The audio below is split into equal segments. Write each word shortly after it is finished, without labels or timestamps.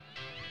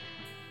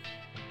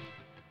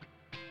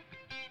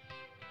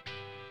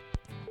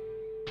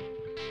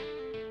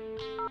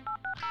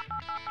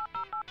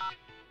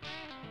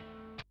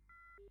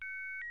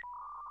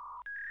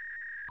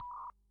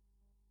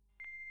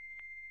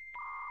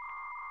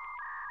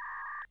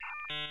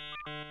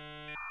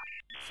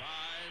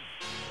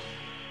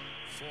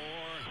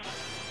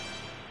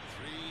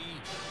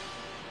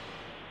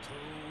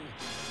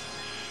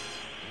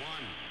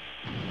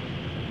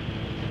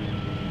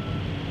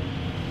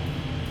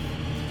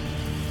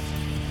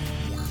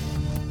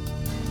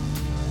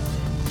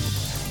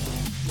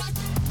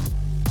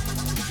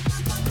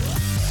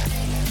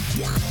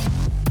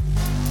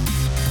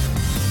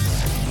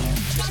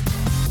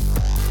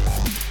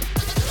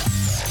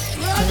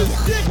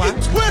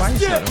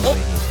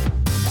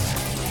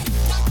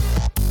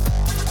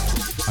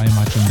I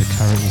imagine the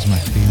carrot was my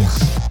penis.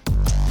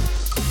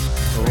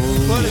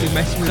 Oh, you're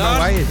messing with my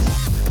wires.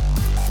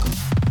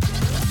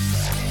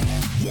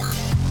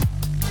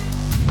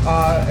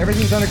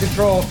 Everything's under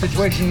control.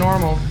 Situation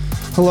normal.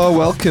 Hello,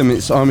 welcome.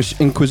 It's Amish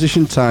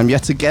Inquisition time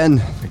yet again.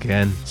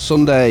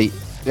 Sunday,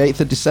 8th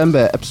of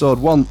December, episode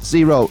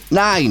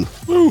 109.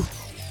 Woo!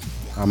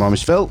 I'm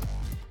Amish Phil.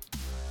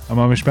 I'm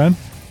Amish Ben.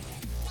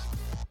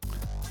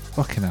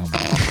 Fucking hell,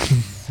 man.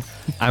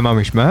 I'm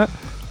Amish Matt.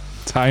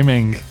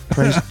 Timing.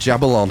 Praise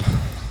Jabalon.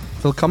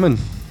 Phil Common.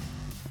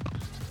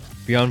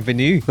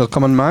 Bienvenue. Phil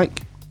Common,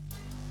 Mike.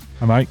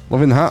 Hi, Mike.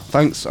 Loving the hat.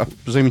 Thanks. I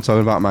presume you're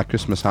talking about my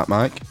Christmas hat,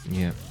 Mike.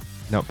 Yeah,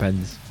 not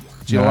pens.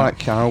 Do you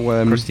like how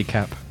Crusty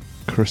cap.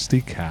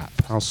 Crusty cap.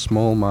 how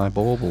small my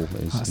bauble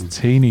is? That's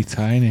teeny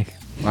tiny.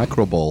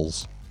 Micro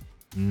balls.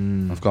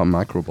 I've got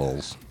micro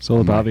balls. It's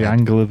all about the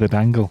angle of the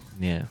dangle.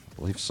 Yeah. I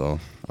believe so.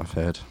 I've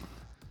heard.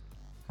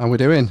 How we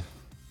doing?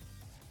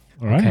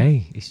 All right.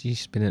 Okay, it's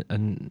just been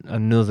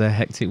another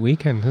hectic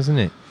weekend, hasn't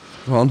it?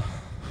 Go on.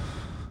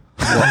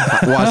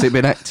 Why has it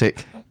been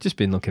hectic? Just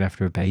been looking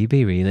after a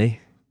baby, really.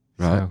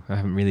 Right. So I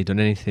haven't really done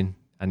anything,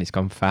 and it's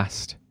gone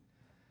fast.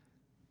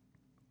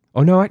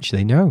 Oh no,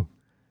 actually, no.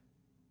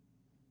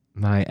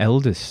 My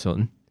eldest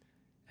son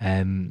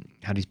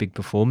had his big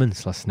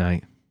performance last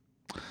night.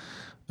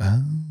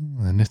 Oh,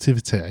 a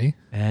nativity.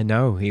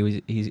 No,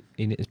 he's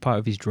in as part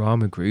of his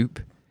drama group.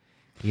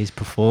 He has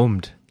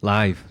performed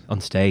live on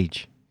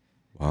stage.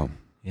 Wow.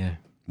 Yeah.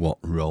 What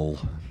role?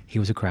 He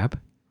was a crab.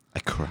 A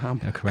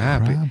crab. A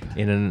crab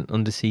in an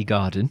undersea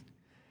garden.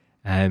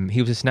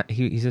 He was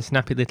he's a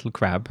snappy little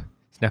crab,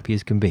 snappy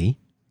as can be.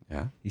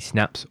 Yeah. He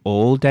snaps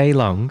all day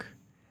long,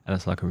 and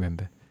that's all I can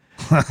remember.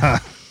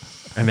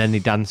 And then he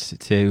danced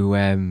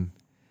to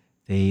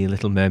the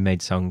Little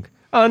Mermaid song,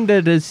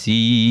 Under the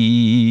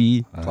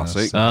Sea.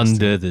 Classic.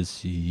 Under the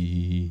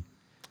sea.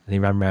 And he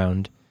ran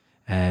round,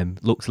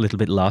 looked a little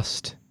bit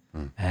lost,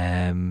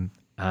 and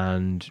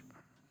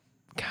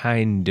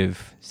kind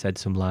of said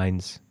some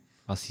lines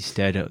whilst he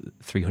stared at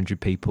 300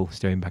 people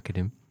staring back at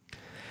him.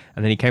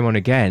 And then he came on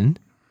again,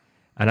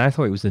 and I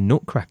thought it was the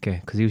Nutcracker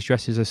because he was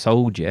dressed as a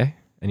soldier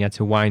and he had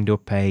to wind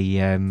up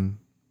a,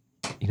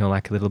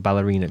 like a little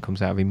ballerina that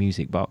comes out of a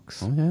music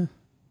box. Oh, yeah.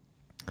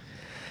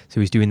 So he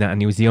was doing that,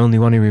 and he was the only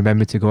one who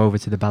remembered to go over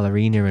to the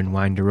ballerina and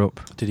wind her up.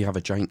 Did he have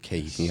a giant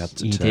key he had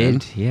to He turn?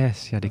 did,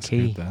 yes. He had That's a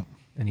key, good, that.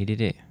 and he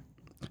did it.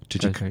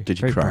 Did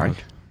Very you cry? proud.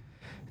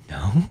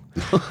 No.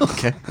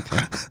 Okay.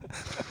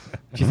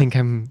 Do you think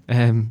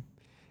I'm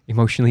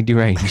emotionally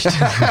deranged?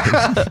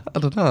 I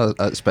don't know.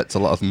 I expect a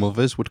lot of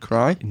mothers would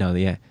cry. No,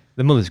 yeah.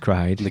 The mothers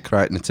cried. They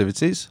cry at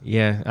nativities.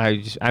 Yeah,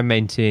 I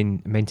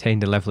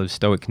maintained a level of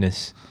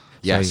stoicness.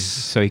 Yes.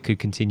 So he could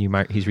continue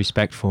his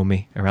respect for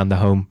me around the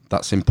home.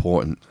 That's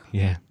important.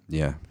 Yeah.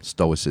 Yeah.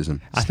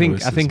 Stoicism. I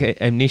think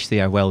initially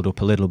I welled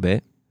up a little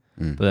bit,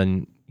 but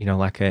then,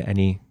 like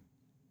any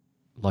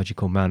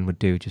logical man would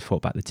do, just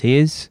fought back the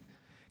tears,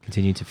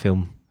 continued to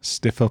film.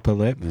 Stiff upper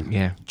lip.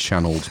 Yeah.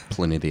 Channeled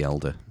Pliny the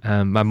Elder.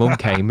 My mum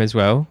came as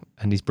well,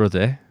 and his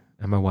brother,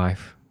 and my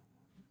wife,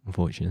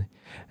 unfortunately.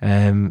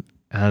 And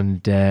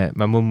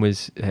my mum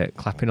was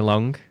clapping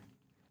along.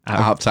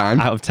 Out of time.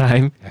 Out of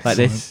time. Excellent. Like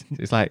this.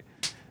 It's like...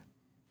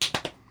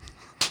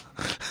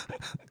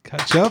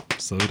 Catch up.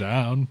 Slow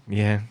down.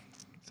 Yeah.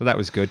 So that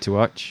was good to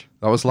watch.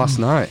 That was last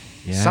night.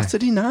 Yeah.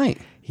 Saturday night.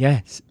 Yeah.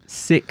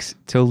 6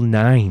 till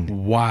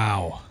 9.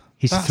 Wow.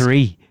 He's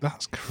 3.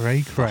 That's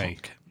cray.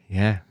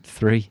 Yeah.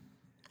 3.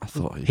 I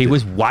thought He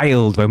was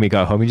wild when we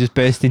got home. He just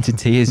burst into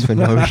tears for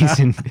no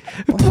reason.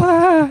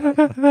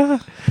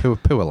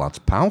 Poor lad's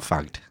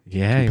pow-fagged.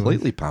 Yeah.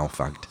 Completely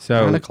pow-fagged.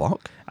 So- 9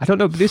 o'clock. I don't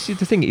know, but this is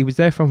the thing. He was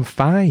there from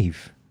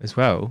 5 as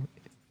well.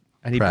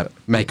 And Prep.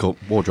 Makeup.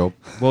 Wardrobe.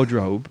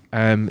 wardrobe.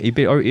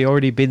 He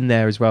already been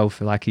there as well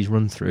for like his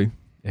run through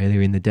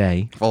earlier in the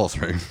day. Follow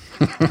through.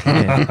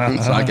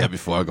 Yeah. So I get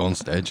before I go on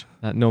stage.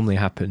 That normally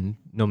happen.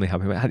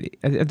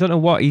 I don't know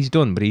what he's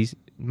done, but he's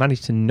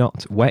managed to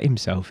not wet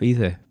himself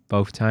either.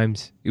 Both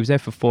times. He was there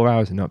for 4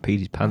 hours and not peed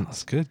his pants.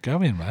 That's good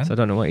going, man. So I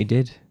don't know what he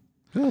did.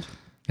 Good.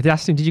 I did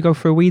ask him, did you go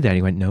for a wee then?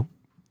 He went, no.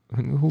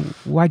 I went, well,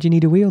 why do you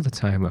need a wee all the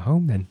time at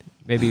home then?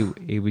 Maybe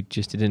he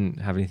just didn't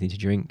have anything to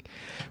drink.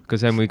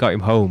 Because then we got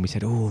him home, we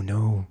said, oh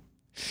no.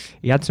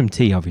 He had some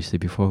tea, obviously,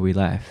 before we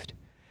left.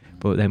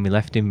 But then we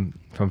left him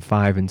from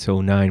 5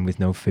 until 9 with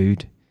no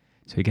food.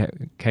 So he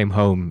came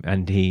home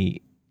and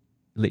he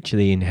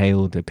literally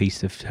inhaled a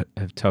piece of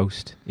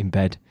toast in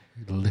bed.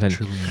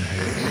 Literally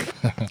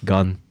inhaled.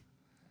 Gone.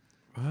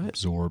 Right.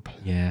 Absorb.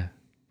 Yeah.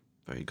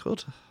 Very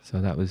good.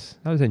 So that was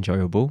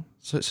enjoyable.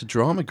 So it's a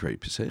drama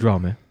group, is it?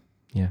 Drama.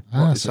 Yeah.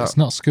 Ah, is so that? it's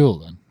not school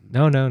then?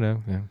 No.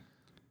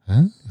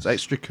 Huh? It's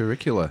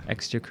extracurricular.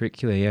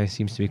 Extracurricular, yeah.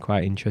 Seems to be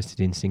quite interested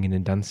in singing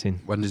and dancing.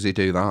 When does he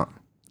do that?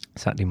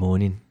 Saturday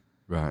morning.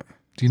 Right.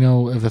 Do you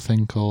know of a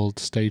thing called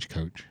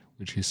Stagecoach,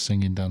 which is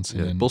singing, dancing,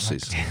 Yeah, and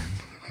buses.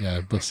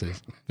 Yeah,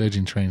 buses.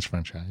 Virgin Trains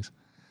franchise.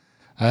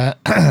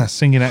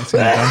 Singing, acting,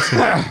 and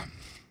dancing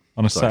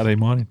on a Saturday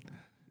morning.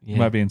 Yeah. You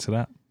might be into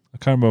that. I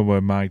can't remember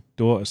when my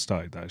daughter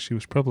started that. She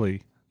was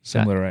probably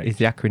similar age. Is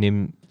the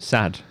acronym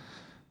SAD?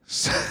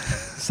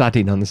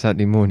 Sadding on the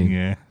Saturday morning.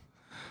 Yeah.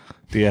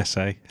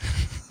 DSA.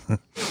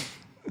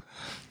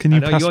 Can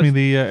you pass me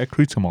the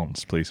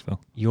accoutrements, please, Phil?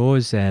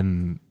 Yours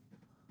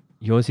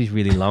is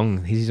really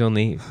long. His is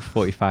only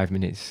 45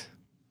 minutes.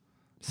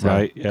 So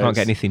Right, you yeah, can't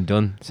get it's- anything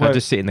done. So I well,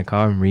 just sit in the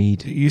car and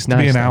read. It used to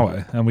be Nice, an though.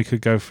 hour, and we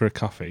could go for a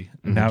coffee.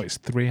 And Mhm. now it's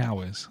 3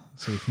 hours,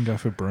 so you can go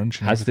for brunch.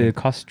 And Has the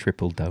everything. cost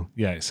tripled though?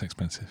 Yeah, it's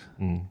expensive.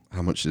 Mm.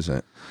 How much is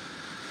it?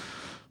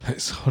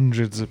 It's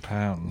hundreds of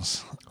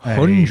pounds.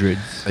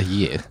 Hundreds. A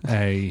year.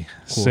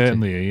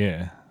 Certainly a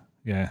year.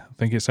 Yeah, I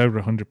think it's over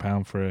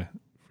 £100 for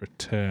a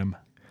term.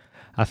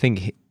 I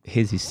think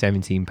his is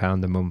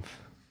 £17 a month.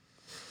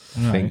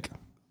 I Right. think.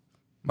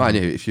 Mind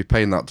you, if you're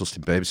paying that just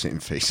in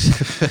babysitting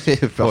fees,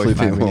 it'd probably be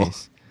 45 more.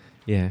 minutes.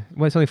 Yeah.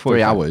 Well, it's only 45.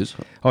 3 hours.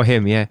 Oh,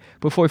 him, yeah.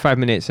 But 45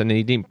 minutes, and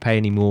he didn't pay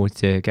any more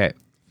to get...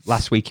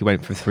 Last week he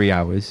went for 3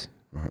 hours,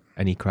 Right.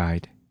 and he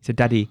cried. He said,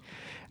 Daddy,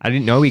 I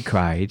didn't know he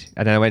cried.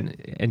 And then I went,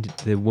 and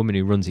the woman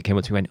who runs it came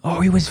up to me and went, oh,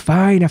 he was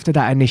fine after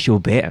that initial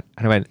bit.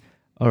 And I went,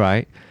 all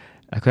right.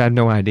 I had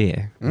no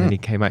idea. And then he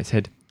came out and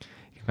said,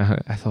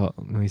 I thought,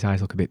 his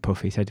eyes look a bit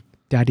puffy. He said,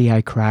 Daddy,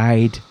 I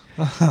cried.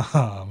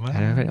 Oh, man.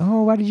 And I went,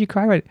 oh, why did you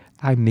cry? I went,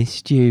 I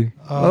missed you.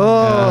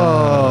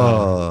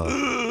 Oh.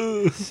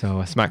 So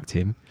I smacked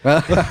him.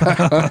 So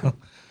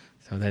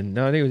then,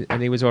 no,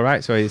 and he was all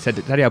right. So he said,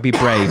 Daddy, I'll be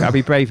brave. I'll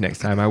be brave next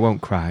time. I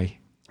won't cry.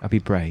 I'll be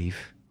brave.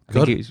 I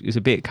think it was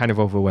a bit kind of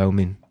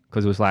overwhelming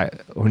because there was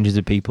like hundreds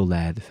of people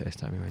there the first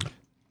time we went.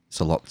 It's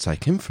a lot to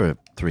take him for a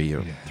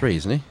 3-year-old. 3,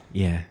 isn't he?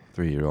 Yeah,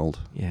 3-year-old.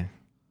 yeah.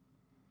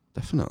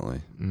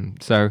 Definitely.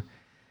 So,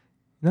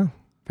 no,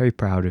 very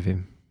proud of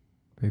him.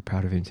 Very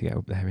proud of him to get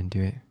up there and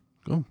do it.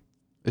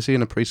 Is he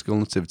in a preschool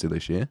nativity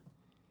this year?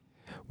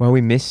 Well,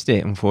 we missed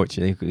it,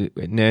 unfortunately,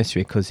 at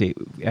nursery because it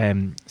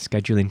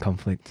scheduling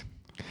conflict.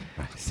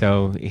 Right.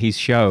 So his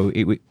show,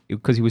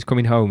 because he was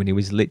coming home and he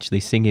was literally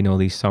singing all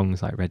these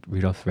songs like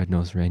Rudolph the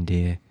Red-Nosed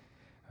Reindeer,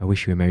 I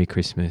Wish You a Merry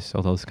Christmas,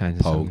 all those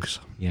kinds of songs.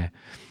 Pogues. Yeah.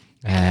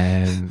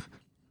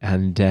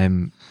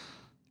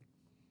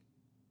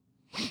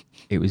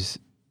 It was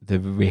the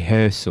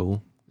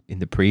rehearsal in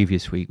the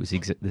previous week was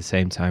the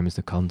same time as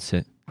the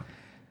concert.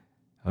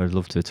 I would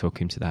love to have took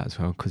him to that as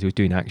well because he was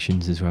doing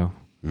actions as well.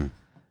 Mm. And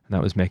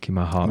that was making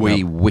my heart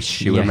We melt.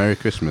 wish you Yeah. a Merry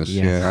Christmas.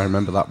 Yes. Yeah, I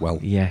remember that well.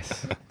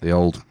 Yes. The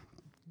old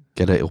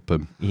get it up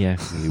 'em. Yeah.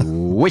 We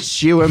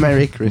wish you a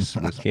Merry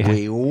Christmas. Yeah.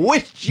 We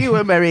wish you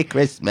a Merry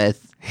Christmas.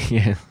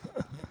 Yeah.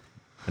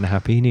 And a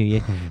Happy New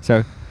Year.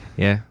 So,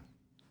 yeah.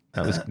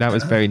 That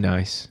was very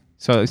nice.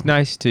 So it's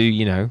nice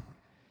to,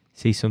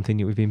 see something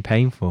that we've been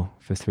paying for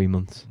 3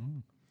 months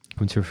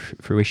come to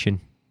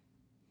fruition.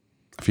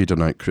 Have you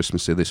done out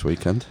Christmassy this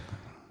weekend?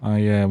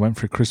 I went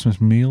for a Christmas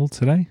meal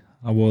today.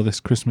 I wore this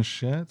Christmas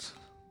shirt.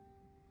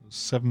 It was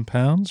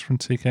 £7 from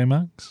TK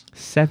Maxx.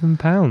 £7.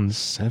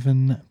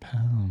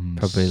 £7.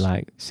 Probably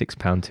like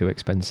 £6 too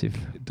expensive.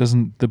 It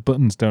doesn't. The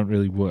buttons don't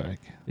really work.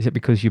 Is it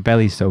because your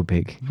belly's so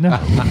big? No,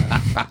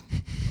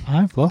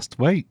 I've lost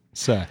weight,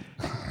 sir.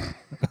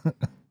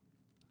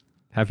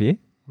 Have you?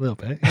 A little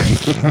bit.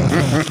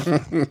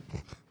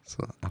 It's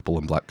apple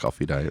and black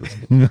coffee day.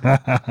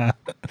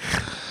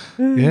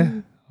 Yeah.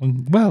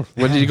 Well,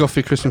 Where did you go for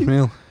your Christmas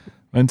meal?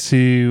 went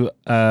to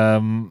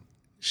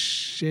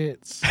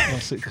shit.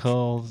 What's it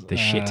called? The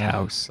shit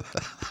house.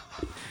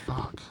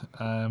 Fuck.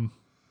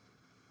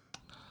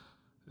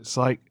 It's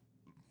like.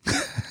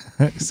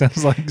 It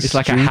sounds like It's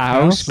like a street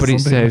house, but or it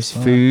something serves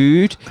like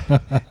food.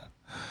 that.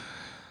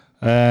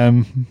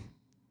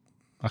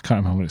 I can't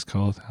remember what it's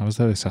called. I was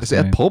there this Is it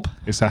afternoon. a pub?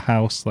 It's a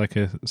house, like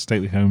a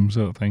stately home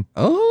sort of thing.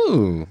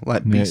 Oh,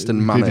 like Beeston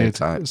Yeah, Manor they did-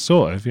 type.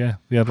 Sort of, yeah.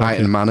 They had like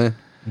Highton Manor.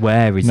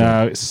 Where is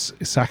no, it? it's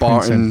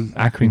Accrington.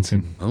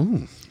 Accrington.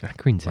 Oh,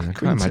 Accrington. I can't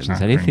Accrington. imagine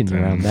there's anything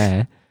Accrington. around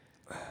there.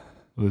 Well,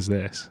 there's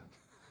this.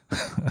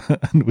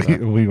 And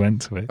we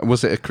went to it.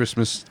 was it a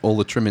Christmas, all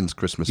the trimmings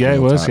Christmas Yeah, it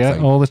meal was, type yeah.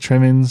 thing? All the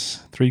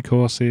trimmings, 3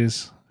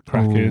 courses,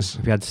 crackers. Ooh,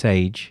 have you had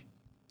sage?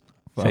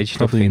 Well, Sage I've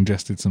probably stuffing.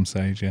 ingested some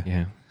sage, yeah.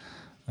 Yeah.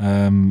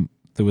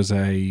 There was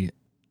a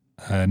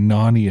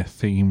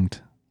Narnia-themed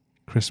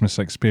Christmas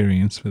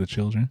experience for the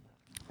children.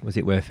 Was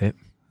it worth it?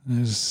 It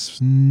was,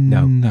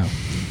 No. No,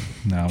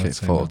 Okay, I'd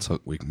say photo no.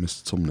 took with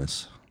Mr.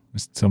 Tumnus.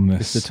 Mr. Tumnus.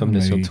 Mr.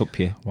 Tumnus will and the tup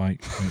you. White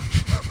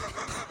coach.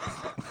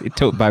 It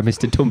took by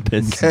Mr.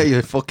 Tumpers. Get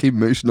your fucking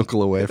moose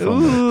knuckle away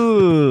from me.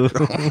 Ooh.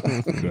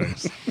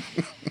 Gross.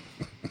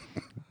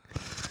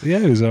 Yeah,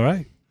 it was all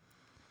right.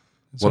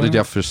 What did you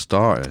have for a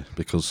starter?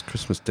 Because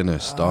Christmas dinner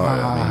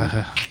starter, I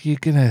mean, You're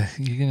gonna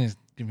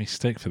give me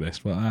stick for this,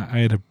 but I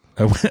had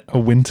a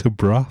winter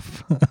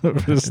broth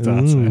for a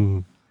starter.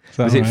 Ooh.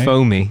 Was it right?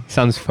 foamy?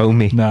 Sounds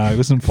foamy. No, it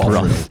wasn't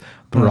Broth.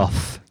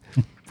 Broth.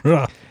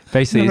 Broth.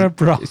 Basically, Never had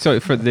broth. so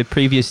for the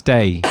previous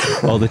day,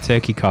 all the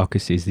turkey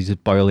carcasses, they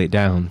just boil it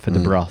down for the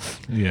broth.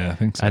 Yeah, I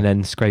think so. And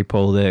then scrape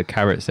all the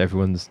carrots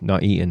everyone's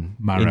not eaten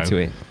Marrow. into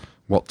it.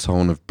 What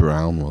tone of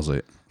brown was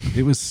it?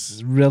 It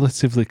was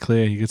relatively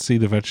clear. You could see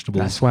the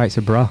vegetables. That's why it's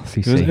a broth,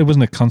 you see. It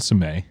wasn't a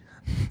consommé,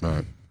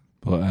 Right.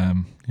 but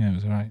yeah, it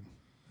was all right.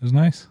 It was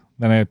nice.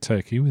 Then I had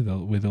turkey with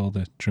all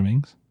the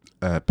trimmings,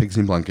 Pigs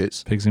in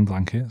blankets. pigs in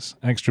blankets,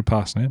 extra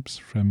parsnips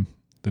from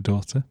the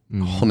daughter,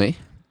 Honey.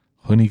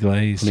 honey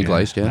glazed. Honey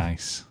glazed, yeah.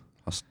 Nice.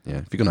 If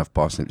you're going to have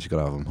parsnips, you've got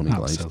to have them honey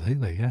glazed.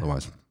 Absolutely, yeah.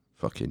 Otherwise,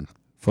 fucking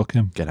Fuck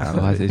him. get out of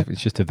Otherwise, it.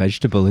 it's just a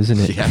vegetable, isn't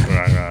it? Yeah.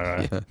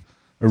 Right. Yeah.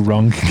 A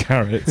wrong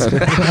carrot.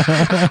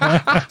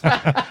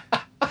 I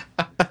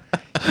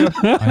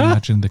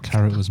imagined the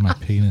carrot was my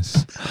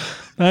penis.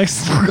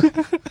 Nice.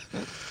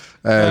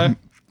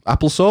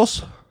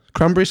 Applesauce?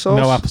 Cranberry sauce?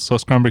 No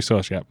applesauce, cranberry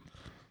sauce yet.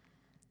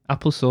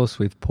 Applesauce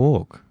with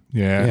pork.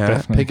 Yeah, Yeah,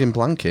 definitely. pig in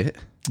blanket.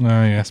 Oh,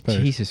 yeah, I suppose.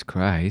 Jesus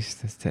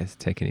Christ. That's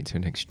taking it to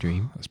an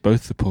extreme. It's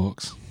both the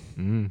porks.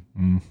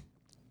 Mm.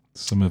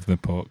 Some of the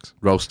porks.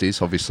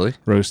 Roasties, obviously.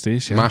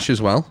 Roasties, yeah. Mash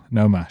as well.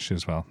 No mash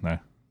as well, no.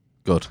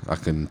 Good. I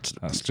can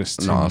That's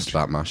just too not much. ask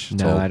about mash at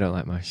No, all. I don't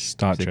like mash.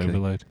 Starch particularly.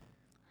 overload.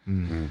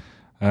 Mm.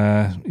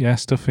 Yeah,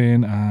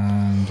 stuffing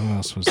and what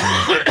else was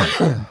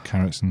there?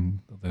 Carrots and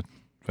other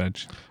veg.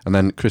 And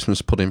then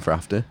Christmas pudding for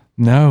after.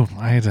 No,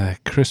 I had a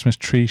Christmas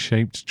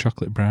tree-shaped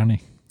chocolate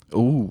brownie.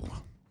 Ooh.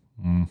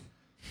 Mm.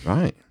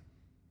 Right.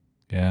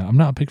 Yeah, I'm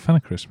not a big fan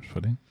of Christmas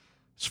pudding.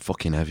 It's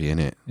fucking heavy,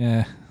 innit?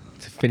 Yeah.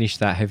 To finish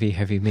that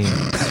heavy meal.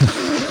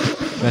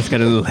 Let's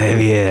get a little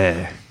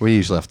heavier. We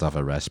usually have to have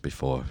a rest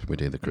before we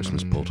do the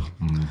Christmas pud.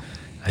 Mm.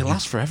 It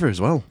lasts forever as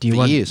well. Do you for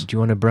want years. Do you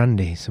want a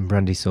brandy? Some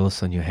brandy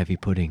sauce on your heavy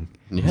pudding.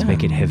 Yeah. Let's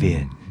make it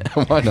heavier.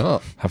 Why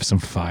not? Have some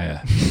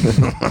fire.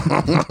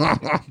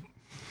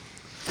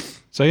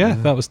 So yeah,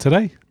 that was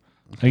today.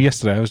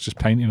 Yesterday I was just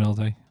painting all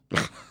day.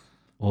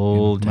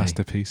 All In day.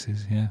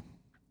 masterpieces, yeah.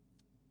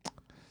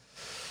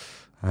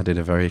 I did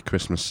a very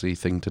Christmassy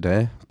thing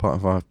today. Part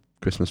of our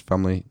Christmas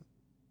family,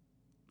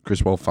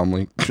 Griswold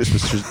family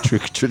Christmas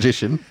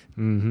tradition.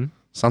 Mm-hmm.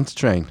 Santa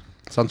train.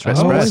 Santa Oh,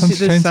 Express. Santa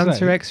Is it the train Santa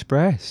today?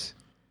 Express?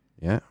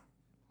 Yeah.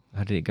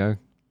 How did it go?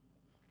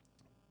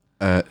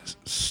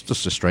 It's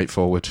just a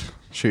straightforward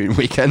shooting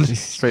weekend.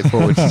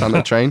 Straightforward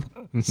Santa train.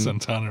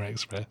 Santana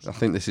Express. I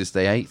think this is the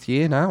 8th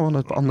year now on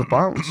the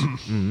bounce.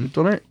 We've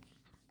done it.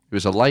 It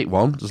was a late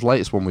one. It was the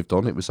latest one we've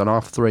done. It was an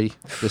half-3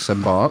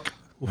 disembark.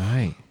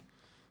 Right.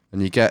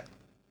 And you get,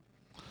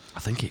 I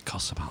think it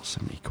costs about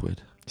 70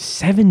 quid.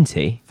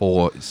 70?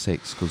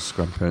 46 because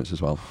grandparents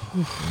as well.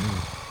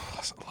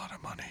 That's a lot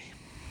of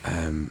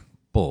money.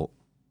 But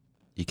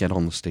you get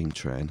on the steam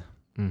train.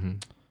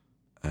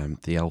 Mm-hmm.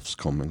 The elves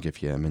come and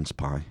give you a mince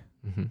pie.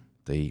 Mm-hmm.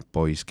 The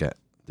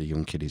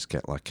young kiddies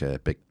get like a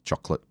big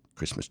chocolate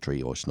Christmas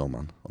tree or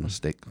snowman on a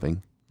stick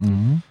thing.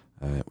 Mm-hmm.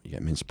 You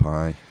get mince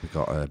pie. We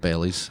got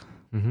Baileys.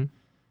 Mm-hmm. My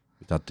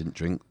dad doesn't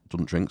drink,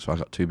 so I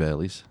got 2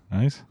 Baileys.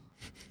 Nice.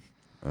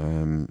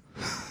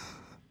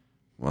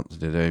 What did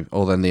they do?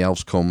 Oh, then the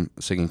elves come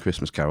singing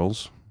Christmas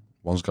carols.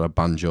 One's got a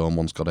banjo and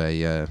one's got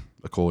a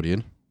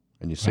accordion,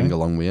 and you sing Right.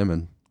 along with him.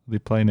 And Are they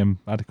playing him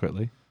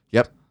adequately?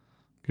 Yep.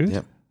 Good.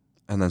 Yep.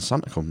 and then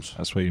Santa comes,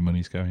 That's where your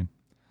money's going.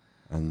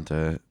 and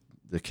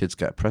the kids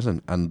get a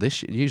present. And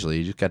this usually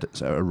you just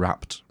get a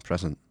wrapped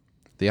present.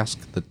 They ask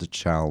the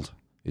child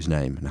his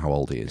name and how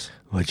old he is.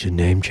 What's your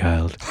name,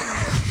 child?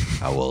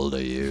 How old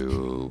are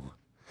you?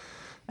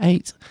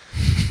 8.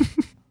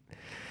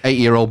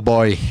 8-year-old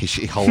boy,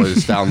 he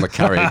hollers down the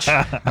carriage.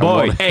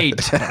 Boy,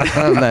 8.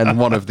 And then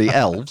one of the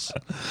elves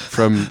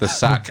from the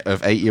sack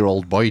of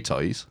 8-year-old boy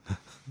toys,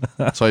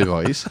 gets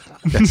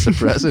a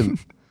present.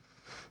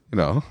 You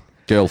know,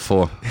 girl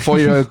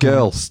 4-year-old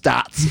girl,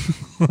 stats.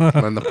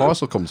 And then the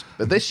parcel comes.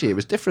 But this year it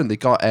was different. They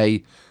got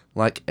a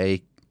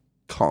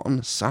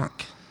cotton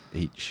sack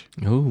each.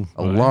 Oh,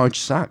 A large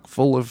sack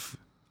full of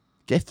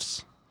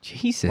gifts.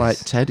 Jesus. Like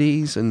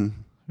teddies and...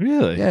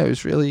 Really? Yeah, it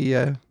was really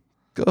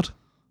good.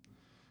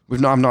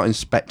 I've not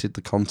inspected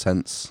the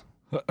contents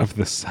Of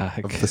the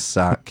sack. of the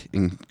sack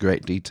in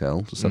great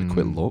detail. Just had a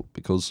quick look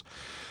because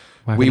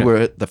Why we would were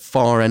at the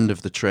far end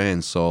of the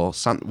train, so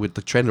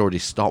the train had already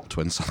stopped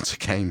when Santa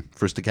came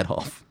for us to get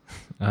off.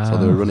 So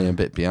they were running a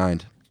bit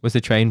behind. Was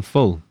the train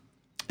full?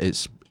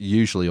 It's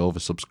usually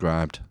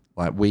oversubscribed.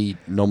 Like we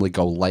normally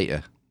go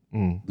later,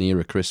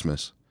 nearer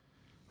Christmas.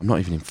 I'm not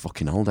even in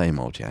fucking holiday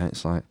mode yet.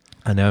 It's like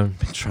I know. I've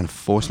been trying to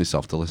force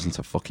myself to listen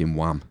to fucking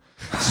Wham.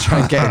 Just try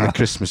and get in the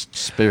Christmas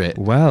spirit.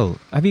 Well,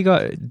 have you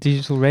got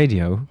digital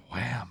radio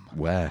Wham.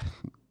 Where?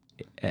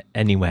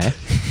 anywhere?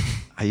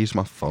 I use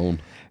my phone.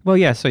 Well,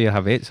 yeah, so you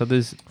have it. So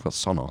there's... I've got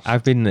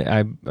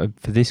Sonos.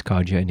 for this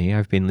car journey,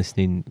 I've been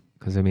listening,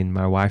 because I'm in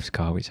my wife's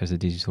car, which has a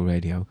digital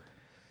radio,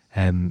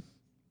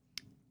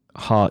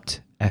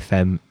 Heart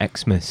FM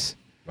Xmas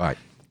Right.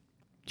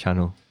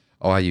 channel.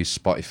 Oh, I use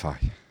Spotify.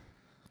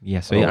 Yeah,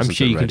 so I I'm wasn't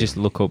sure you can ready. just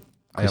look up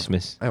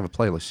Christmas I have a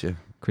playlist, yeah.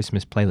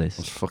 Christmas I was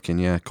playlist.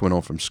 fucking, coming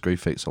home from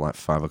Screwfix at like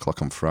 5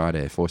 o'clock on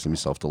Friday, forcing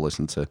myself to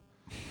listen to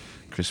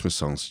Christmas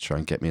songs to try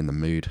and get me in the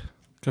mood.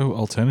 Go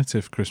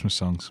alternative Christmas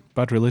songs.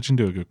 Bad Religion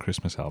do a good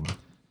Christmas album.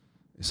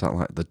 Is that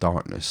like The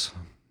Darkness?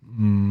 Or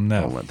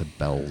No. like The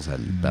Bells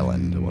End, Bell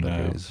End, or whatever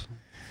No. it is?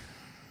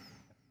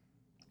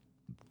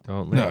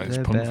 Don't No, let it's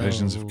the punk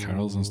versions of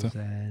carols and bells stuff.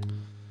 end.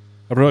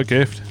 I brought a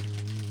gift.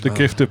 The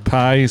gift of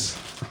pies.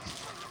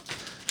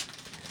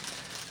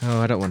 Oh,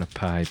 I don't want a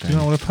pie, Do you not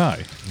Ben. want a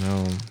pie?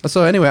 No.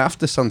 So anyway,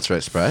 after Santa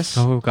Express,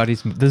 Oh, God,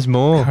 there's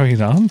more.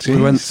 Carrying on. we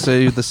jeez. went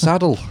to the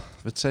Saddle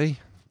for tea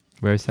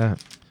Where is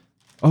that?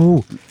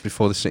 Oh,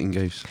 before the Sitting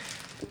Goose.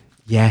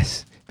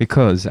 yes.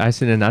 Because I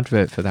seen an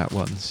advert for that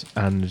once,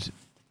 and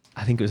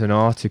I think it was an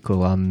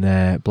article on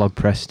Blog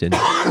Preston,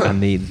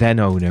 and the then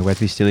owner, whether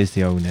he still is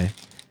the owner,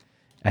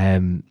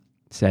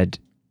 said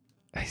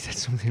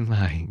something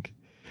like,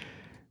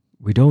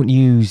 "We don't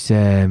use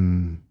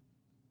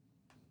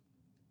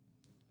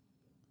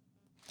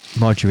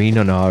margarine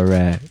on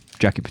our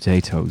jacket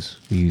potatoes.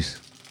 We use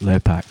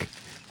Lurpak."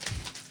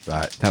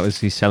 Right. That was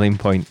his selling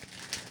point.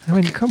 I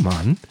went, "Come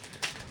on,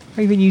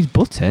 I even use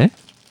butter.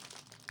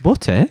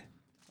 Butter?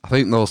 I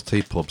think those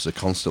tea pubs are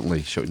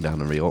constantly shutting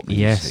down and reopening.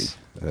 you Yes, see.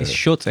 it's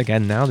shut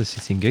again now. The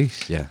Sitting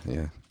Goose. Yeah.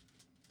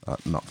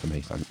 Not for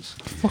me, thanks.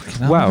 Fucking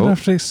hell. Well- I'm gonna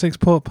have to eat 6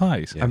 pork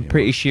pies. Yeah, I'm yeah,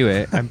 pretty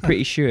sure. I'm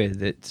pretty sure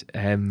that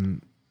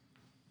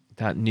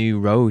that new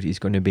road is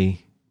going to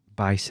be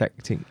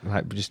bisecting,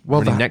 like just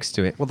running next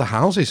to it. Well, the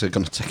houses are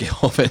going to take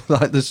it off it.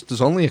 Like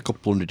there's only a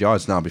couple hundred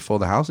yards now before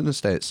the housing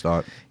estates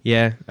start.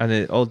 Yeah,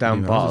 and all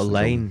down New Bartle houses are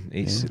Lane,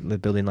 building, it's they're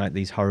building like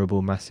these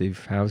horrible,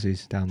 massive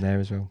houses down there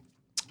as well.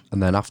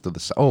 And then after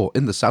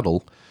in the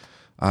Saddle,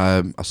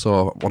 I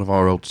saw one of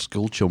our old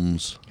school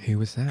chums, Who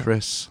was that?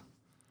 Chris,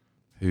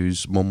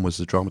 whose mum was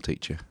the drama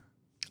teacher.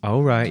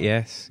 Oh right,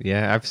 yes,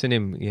 yeah, I've seen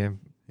him. Yeah,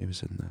 He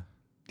was in there.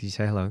 did you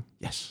say hello,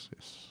 Yes.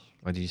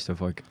 or did you just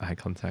avoid eye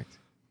contact?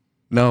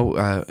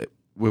 No,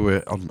 we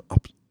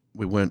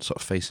weren't sort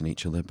of facing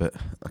each other, but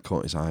I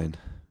caught his eye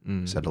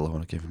and said hello,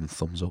 and I gave him a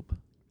thumbs up.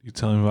 You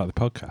telling him about the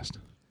podcast?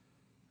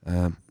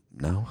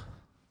 No.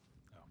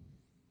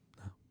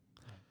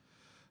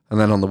 And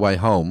then on the way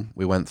home,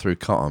 we went through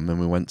Cotton and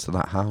we went to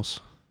that house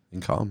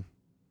in Cotton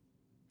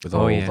with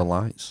all the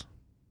lights.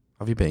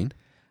 Have you been?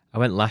 I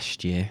went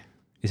last year.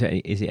 Is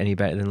it any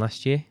better than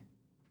last year?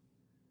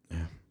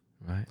 Yeah.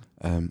 Right.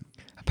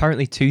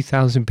 Apparently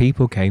 2,000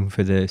 people came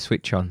for the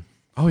switch on.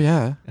 Oh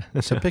yeah,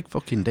 it's a big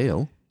fucking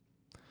deal.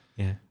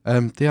 Yeah.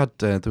 They had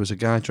there was a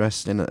guy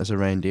dressed in as a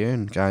reindeer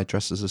and a guy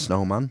dressed as a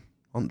snowman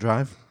on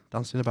drive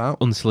dancing about.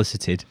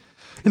 Unsolicited.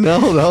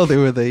 No, they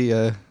were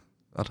the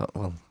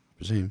I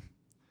presume.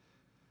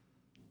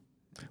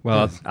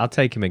 Well, I'll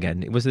take him again.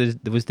 There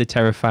was the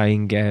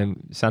terrifying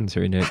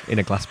Santa in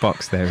a glass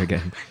box there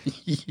again.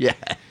 Yeah,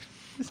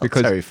 it's not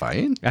Because-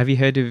 terrifying. Have you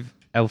heard of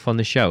Elf on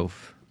the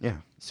Shelf? Yeah.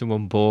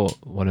 Someone bought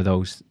one of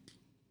those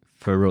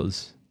for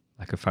us,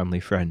 like a family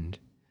friend,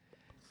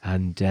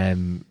 and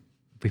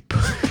we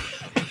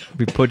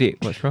put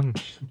it. What's wrong?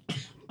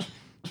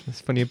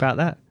 What's funny about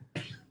that?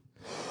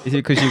 Is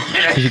it because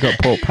you got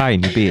pork pie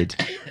in your beard?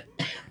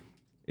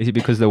 Is it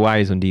because the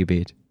wires under your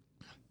beard?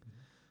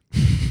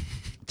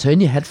 Turn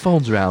your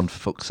headphones around, for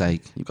fuck's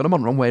sake. You've got them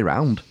on the wrong way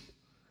round.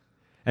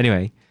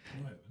 Anyway,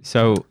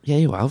 so Yeah,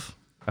 you have.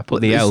 I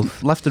put the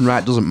elf. Left and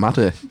right doesn't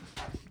matter.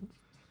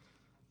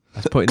 I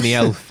was putting the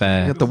elf. You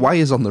got the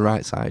wires on the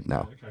right side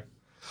now.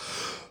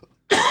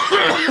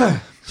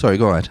 Sorry,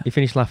 go ahead. You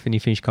finished laughing. You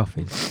finished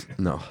coughing.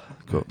 No,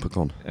 go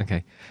on.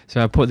 Okay,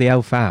 so I put the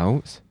elf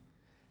out,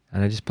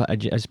 and I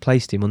just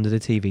placed him under the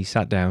TV,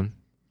 sat down,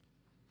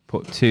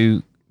 put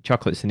 2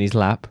 chocolates in his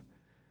lap.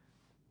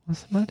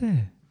 What's the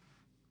matter?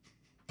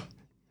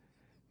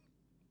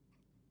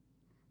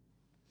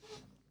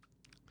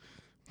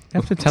 You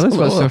have to tell us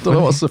what's so I don't know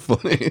funny. what's so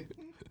funny.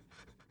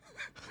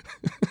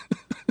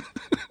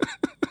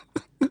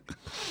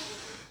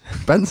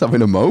 Ben's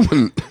having a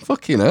moment.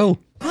 Fucking hell.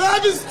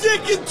 Grab his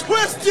dick and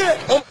twist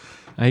it!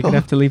 Are you going to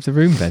have to leave the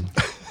room, Ben?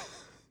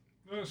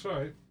 No, that's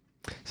right.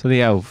 So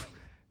the elf.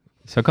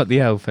 So I got the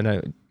elf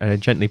and I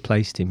gently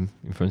placed him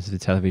in front of the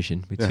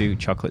television with 2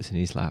 chocolates in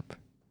his lap.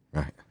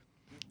 Right.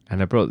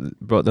 And I brought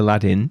the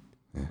lad in.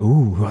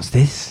 Ooh, what's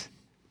this?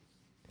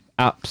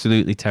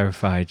 Absolutely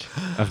terrified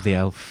of the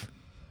elf.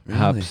 Really?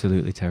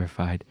 Absolutely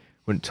terrified.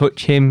 Wouldn't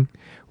touch him.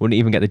 Wouldn't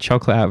even get the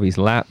chocolate out of his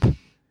lap.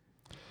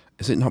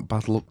 Is it not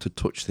bad luck to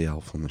touch the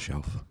elf on the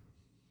shelf?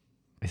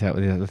 Is that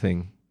the other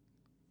thing?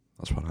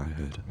 That's what I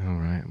heard. All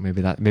right,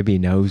 maybe he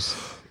knows.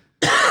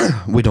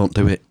 We don't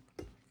do it.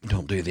 We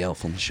don't do the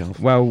elf on the shelf.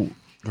 Well,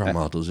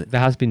 Grandma does it. there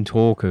has been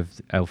talk of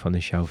Elf on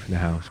the Shelf in the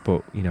house,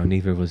 but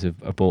neither of us have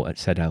bought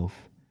said elf,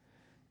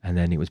 and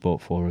then it was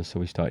bought for us, so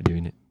we started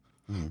doing it.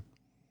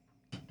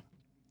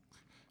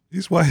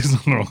 These wires on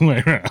the wrong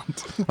way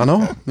around. I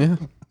know, yeah.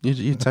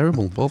 You're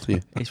terrible, both of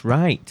you. It's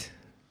right,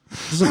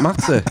 Doesn't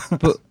matter.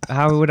 but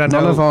how would I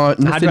know? None of our, how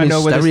do nothing I is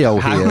know stereo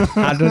here.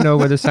 How do I know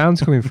where the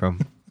sound's coming from?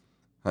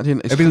 I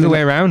didn't. It'd be the other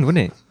way around,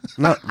 wouldn't it?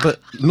 No, but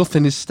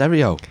nothing is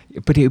stereo.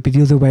 But it would be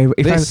the other way.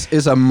 This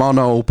is a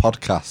mono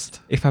podcast.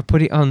 If I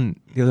put it on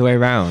the other way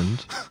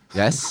around,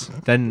 Yes.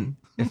 then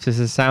if there's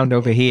a sound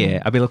over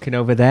here, I'll be looking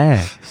over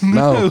there.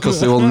 No, because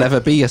there will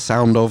never be a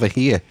sound over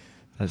here.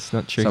 That's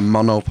not true. It's a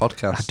mono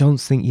podcast. I don't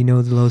think you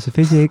know the laws of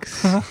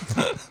physics. I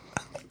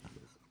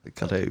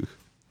think I do.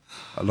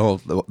 I know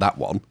that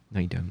one.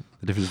 No, you don't.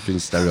 The difference between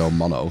stereo and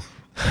mono.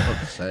 What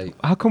to say?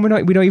 How come we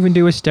don't even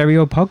do a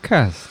stereo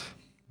podcast?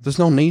 There's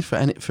no need for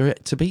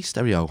it to be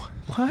stereo.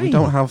 Why? We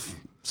don't have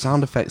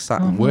sound effects that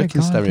Oh work my in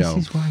God, stereo.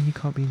 This is why you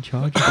can't be in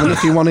charge. I mean,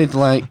 if you wanted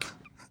like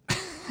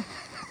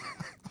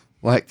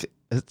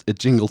a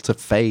jingle to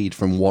fade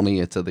from one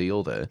ear to the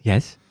other,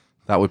 Yes.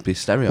 that would be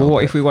stereo. Well,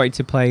 what if we wanted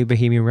to play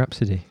Bohemian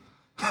Rhapsody?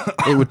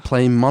 It would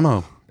play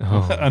mono.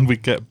 Oh, And we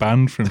get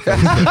banned from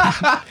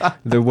Facebook.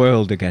 the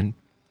world again.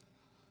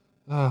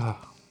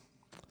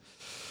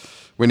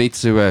 We need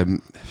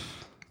to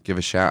give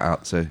a shout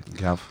out to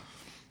Gav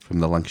from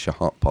the Lancashire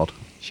Hot Pod.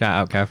 Shout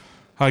out, Gav.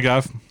 Hi,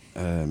 Gav.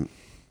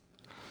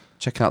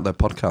 Check out their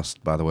podcast,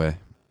 by the way.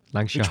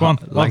 Lancashire Which one?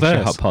 Hot, Oh, Lancashire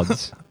theirs. Hot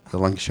Pods. The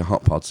Lancashire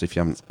Hot Pods, if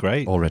you haven't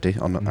Great. already,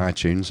 on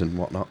iTunes and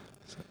whatnot.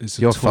 It's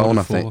a Your tour phone,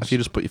 de I think. force. If you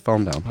just put your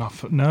phone down. Oh,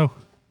 no.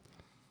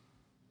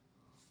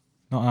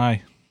 Not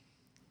I.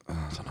 I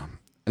don't know.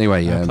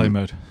 Anyway, Play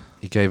mode.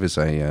 he gave us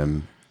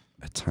a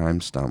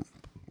timestamp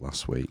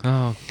last week.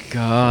 Oh,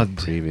 God.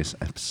 Previous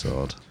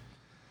episode.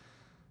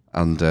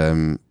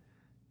 And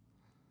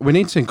we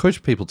need to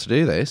encourage people to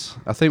do this.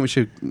 I think we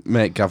should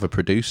make Gav a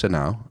producer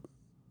now.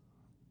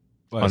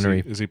 Well,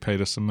 has he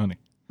paid us some money?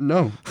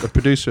 No, the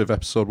producer of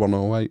episode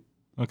 108.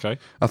 Okay.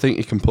 I think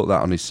he can put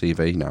that on his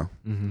CV now.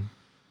 Mm-hmm.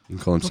 He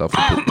can call himself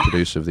the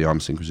producer of the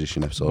Arms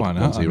Inquisition episode Why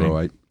not?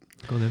 108.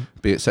 Go on then.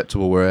 Be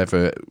acceptable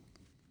wherever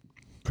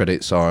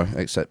credits are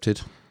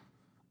accepted.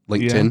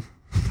 LinkedIn.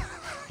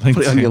 Put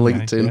it on your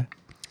LinkedIn.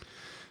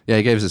 Yeah,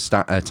 he gave us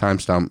a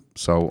timestamp.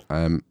 So,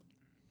 and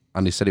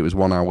he said it was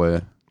 1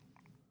 hour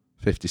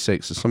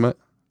 56 or something.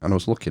 And I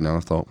was looking and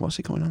I thought, what's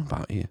he going on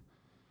about here?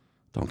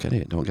 Don't get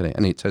it.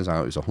 And it turns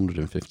out it was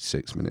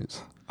 156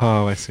 minutes.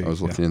 Oh, I see. I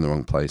was looking in the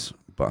wrong place.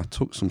 But I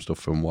took some stuff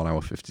from 1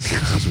 hour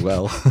 56 as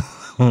well.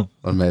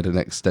 And made an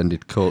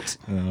extended cut.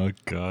 Oh,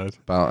 God.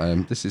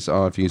 About this is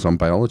our views on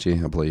biology,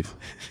 I believe.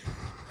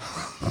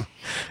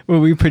 Well,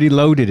 we pretty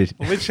loaded it.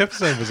 Which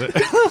episode was it?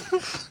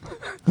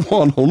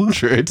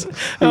 100. It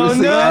Oh, was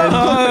the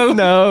no.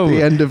 No.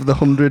 The end of the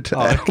 100th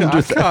I can't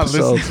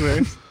episode. listen to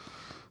it.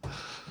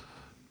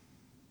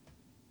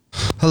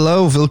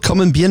 Hello,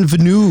 willkommen,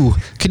 bienvenue.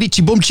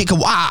 Kenichi bum chicka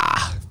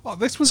wah. Oh,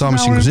 this was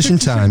Arms an hour and Inquisition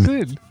 56 time.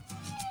 in.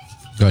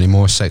 Got any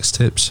more sex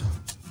tips?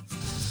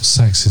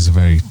 Sex is a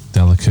very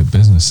delicate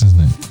business,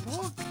 isn't it?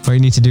 What you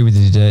need to do with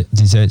the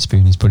dessert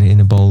spoon is put it in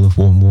a bowl of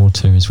warm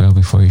water as well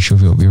before you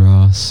shove it up your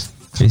arse.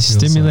 It's Feels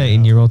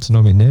stimulating like your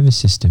autonomic nervous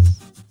system.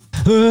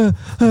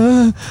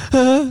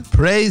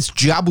 Praise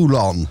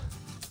Jabulon.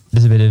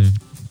 There's a bit of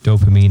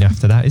dopamine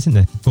after that, isn't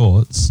there?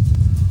 But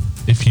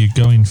if you're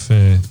going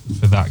for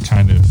that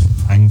kind of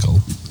angle,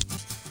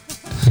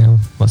 Yeah,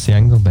 what's the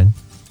angle, Ben?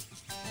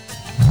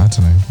 I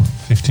don't know,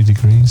 50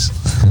 degrees?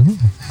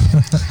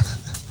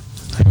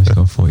 I always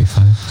go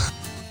 45.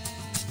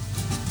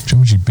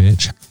 Georgie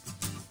bitch.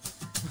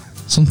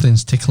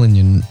 Something's tickling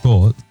you.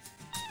 But,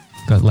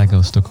 Got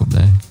Lego stuck up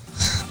there.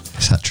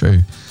 Is that true?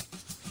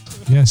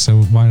 yeah,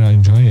 so why not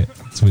enjoy it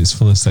to its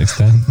fullest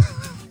extent?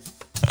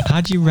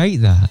 How do you rate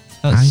that?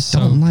 I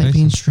don't like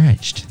being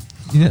stretched.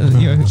 You're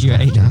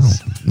eight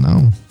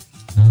No.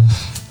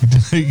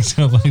 You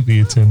don't like the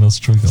eternal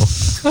struggle.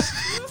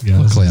 Yeah,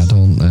 Luckily, I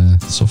don't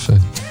suffer.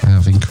 I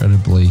have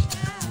incredibly.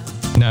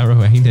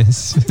 narrow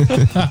anus. it's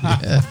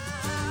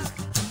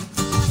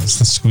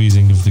the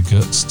squeezing of the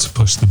guts to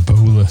push the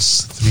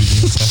bolus through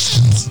the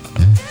intestines.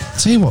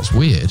 Tell you what's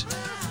weird.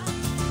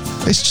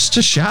 It's just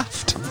a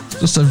shaft.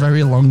 Just a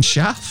very long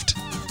shaft.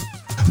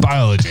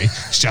 Biology,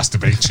 it's just a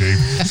big tube.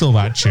 It's all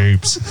about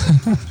tubes.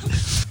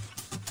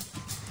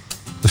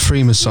 The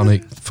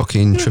Freemasonic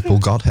fucking triple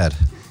godhead.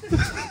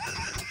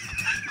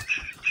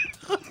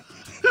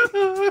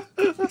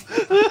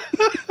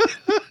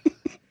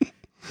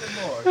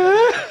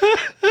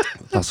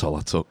 That's all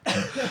I took.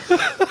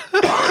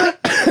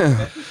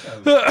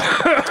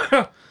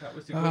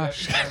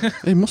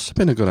 It must have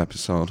been a good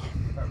episode.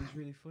 That was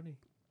really funny.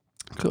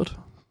 Good.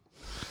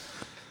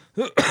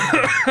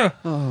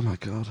 Oh my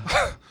God.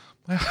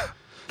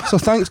 So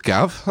thanks,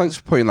 Gav. Thanks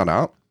for putting that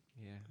out.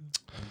 Yeah,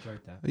 I enjoyed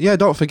that. Yeah,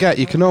 don't forget,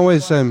 you can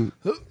always. Why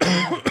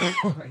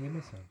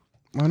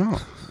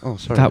not? Oh,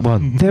 sorry. That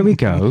one. There we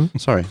go.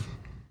 Sorry.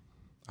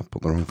 I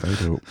put the wrong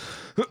photo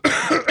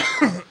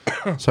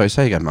up. Sorry,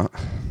 say again, Matt.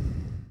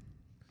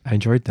 I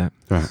enjoyed that.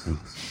 Right.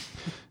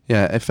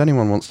 Yeah, if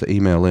anyone wants to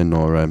email in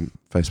or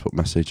Facebook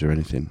message or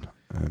anything,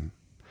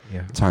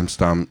 Yeah.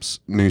 timestamps,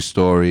 news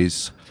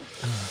stories,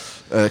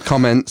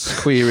 comments,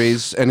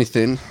 queries,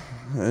 anything,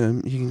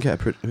 you can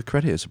get a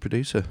credit as a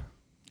producer.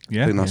 I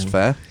Yeah, think that's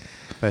fair.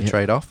 Fair Yeah.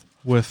 trade-off.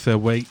 worth their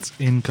weight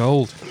in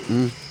gold.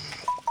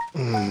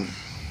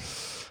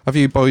 Have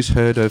you boys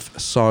heard of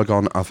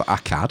Sargon of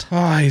Akkad?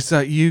 Oh, he's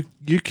that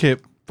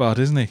UKIP bod,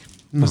 isn't he?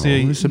 No, Was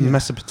he he's a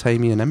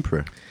Mesopotamian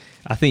emperor.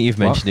 I think you've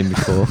mentioned him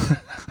before.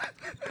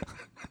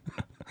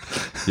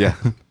 Yeah.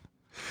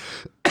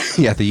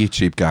 Yeah, the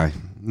YouTube guy.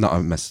 Not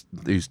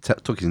who's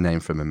took his name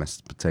from a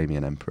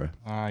Mesopotamian emperor.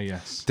 Ah,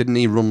 yes. Didn't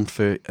he run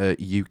for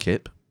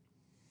UKIP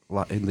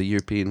in the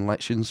European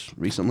elections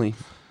recently?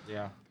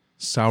 Yeah.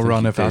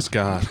 Sauron of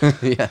Asgard.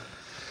 Yeah.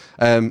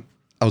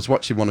 I was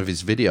watching one of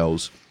his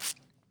videos,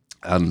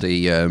 and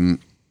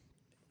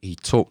he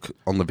took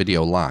on the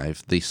video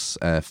live this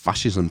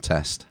fascism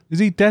test. Is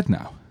he dead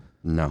now?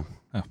 No.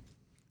 Oh.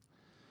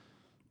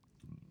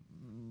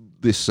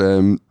 This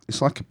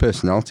it's like a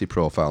personality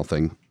profile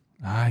thing.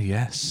 Ah,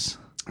 yes.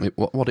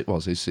 What it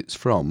was is it's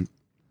from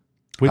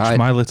Which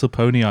My Little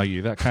Pony are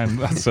you? That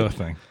sort of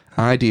thing.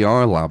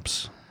 IDR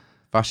Labs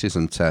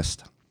fascism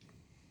test.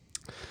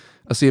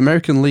 As the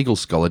American legal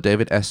scholar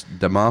David S.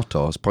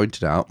 D'Amato has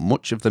pointed out,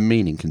 much of the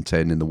meaning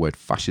contained in the word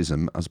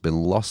fascism has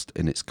been lost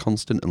in its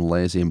constant and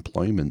lazy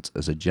employment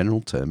as a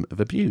general term of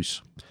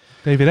abuse.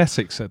 David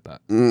Essex said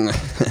that.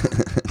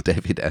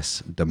 David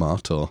S.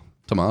 D'Amato.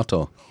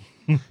 Tomato.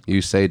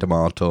 You say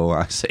tomato,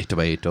 I say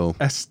tomato.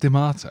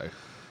 Estimato.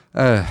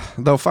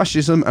 Though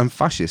fascism and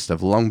fascist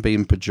have long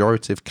been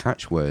pejorative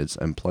catchwords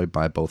employed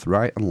by both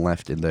right and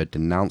left in their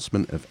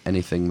denouncement of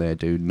anything they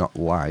do not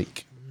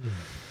like,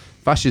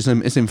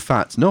 fascism is in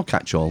fact no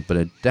catch-all but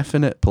a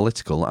definite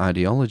political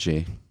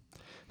ideology,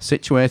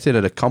 situated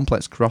at a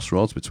complex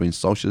crossroads between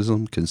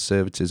socialism,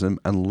 conservatism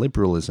and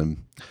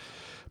liberalism.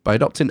 By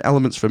adopting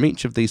elements from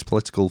each of these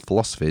political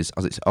philosophies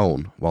as its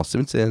own, while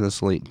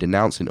simultaneously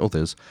denouncing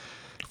others,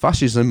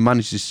 fascism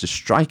manages to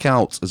strike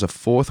out as a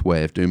fourth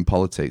way of doing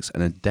politics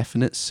and a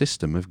definite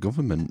system of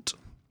government.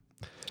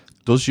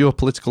 Does your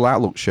political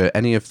outlook share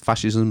any of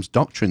fascism's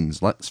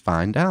doctrines? Let's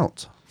find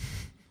out.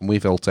 And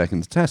we've all taken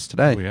the test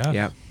today. We have.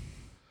 Yeah.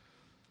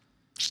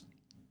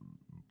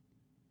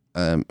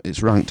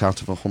 It's ranked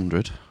out of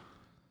 100.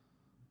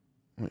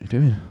 What are you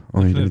doing?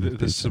 Oh, you're doing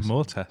There's some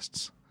more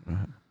tests.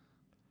 Right.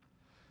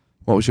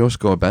 What was your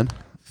score, Ben?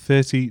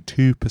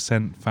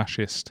 32%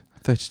 fascist.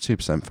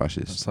 32%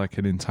 fascist, It's like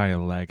an entire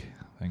leg,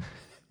 I think.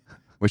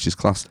 which is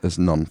classed as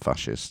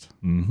non-fascist.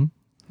 Mm-hmm.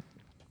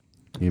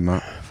 You,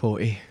 Matt?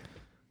 40.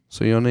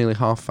 So you're nearly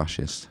half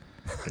fascist.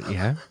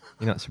 Yeah.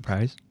 You're not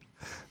surprised?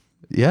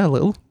 Yeah, a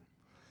little.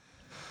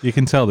 You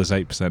can tell there's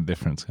 8%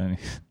 difference, can't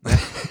you? Look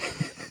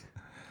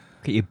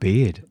at your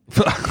beard.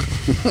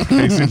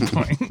 Case in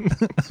point.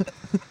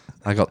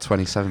 I got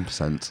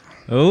 27%.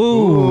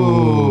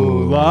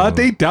 Oh,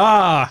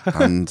 la-di-da.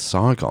 And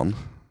Sargon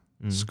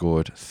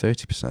scored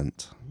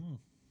 30%.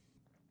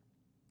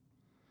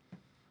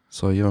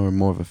 So you're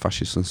more of a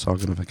fascist than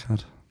Sargon of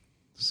Akkad.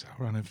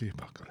 Sauron of the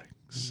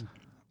Apocalypse.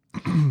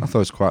 I thought it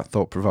was quite a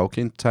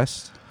thought-provoking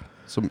test.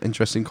 Some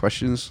interesting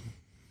questions.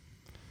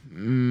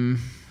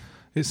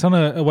 It's on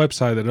a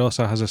website that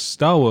also has a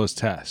Star Wars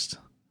test.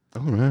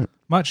 All right.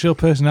 Match your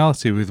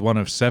personality with one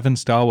of 7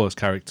 Star Wars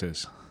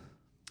characters.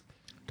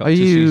 Are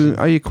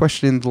you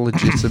questioning the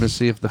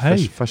legitimacy of the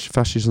Hey,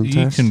 fascism You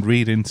test? can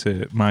read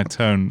into my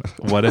tone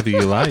whatever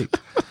you like.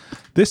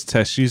 This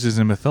test uses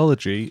a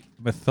methodology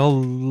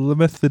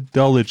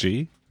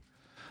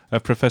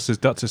of Professors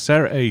Dr.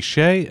 Sarah A.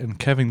 Shea and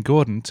Kevin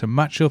Gordon to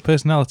match your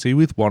personality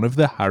with one of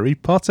the Harry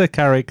Potter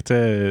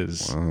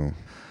characters. Wow.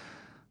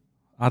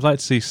 I'd like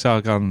to see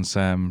Sargon's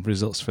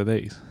results for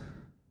these.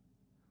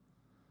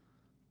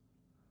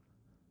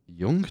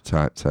 Jung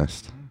type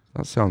test.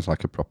 That sounds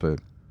like a proper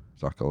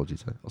psychology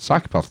test. Or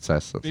psychopath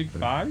test. That's Big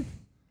 5?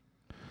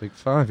 Big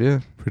 5,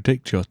 yeah.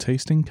 Predict your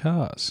taste in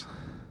cars.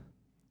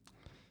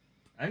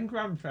 And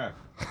grandpa.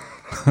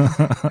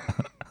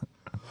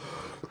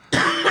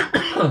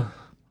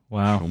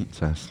 Wow. Trump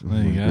test.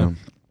 There you go.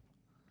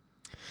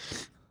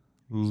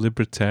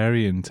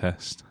 Libertarian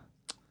test.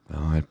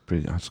 Oh,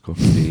 I'd score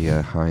pretty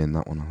high in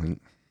that one, I think.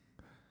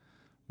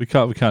 We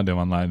can't do them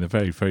online. They're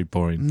very, very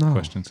boring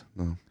questions.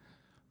 No.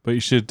 But you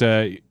should,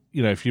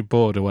 if you're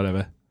bored or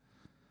whatever,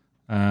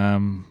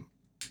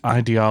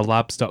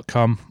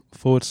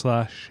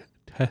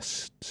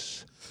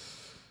 idrlabs.com/tests.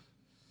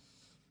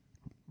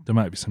 There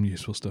might be some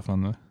useful stuff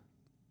on there.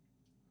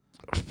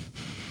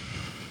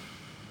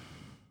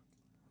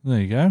 There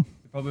you go.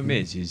 The problem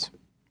is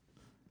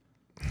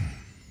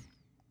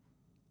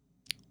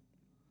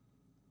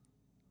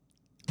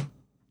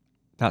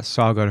that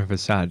Sargon of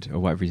Assad, or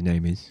whatever his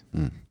name is,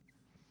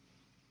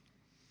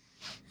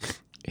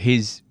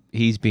 he's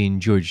being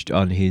judged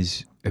on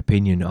his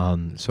opinion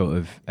on sort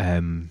of I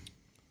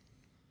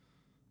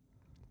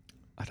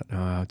don't know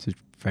how to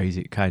phrase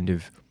it, kind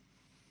of,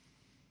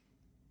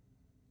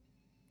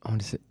 I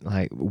want to say,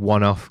 like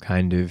one-off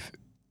kind of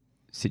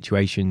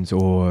situations,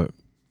 or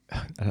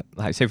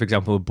like, say for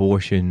example,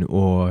 abortion,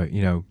 or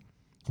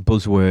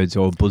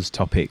buzzwords or buzz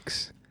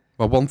topics.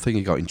 Well, one thing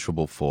he got in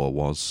trouble for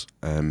was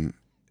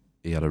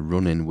he had a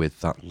run-in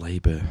with that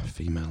Labour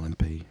female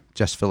MP,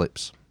 Jess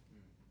Phillips,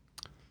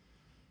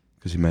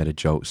 because he made a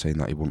joke saying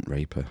that he wouldn't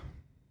rape her.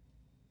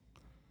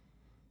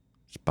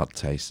 It's bad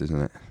taste,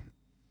 isn't it?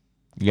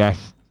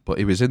 Yes. But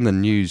he was in the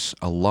news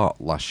a lot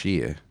last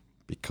year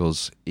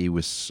because he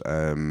was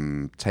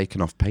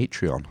taken off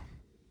Patreon.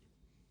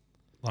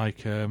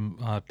 Like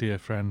our dear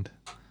friend.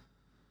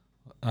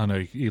 Oh no,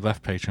 he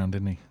left Patreon,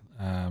 didn't he?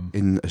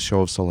 In a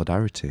show of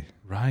solidarity.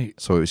 Right.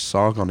 So it was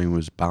Sargon who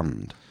was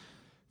banned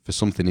for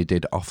something he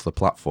did off the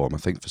platform. I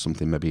think for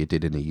something maybe he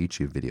did in a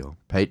YouTube video.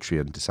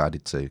 Patreon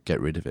decided to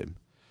get rid of him.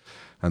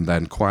 And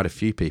then quite a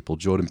few people,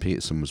 Jordan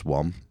Peterson was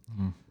one.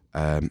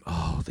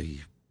 The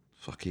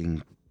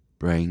fucking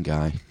brain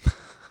guy.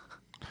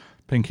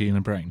 Pinky in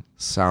a brain.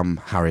 Sam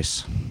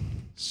Harris,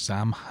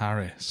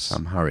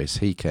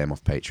 he came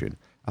off Patreon.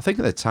 I think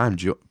at the time,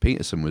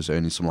 Peterson was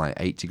earning something like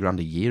 80 grand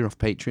a year off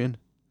Patreon.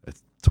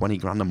 20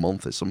 grand a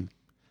month or some.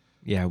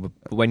 Yeah, but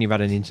when you've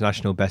had an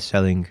international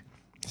best-selling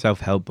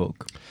self-help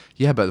book.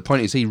 Yeah, but the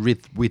point is he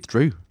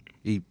withdrew.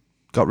 He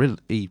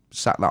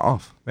sacked that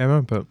off.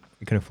 Yeah, but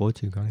you can afford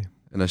to, can't you?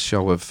 In a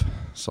show of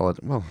solid.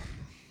 Well,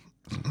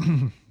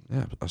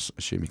 yeah, I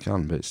assume you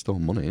can, but it's still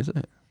money, isn't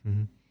it?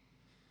 Mm-hmm.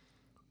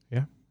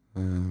 Yeah.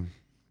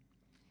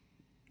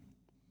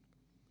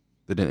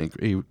 They didn't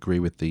agree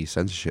with the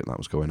censorship that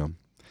was going on.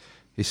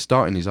 He's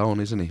starting his own,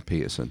 isn't he,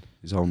 Peterson?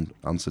 His own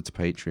answer to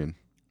Patreon.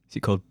 Is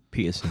it called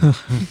Peterson?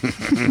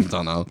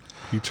 Don't know.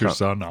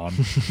 Future's on.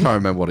 Can't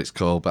remember what it's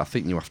called, but I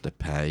think you have to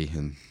pay.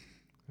 And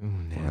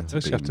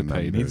Does you have to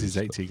pay? He needs his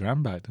 80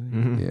 grand back, doesn't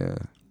he? Mm-hmm. Yeah.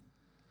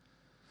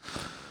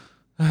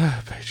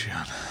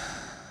 Patreon.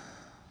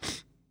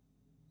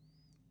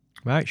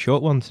 Right,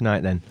 short one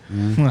tonight then.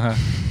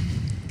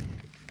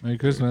 Merry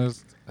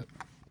Christmas.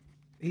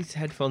 These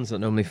headphones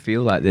don't normally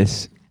feel like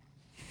this.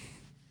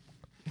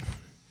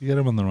 You get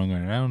them on the wrong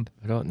way around.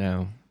 I don't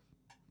know.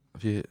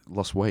 Have you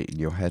lost weight in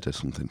your head or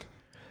something?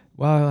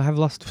 Well, I have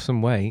lost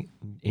some weight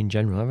in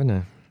general, haven't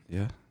I?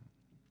 Yeah.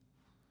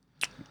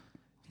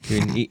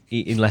 Doing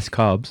eating less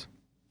carbs,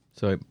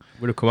 so it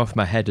would have come off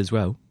my head as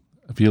well.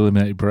 Have you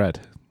eliminated bread?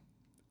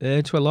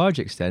 To a large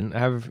extent,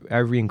 I've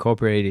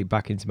reincorporated it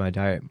back into my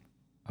diet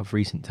of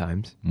recent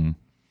times.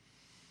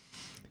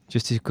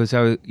 Just because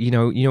you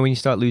know when you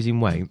start losing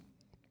weight,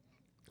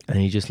 and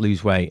then you just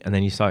lose weight, and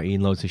then you start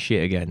eating loads of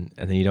shit again,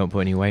 and then you don't put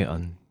any weight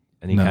on,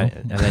 and you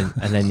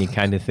then you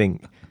kind of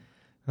think,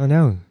 oh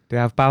no, do I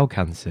have bowel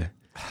cancer?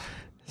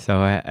 So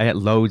I ate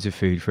loads of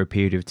food for a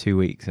period of 2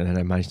 weeks, and then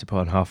I managed to put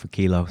on 0.5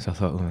 kilo. So I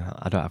thought, oh,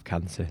 I don't have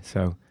cancer.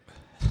 So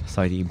I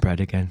started eating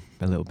bread again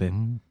a little bit.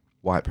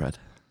 White bread?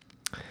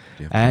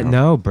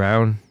 No,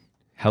 brown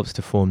helps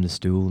to form the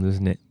stool,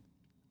 doesn't it?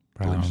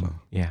 Brown. So.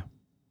 Yeah.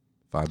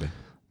 Fibre.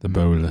 The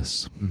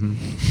bolus. Mm-hmm.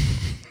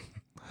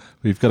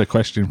 We've got a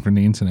question from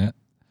the internet.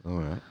 All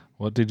right.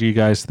 What did you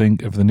guys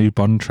think of the new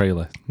Bond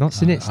trailer? Not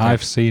seen it. Steph.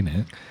 I've seen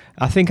it.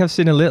 I think I've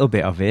seen a little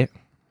bit of it.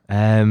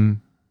 It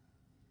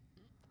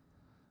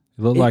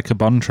looked like a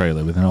Bond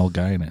trailer with an old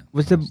guy in it.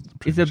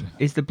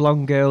 Is the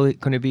blonde girl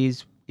going to be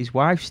his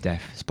wife,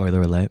 Steph?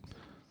 Spoiler alert.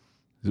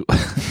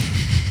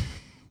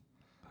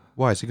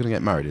 Why is he going to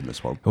get married in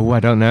this one? Oh, I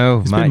don't know.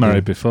 He's been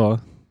married before.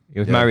 He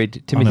was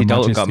married. Timothy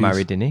Dalton got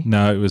married, didn't he?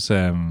 No, it was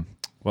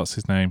what's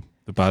his name?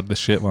 The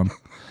shit one.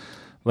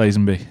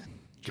 Lazenby.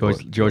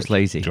 George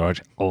Lazy.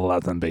 George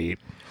Lazenby.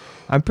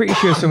 I'm pretty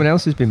sure someone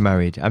else has been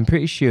married. I'm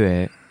pretty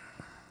sure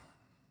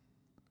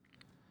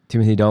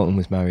Timothy Dalton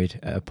was married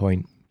at a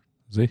point.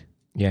 Was he?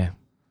 Yeah.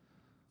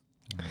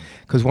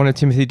 Because one of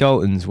Timothy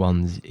Dalton's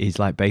ones is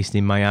like based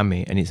in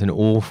Miami, and it's an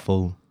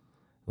awful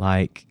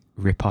like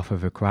rip-off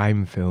of a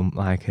crime film,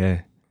 like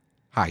a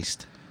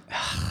heist.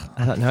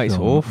 I don't know. It's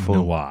awful.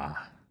 Noir.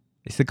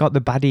 It's got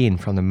the baddie in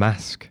from The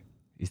Mask.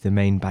 He's the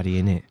main baddie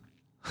in it.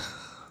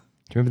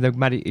 Do you remember the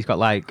baddie? He's got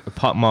like a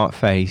pockmarked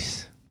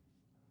face.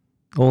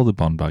 All the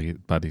Bond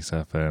baddies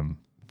have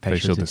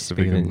facial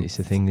disfigurement. It's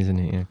a thing, isn't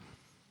it? Yeah.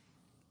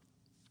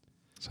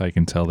 So you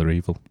can tell they're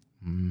evil.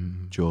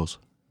 Jaws.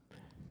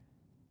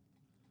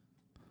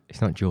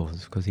 It's not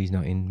Jaws because he's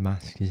not in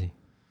Mask, is he?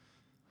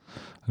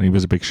 And he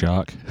was a big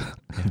shark.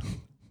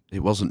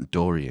 It wasn't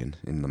Dorian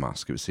in The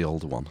Mask. It was the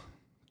older one.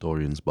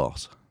 Dorian's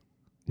boss.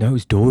 No, it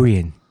was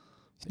Dorian.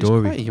 He's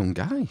quite a young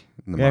guy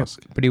in The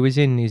Mask. But he's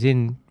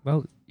in.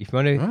 Well, if you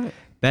want to, Right.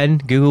 Ben,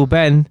 Google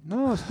Ben.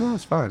 No,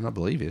 it's fine. I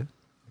believe you.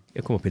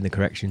 It'll come up in the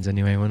corrections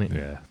anyway, won't it?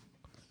 Yeah.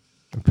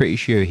 I'm pretty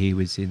sure he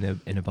was in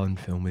a Bond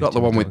film. With Not the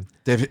Tim one Dalton.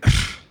 with David.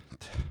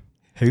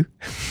 Who?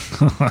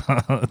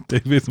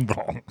 David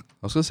Bond.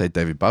 I was going to say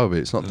David Bowie, but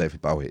it's not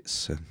David Bowie.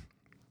 It's.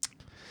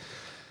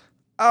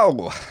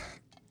 Oh.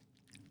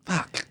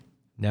 Fuck.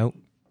 No.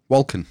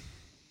 Walken.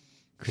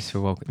 Christopher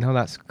Walken. No,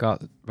 that's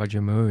got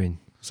Roger Moore in.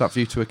 Is that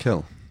View to a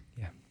Kill?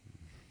 Yeah.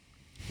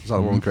 Is that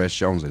the one with Grace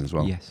Jones in as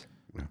well? Yes.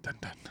 Dun,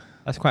 dun.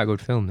 That's quite a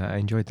good film. That I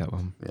enjoyed that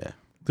one. Yeah.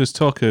 There's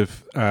talk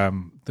of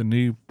the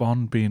new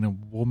Bond being a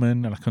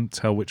woman, and I couldn't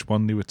tell which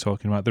one they were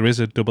talking about. There is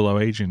a 00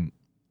 agent,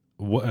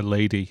 a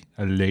lady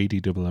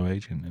 00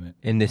 agent in it.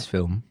 In this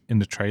film. In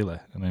the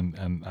trailer,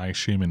 and I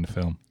assume in the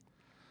film.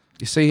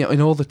 You see, in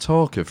all the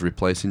talk of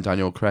replacing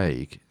Daniel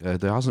Craig,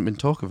 there hasn't been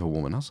talk of a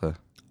woman, has there?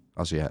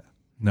 As yet.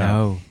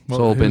 No. It's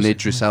all been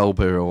Idris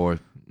Elba or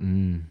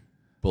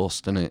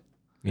bust, innit?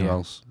 Yeah. Who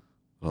else?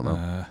 I don't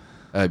know.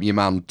 Your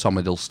man Tom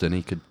Hiddleston,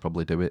 he could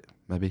probably do it.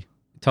 Maybe.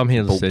 Tom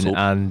Bulked Hiddleston up.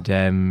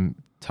 and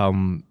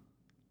Tom,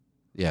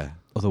 Yeah,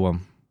 other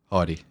one.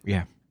 Hardy.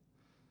 Yeah.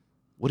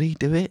 Would he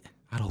do it?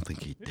 I don't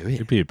think he'd do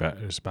He'd it. be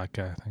better as a bad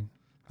guy, I think.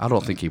 I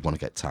don't think he'd want to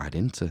get tied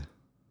into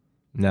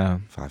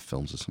No. 5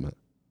 films or something.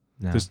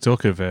 No. There's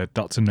talk of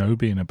Dr. No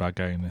being a bad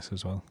guy in this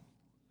as well,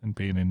 and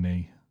being in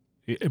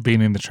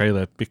the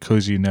trailer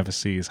because you never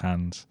see his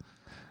hands.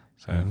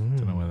 So I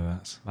don't know whether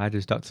that's Why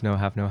does Dr. No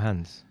have no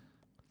hands?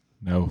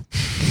 no.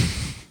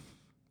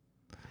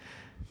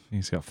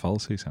 He's got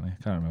falsies, hasn't he?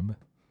 I can't remember.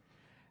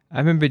 I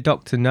remember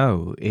Dr.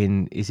 No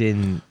is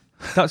in.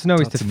 Dr. No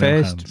is the Dr.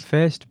 No hands.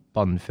 first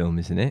Bond film,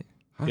 isn't it?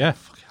 Yeah.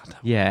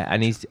 Yeah,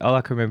 and he's all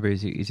I can remember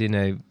is he's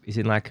in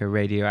like a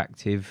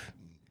radioactive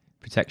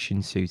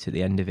protection suit at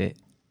the end of it.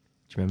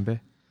 Do you remember?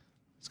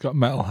 He's got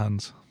metal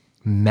hands.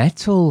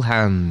 Metal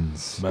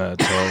hands.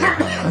 Metal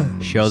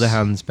hands. Show the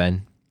hands,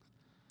 Ben.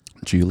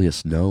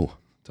 Julius, no.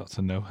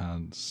 Dr. No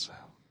hands.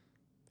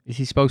 Is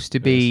he supposed to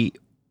be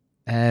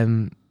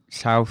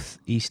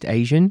Southeast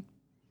Asian?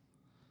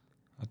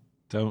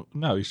 Don't.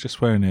 No, he's just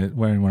wearing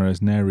one of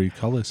his Nehru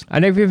collars. I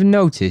never even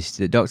noticed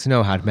that Dr.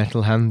 No had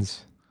metal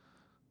hands.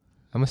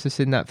 I must have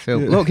seen that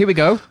film. Yeah. Look, here we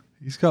go.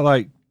 He's got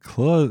like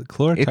claw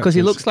Because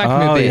he looks like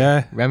him a bit.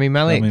 Yeah. Rami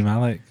Malek. Rami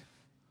Malek.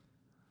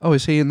 Oh,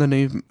 is he in the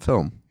new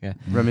film? Yeah.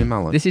 Rami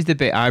Malek. This is the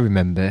bit I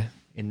remember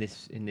in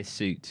this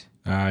suit.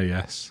 Ah,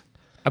 yes.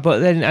 But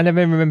then I never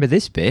remember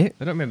this bit.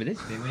 I don't remember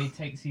this bit when he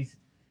takes his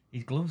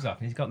gloves off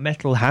and he's got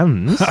metal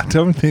hands. I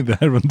don't think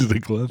they're under the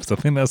gloves. I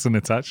think that's an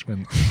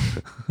attachment.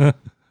 A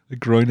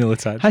groinal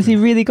attachment. Has he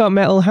really got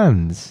metal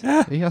hands?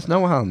 He has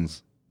no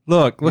hands.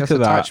 Look He has at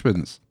that.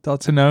 attachments.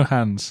 Dr. No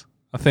hands.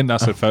 I think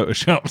that's a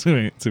Photoshop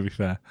to be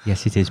fair.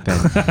 Yes, it is, Ben.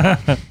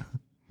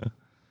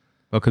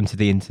 Welcome to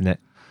the internet.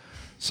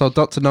 So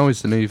Dr. No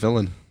is the new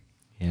villain.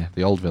 Yeah.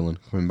 The old villain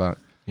coming back.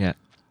 Yeah.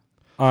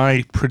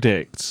 I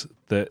predict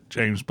that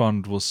James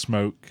Bond will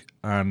smoke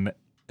an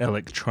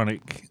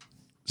electronic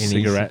In his-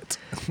 cigarette,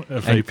 a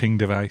vaping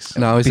device.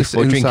 Now, is this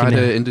Before drinking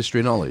insider a-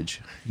 industry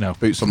knowledge? No.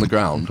 Boots on the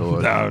ground?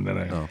 Or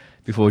No.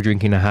 Before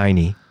drinking a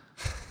Heine.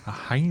 A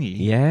Heine?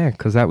 Yeah,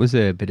 because that was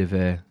a bit of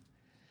a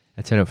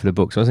turn up for the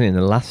books, wasn't it? In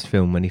the last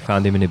film when he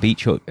found him in a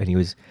beach hut and he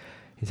was,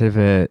 instead of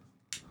a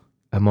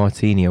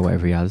martini or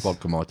whatever he has,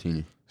 Vodka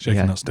martini. Shaken,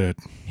 Yeah. not stirred.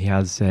 he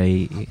has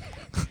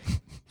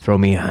throw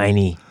me a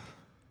Heine.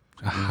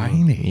 A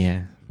Heine?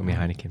 Yeah, throw me a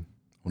Heineken.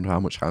 Wonder how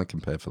much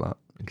Heineken paid for that.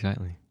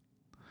 Exactly.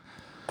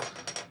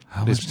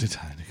 How much did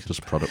Heineken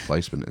Just product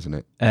placement, isn't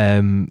it?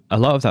 A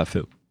lot of that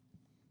film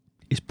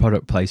is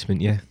product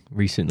placement, yeah,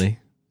 recently.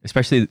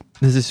 Especially,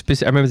 I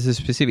remember there's a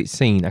specific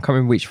scene, I can't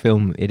remember which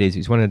film it is,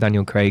 it's one of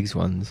Daniel Craig's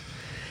ones,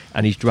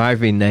 and he's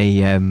driving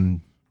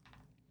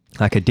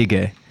like a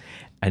digger,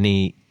 and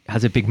he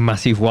has a big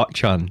massive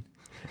watch on,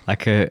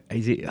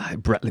 is it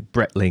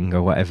Breitling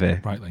or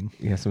whatever? Breitling.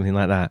 Yeah, something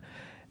like that.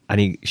 And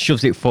he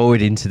shoves it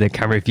forward into the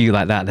camera view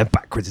like that, and then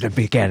backwards and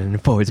again, and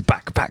forwards,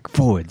 back,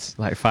 forwards,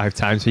 like 5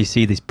 times. So you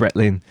see this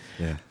Breitling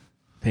Yeah.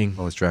 thing.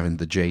 I was driving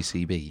the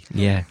JCB.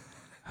 Yeah.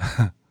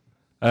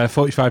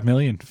 45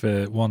 million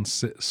for one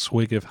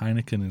swig of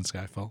Heineken in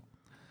Skyfall.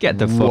 Get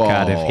the fuck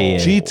out of here.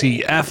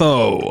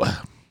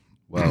 GTFO.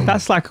 Well,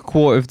 That's like a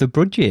quarter of the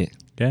budget.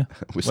 Yeah.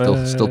 we're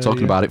still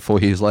talking about it 4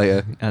 years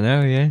later. I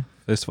know, yeah.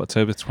 1st of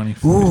October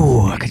 24th.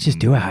 Ooh, I could just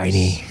do a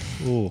Heine.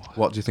 Ooh.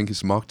 What do you think is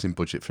the marketing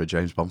budget for a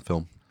James Bond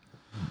film?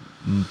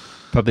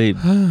 Probably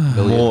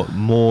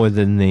more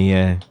than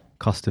the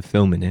cost of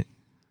filming it.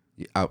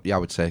 I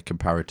would say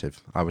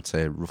comparative. I would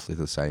say roughly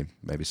the same,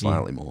 maybe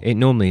slightly more. It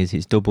normally is.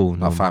 It's double. About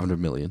Normally. 500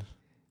 million.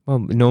 Well,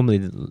 normally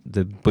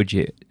the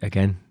budget,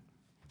 again,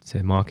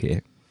 to market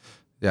it.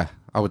 Yeah,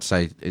 I would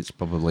say it's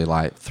probably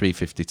like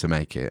 350 to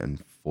make it and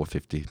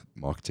 450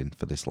 marketing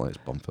for this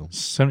latest Bond film.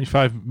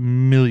 75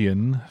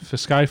 million for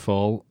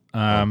Skyfall.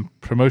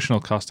 Promotional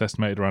cost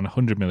estimated around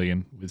 100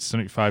 million, with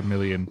 75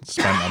 million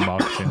spent on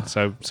marketing.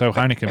 So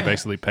Heineken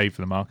basically paid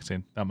for the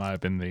marketing. That might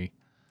have been the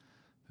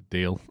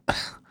deal.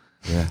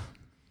 Yeah.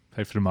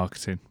 Pay for the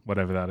marketing,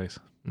 whatever that is.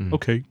 Mm.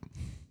 Okay.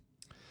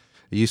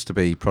 It used to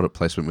be product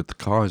placement with the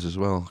cars as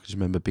well. Because you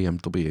remember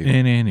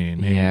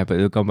BMW? Yeah, but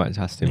they've gone back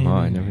to Aston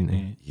Martin, haven't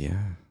they? Yeah.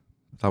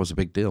 That was a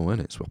big deal,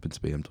 wasn't it? Swapping to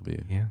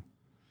BMW. Yeah.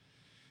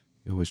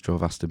 You always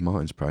drove Aston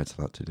Martins prior to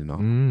that, did you not?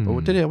 Mm.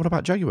 But did it? What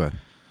about Jaguar?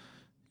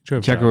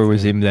 Jaguar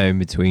was in there in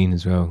between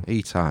as well.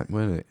 E-Type,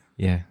 wasn't it?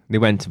 Yeah. They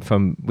went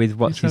from, with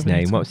what's his drove an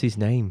name? E-Type. What's his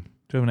name?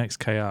 Drove an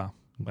XKR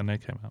when they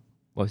came out.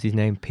 What's his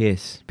name?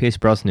 Pierce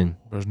Brosnan.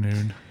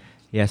 Brosnan.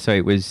 Yeah, so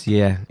it was,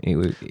 I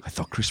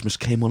thought Christmas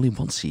came only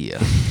once a year.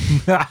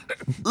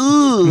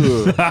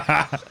 oh,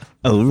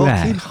 Fucking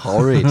right.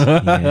 horrid.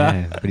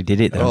 Yeah, but he did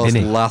it though, Those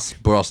didn't he?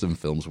 last Brosnan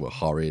films were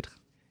horrid.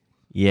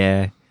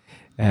 Yeah.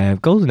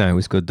 GoldenEye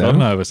was good though.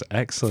 GoldenEye was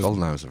excellent.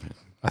 GoldenEye was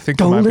I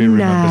think I might be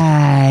remembered.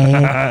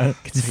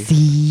 GoldenEye, can see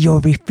your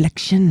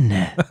reflection.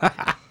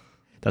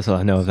 That's all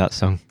I know of that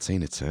song.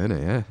 Tina Turner,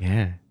 yeah.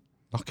 Yeah.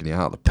 Knocking it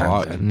out of the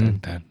park.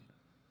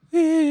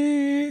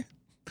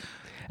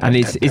 And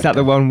is that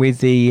the one with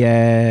the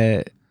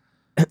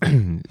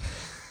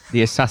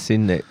the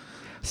assassin that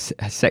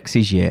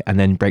sexes you and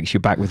then breaks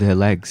your back with her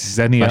legs.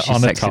 Xenia while she's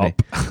on a sexing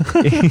top.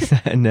 it. Is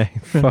that her name?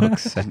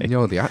 Fuck's sake. You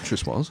know who the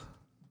actress was?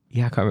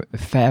 Yeah, I can't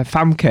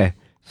remember.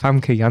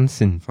 Famke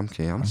Janssen. Famke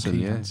Janssen,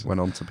 yeah. Janssen. Went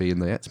on to be in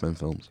the X-Men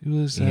films. He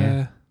was.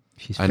 Yeah.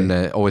 She's And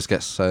fit. always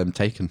gets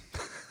taken.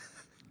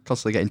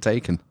 Constantly getting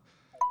taken.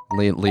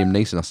 Liam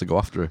Neeson has to go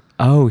after her.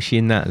 Oh, is she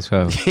in that as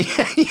well?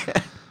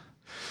 Yeah.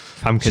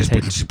 Famke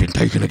She's been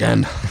taken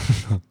again.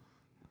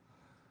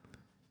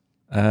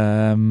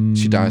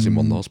 She dies in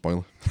one though,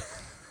 spoiler.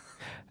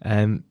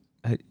 Since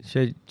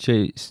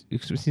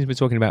we're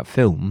talking about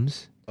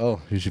films, Oh,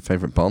 who's your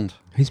favourite Bond?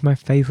 who's my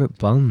favourite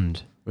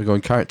Bond? We're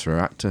going character or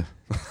actor?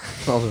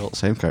 Oh, they're all the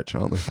same character,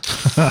 aren't they?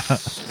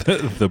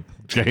 the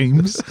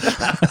James.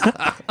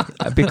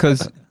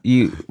 Because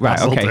you right,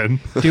 okay. Hazelden.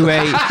 Do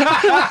a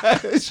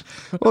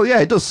Well, yeah,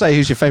 it does say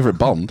who's your favourite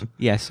Bond.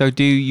 yeah. So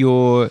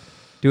do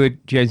a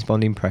James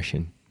Bond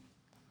impression.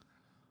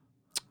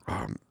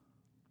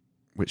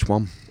 Which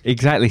one?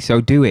 Exactly. So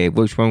do it.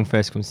 Which one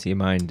first comes to your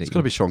mind? It's got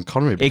to be Sean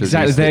Connery. Because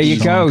Exactly. he's the There you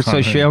easy- go. Sean So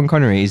Connery. Sean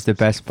Connery is the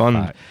best Bond.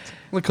 Fact.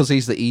 Well, because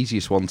he's the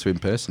easiest one to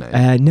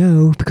impersonate.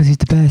 No, because he's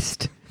the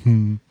best.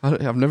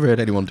 I've never heard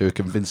anyone do a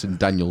convincing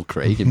Daniel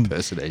Craig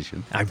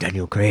impersonation. I'm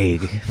Daniel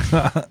Craig.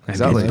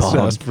 Exactly. James Bond.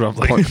 That's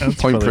probably Point that's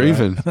probably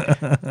proven.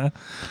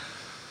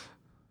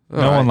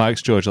 No one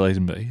likes George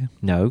Lazenby.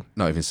 No.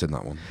 Not even seen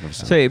that one. Never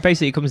seen So it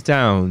basically comes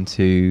down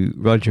to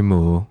Roger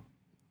Moore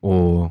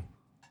or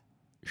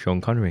Sean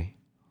Connery.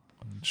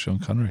 Sean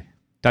Connery.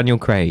 Daniel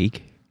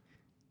Craig,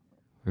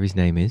 whatever his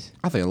name is.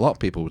 I think a lot of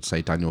people would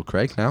say Daniel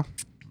Craig now.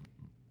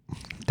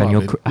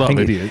 Daniel. A lot of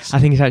idiots. I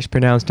think it's actually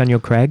pronounced Daniel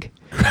Craig.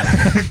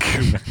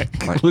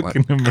 Look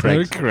in the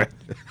mirror, Craig. Craig.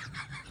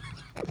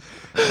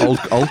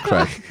 Old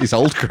Craig. He's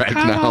old Craig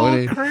now,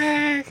 isn't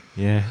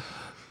he? Yeah.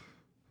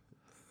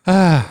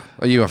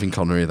 Are you having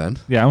Connery then?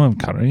 Yeah, I'm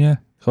Connery. Yeah,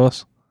 of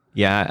course.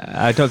 Yeah,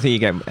 I don't think you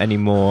get any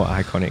more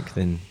iconic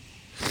than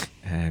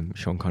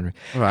Sean Connery.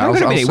 All right, Hang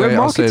on a minute,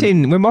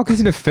 we're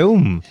marketing a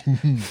film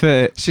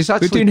for. She's we're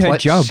actually doing her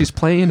job. She's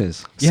playing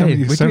us. Yeah,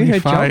 we're doing her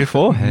job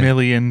for her. $75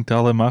 million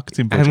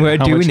marketing budget. And we're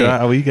How doing much of it.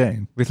 that are we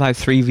getting? With like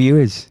 3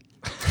 viewers.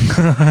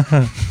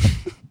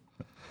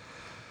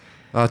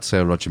 I'd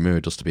say Roger Moore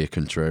just to be a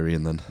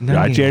contrarian then. No,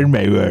 Roger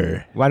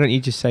Moore. why don't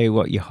you just say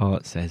what your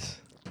heart says?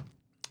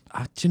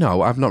 Do you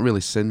know, I've not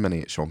really seen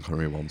many Sean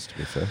Connery ones, to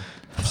be fair.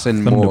 I've seen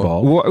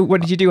Thunderball. more.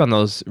 What did you do on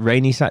those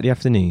rainy Saturday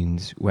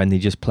afternoons when they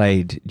just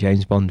played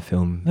James Bond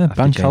film? Yeah, after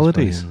bank James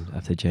holidays. Bond,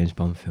 after James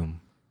Bond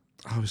film.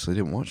 I obviously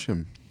didn't watch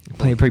him.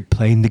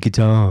 Playing the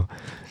guitar,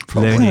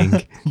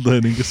 learning,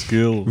 Learning a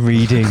skill.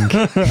 reading.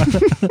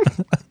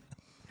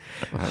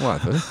 Right,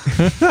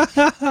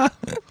 whatever.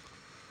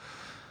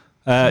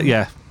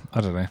 Yeah, I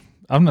don't know.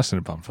 I've not seen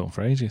a Bond film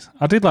for ages.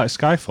 I did like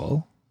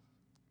Skyfall.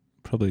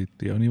 Probably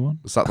the only one.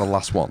 Was that the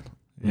last one?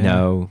 Yeah.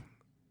 No,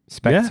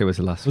 Spectre Yeah. was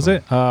the last Was one.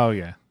 it? Oh,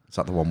 yeah. Is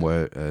that the one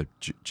where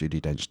Judi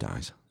Dench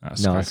dies?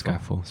 That's No, it's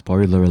Skyfall.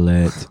 Spoiler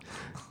alert.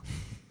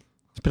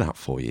 It's been out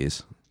 4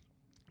 years.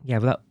 Yeah,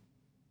 but that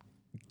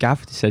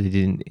Gav said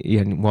he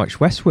hadn't watched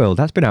Westworld.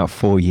 That's been out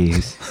 4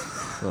 years.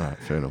 All right,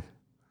 fair enough.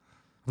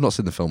 I've not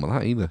seen the film of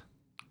that either.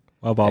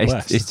 Wild Wild it's,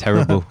 West. it's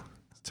terrible.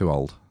 It's too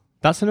old.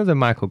 That's another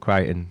Michael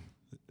Crichton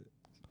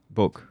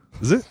book.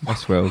 Is it?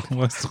 Westworld.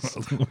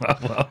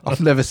 Westworld. I've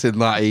never seen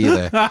that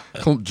either.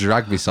 Can't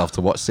drag myself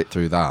to sit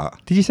through that.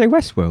 Did you say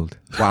Westworld?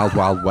 Wild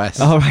Wild West.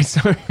 Oh, right,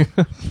 sorry.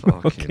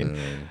 Fucking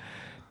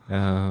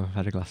hell. I've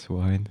had a glass of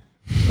wine.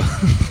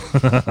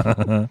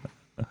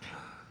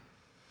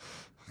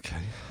 Okay.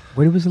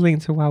 When was the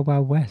link to Wild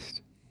Wild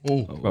West?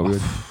 Oh, What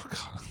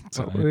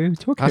we were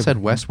talking I said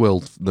about?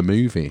 Westworld, the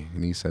movie,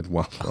 and he said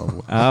Wild Wild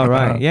West. Oh,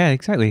 right. Yeah,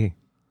 exactly.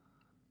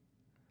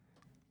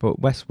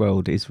 But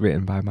Westworld is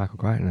written by Michael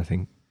Crichton, I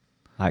think.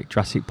 Like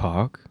Jurassic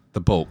Park.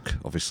 The book,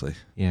 obviously,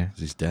 Yeah. 'cause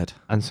he's dead.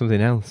 And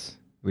something else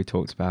we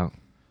talked about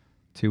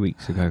 2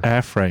 weeks ago.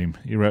 Airframe.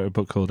 He wrote a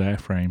book called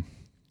Airframe.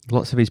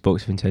 Lots of his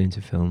books have been turned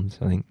into films,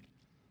 I think.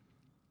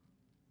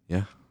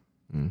 Yeah.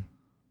 Mm.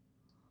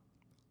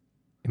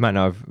 It might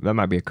not have, that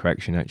might be a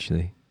correction,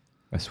 actually.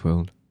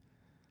 Westworld.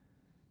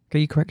 Get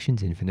your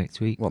corrections in for next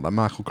week. What, that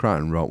Michael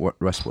Crichton wrote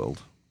Westworld?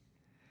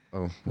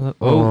 Oh.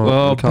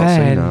 Oh, we can't see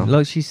Ben. now.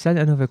 Look, she sent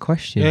another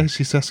question. Yeah,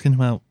 she's asking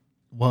about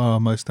what our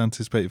most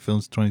anticipated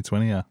films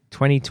 2020 are.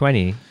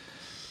 2020.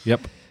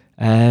 Yep.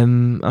 I've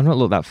not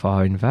looked that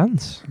far in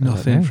advance. I don't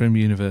Nothing know. from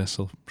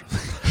Universal.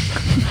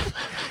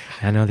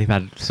 I know they've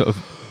had sort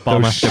of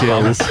bomb Those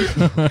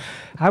after bomb.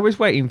 I was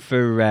waiting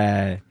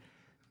for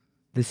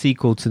the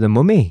sequel to The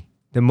Mummy.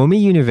 The Mummy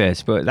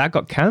universe, but that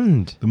got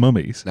canned. The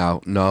Mummies. Now,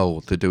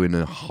 no, they're doing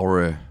a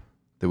horror.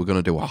 They were going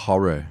to do a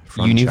horror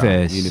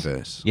franchise.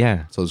 Universe.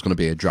 Yeah. So there's going to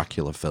be a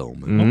Dracula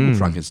film, Mm. a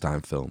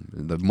Frankenstein film,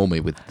 the Mummy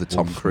with the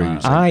Tom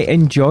Cruise. I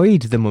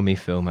enjoyed the Mummy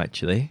film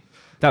actually.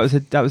 That was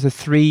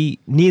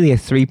nearly a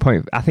 3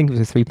 point. I think it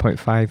was a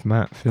 3.5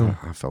 Matt film.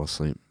 I fell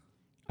asleep.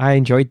 I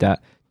enjoyed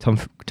that.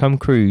 Tom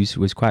Cruise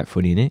was quite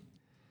funny in it.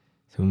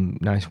 Some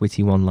nice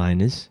witty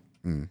one-liners,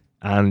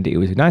 and it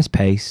was a nice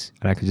pace,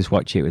 and I could just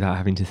watch it without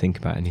having to think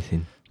about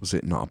anything. Was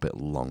it not a bit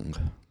long?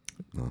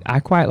 I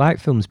quite like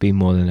films being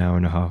more than an hour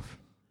and a half.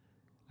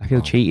 I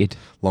feel cheated.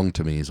 Long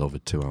to me is over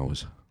 2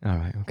 hours. All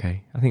right,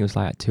 okay. I think it was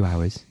like 2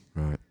 hours.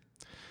 Right.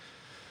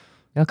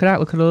 Now, look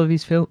at all of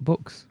these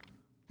books.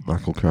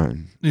 Michael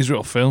Crichton. These are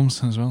all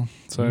films as well.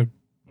 So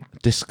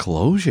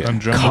Disclosure.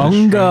 Andromeda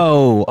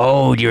Congo.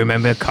 Oh, do you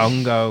remember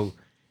Congo?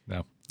 No.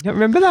 You don't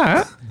remember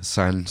that?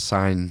 Sign.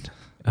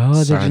 Oh,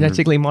 the Sign-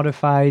 genetically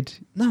modified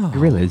No.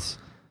 gorillas.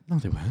 No,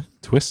 they weren't.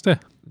 Twister.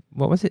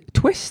 What was it?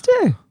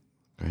 Twister.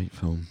 Great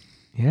film.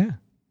 Yeah.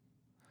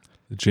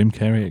 The Jim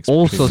Carrey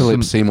Also,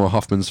 Philip Seymour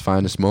Hoffman's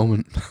finest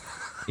moment.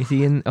 is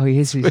he in? Oh, he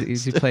is.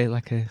 Is he play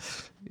like a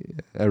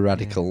A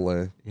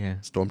radical yeah?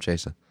 storm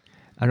chaser.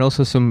 And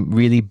also some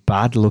really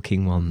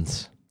bad-looking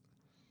ones.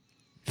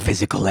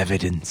 Physical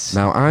evidence.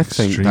 Now, I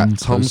think Extreme that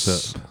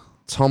close-up.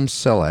 Tom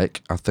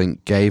Selleck, I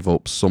think, gave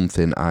up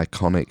something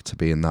iconic to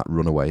be in that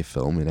Runaway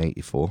film in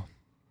 '84.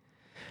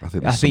 I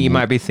think you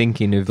might be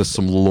thinking of There's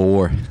some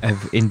lore.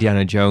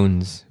 Indiana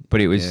Jones, but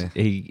it was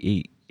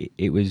Yeah.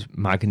 it was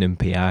Magnum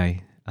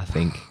PI, I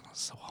think.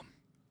 That's the one.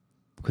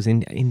 Because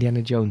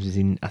Indiana Jones was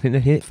in. I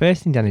think the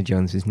first Indiana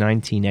Jones was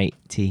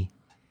 1980.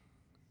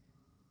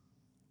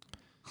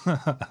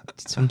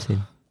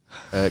 Something.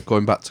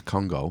 Going back to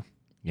Congo,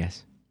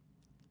 Yes.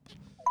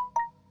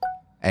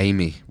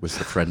 Amy was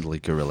the friendly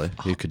gorilla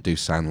who could do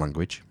sign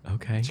language.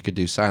 Okay. She could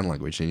do sign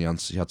language, and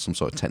she had some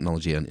sort of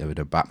technology in her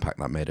backpack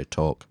that made her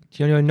talk.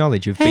 Do you know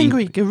knowledge of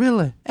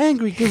gorilla,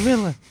 angry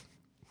gorilla.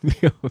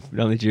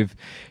 knowledge of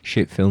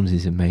shit films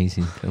is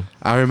amazing. Phil.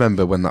 I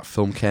remember when that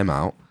film came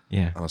out,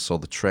 Yeah. and I saw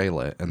the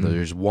trailer, and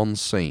there's one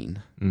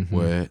scene Mhm.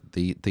 where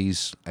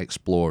these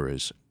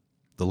explorers,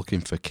 they're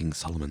looking for King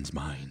Solomon's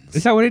mines.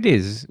 Is that what it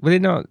is? Were they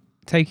not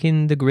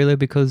taking the gorilla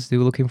because they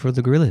were looking for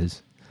the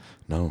gorillas?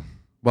 No.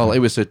 Well, it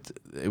was a.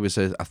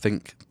 I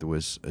think there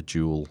was a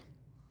dual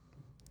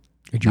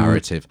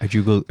narrative. A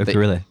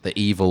gorilla. The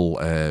evil.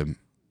 What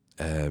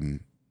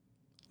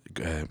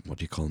do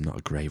you call him? Not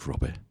a grave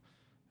robber.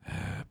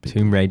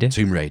 Tomb Raider.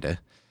 Tomb Raider.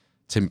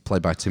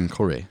 Played by Tim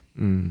Curry.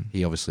 Mm.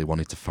 He obviously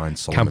wanted to find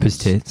Campus Solomon's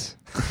tits.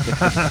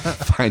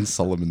 find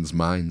Solomon's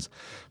mines,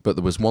 but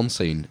there was one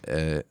scene,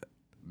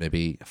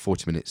 maybe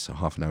 40 minutes or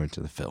half an hour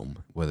into the film,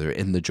 where they're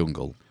in the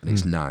jungle and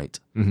it's night.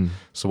 Mm-hmm.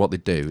 So what they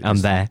do I'm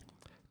is there.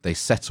 they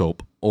set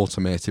up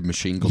automated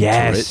machine gun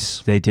Yes,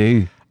 turrets they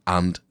do.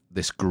 and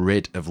this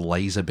grid of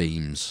laser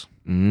beams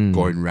Mm.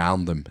 going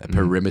round them, a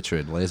perimeter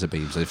of laser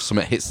beams. If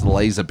something hits the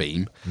laser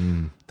beam,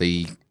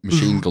 the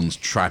machine guns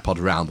tripod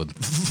around and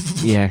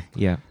Yeah,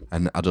 yeah.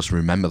 and I just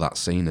remember that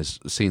scene as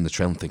seeing the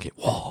trailer and thinking,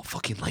 whoa,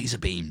 fucking laser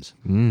beams.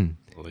 Mm.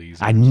 Please.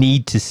 I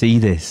need to see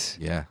this.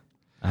 Yeah.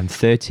 I'm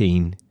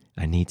 13.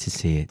 I need to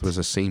see it. There was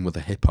a scene with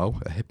a hippo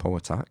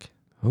attack.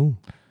 Oh,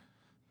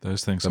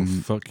 Those things will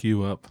fuck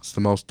you up. It's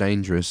the most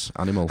dangerous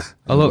animal in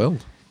Oh, the look.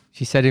 world.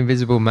 she said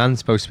Invisible Man's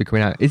supposed to be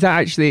coming out. Is that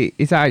actually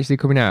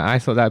coming out? I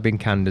thought that had been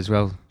canned as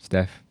well,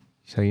 Steph.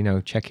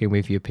 So check in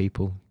with your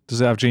people.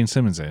 Does it have Gene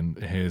Simmons in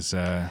his?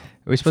 It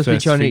was supposed to be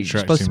first Johnny. feature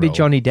Supposed to acting be role?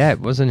 Johnny Depp,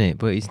 wasn't it?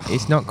 But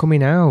it's not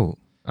coming out.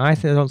 I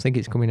don't think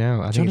it's coming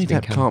out. I think Johnny it's been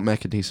Depp canned. can't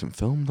make a decent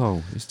film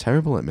though. He's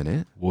terrible at the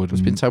minute. Wouldn't.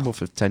 It's been terrible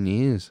for 10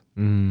 years.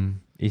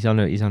 He's on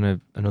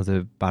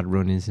another bad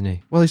run, isn't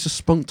he? Well, he's just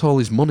spunked all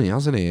his money,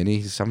 hasn't he? And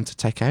he's having to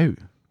take out.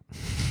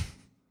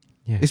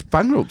 Yeah. He's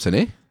bankrupt, isn't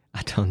he?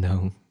 I don't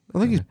know. I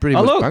think he's pretty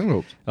Oh, much look.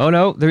 bankrupt. Oh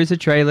no, there is a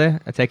trailer.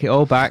 I take it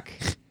all back.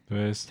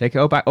 There is. Take it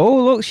all back.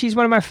 Oh look, she's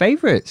one of my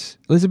favourites.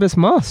 Elizabeth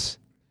Moss.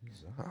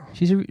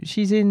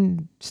 She's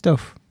in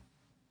stuff.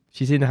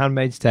 She's in The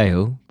Handmaid's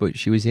Tale, but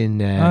she was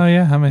in Oh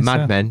yeah,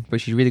 Mad Men. But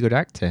she's a really good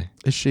actor.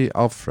 Is she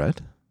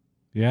Alfred?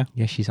 Yeah,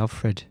 Yeah, she's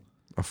Offred.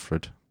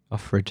 Alfred.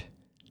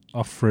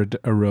 offered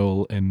a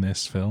role in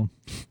this film.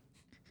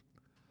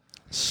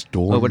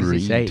 Storm Well, what does it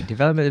Reed. say?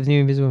 Development of new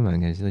Invisible Man.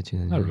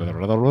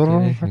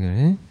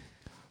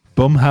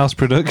 Bumhouse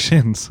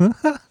Productions.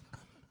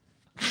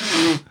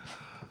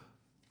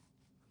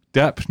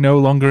 Depp no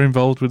longer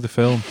involved with the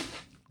film.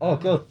 Oh,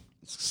 good.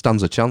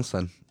 Stands a chance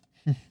then.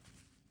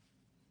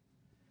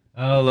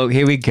 Oh, look,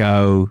 here we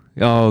go.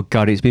 Oh,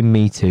 God, it's been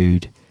Me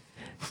Too'd.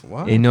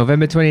 What? In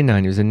November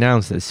 29, it was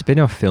announced that a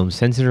spin-off film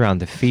centered around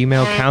the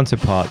female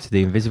counterpart to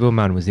The Invisible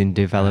Man was in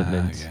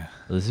development. Yeah.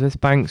 Elizabeth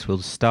Banks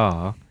will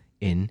star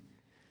in,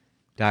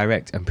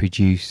 direct and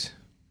produce.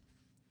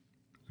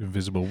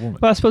 Invisible Woman.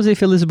 Well, I suppose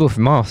if Elizabeth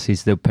Moss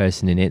is the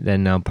person in it,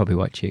 then I'll probably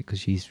watch it because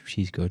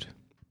she's good.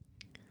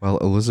 Well,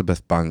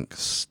 Elizabeth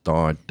Banks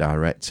starred,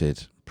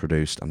 directed,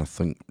 produced, and I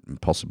think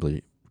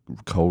possibly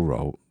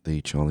co-wrote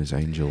the Charlie's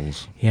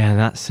Angels. Yeah,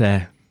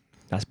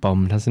 that's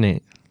bombed, hasn't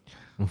it?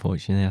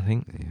 Unfortunately, I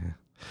think. Yeah.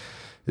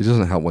 It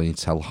doesn't help when you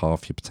tell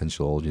half your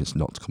potential audience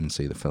not to come and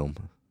see the film.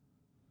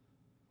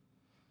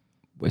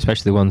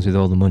 Especially the ones with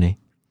all the money.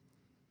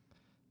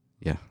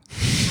 Yeah.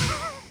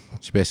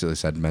 She basically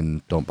said,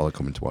 men, don't bother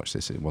coming to watch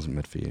this. It wasn't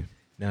made for you.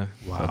 No.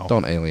 So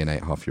don't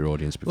alienate half your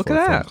audience before Look the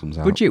at film that. comes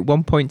out. Budget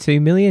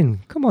 1.2 million.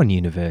 Come on,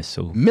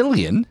 Universal.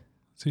 Million?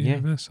 Is it Yeah.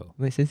 Universal?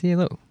 Well, it says here,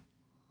 look.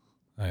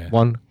 Oh, yeah.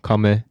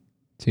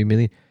 1.2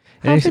 million.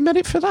 How have they made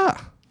it for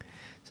that?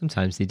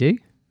 Sometimes they do.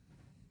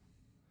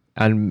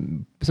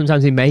 And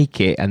sometimes they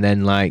make it, and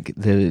then like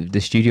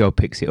the studio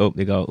picks it up.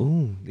 They go,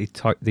 "Ooh," they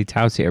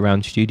tout it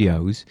around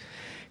studios,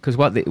 because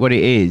what it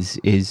is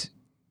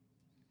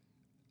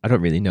I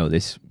don't really know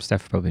this.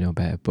 Steph probably know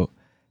better, but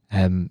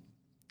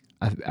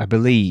I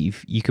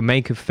believe you can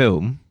make a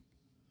film,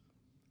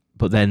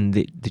 but then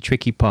the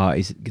tricky part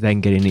is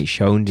then getting it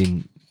shown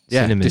in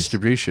cinemas.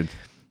 Distribution.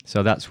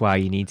 So that's why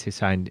you need to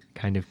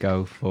kind of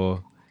go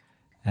for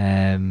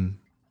That's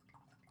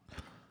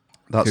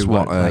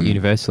what like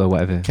Universal or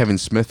whatever. Kevin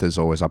Smith has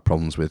always had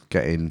problems with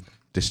getting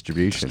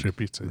distribution.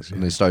 Distributors.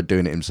 And he started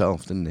doing it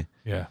himself, didn't he?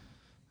 Yeah.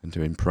 And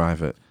doing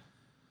private,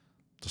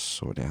 just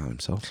sorting it out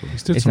himself. So.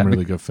 He's did some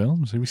really good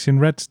films. Have you seen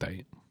Red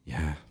State?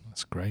 Yeah.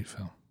 That's a great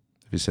film.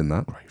 Have you seen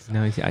that? Great film.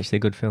 No, is it actually a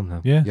good film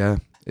though? Yeah. Yeah.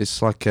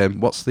 It's like,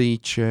 what's the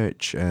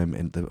church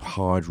in the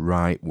hard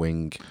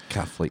right-wing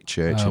Catholic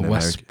church in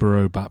America?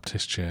 Westboro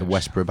Baptist Church. The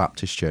Westboro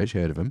Baptist Church,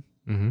 heard of him?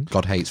 Mm-hmm.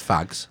 God hates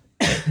fags.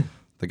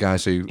 The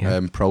guys who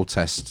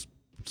protest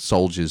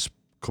soldiers,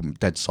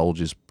 dead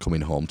soldiers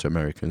coming home to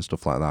America and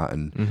stuff like that,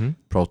 and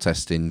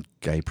protesting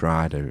gay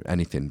pride or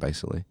anything,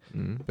 basically.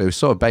 But it was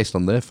sort of based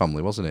on their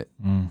family, wasn't it?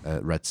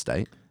 Red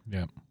State.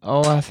 Yeah.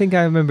 Oh, I think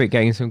I remember it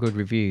getting some good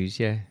reviews.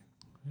 Yeah.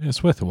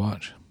 It's worth a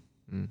watch.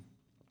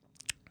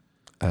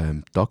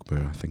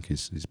 Dogma, I think,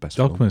 is his best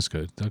film. Dogma's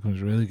good.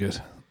 Dogma's really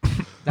good.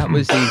 That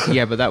was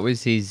his but that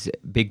was his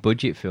big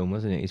budget film,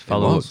 wasn't it? His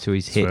follow up to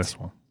his It's hit. the first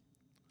one.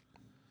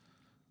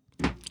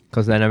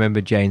 Because then I remember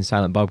Jay and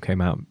Silent Bob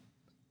came out.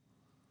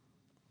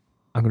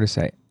 I'm going to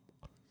say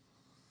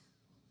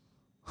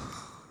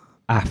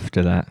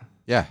after that.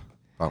 Yeah,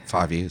 about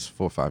 4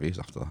 or 5 years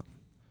after that.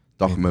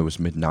 Dogma was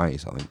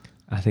mid-90s, I think.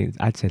 I think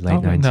I'd say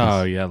late 90s.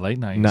 No, yeah, late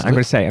 90s. No, I'm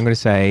going to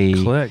say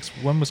Clerks.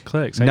 When was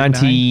Clerks?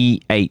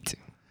 98.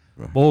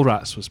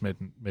 Mallrats was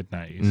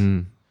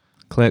mid-90s.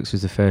 Clerks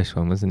was the first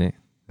one, wasn't it?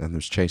 And there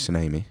was Chasing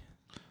Amy.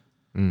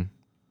 Mm.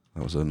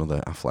 That was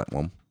another Affleck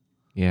one.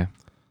 Yeah.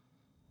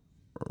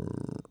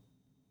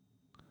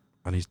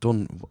 And he's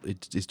done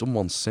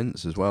one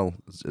since as well.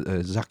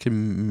 Zack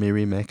and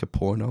Miri Make a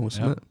Porno,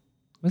 wasn't it?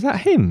 Was that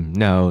him?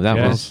 No, that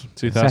was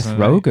 2008. Seth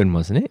Rogen,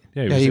 wasn't it?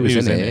 Yeah, He was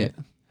in it.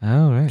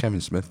 Oh, right.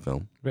 Kevin Smith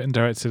film. Written,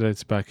 directed,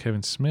 edited by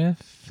Kevin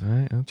Smith.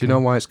 Right, okay. Do you know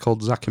why it's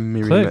called Zack and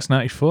Miri? Clerks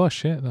 94.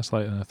 Shit, that's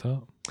later than I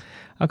thought.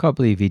 I can't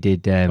believe he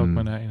did.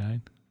 Dogma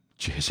 99.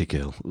 Jersey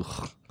Girl.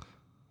 Ugh.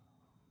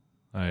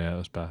 Oh yeah, that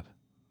was bad.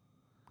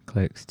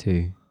 Clerks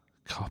 2.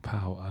 Cop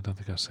Out. I don't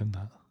think I've seen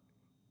that.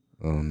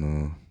 Oh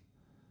no.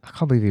 I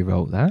can't believe he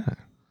wrote that.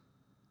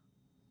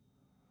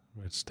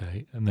 Red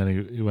State. And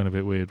then he went a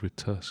bit weird with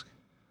Tusk.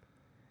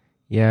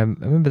 Yeah, I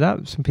remember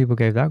that. Some people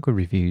gave that good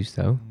reviews,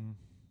 though.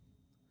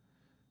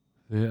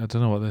 I don't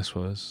know what this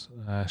was.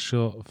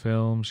 Short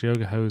films.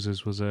 Yoga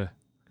Hosers was a...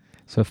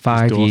 So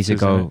 5 years daughters,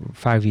 ago,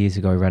 5 years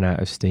ago, it ran out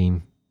of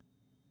steam.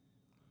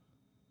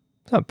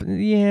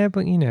 Yeah,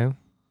 but you know.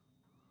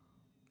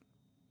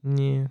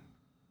 Yeah. And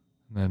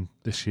then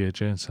this year,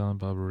 Jay and Silent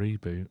Bob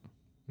reboot.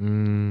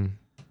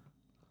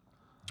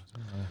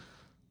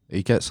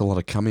 He gets a lot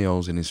of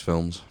cameos in his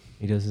films.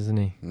 He does, doesn't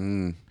he?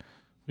 Well,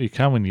 you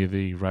can when you're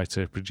the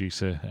writer,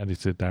 producer,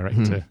 editor,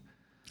 director.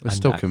 It's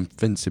still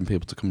convincing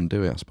people to come and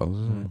do it, I suppose,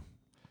 isn't it?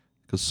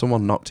 Because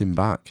someone knocked him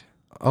back.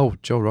 Oh,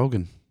 Joe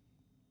Rogan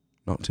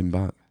knocked him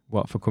back.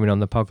 What, for coming on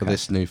the podcast? For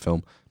this new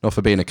film. Not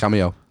for being a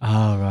cameo.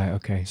 Oh, right,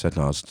 okay. He said,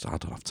 no, I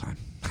don't have time.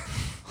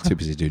 Too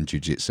busy doing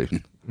jiu-jitsu.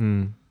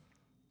 Getting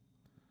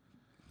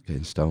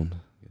stoned.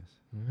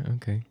 Right,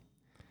 okay.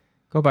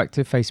 Go back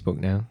to Facebook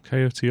now.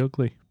 Coyote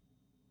Ugly,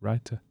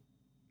 writer.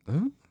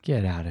 Huh?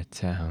 Get out of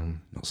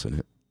town. Not seen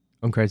it.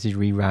 Uncredited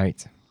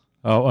rewrite.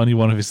 Oh, only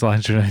one of his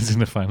lines remains in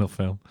the final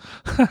film.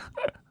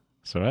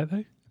 It's all right,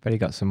 though. Bet he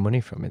got some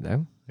money from it,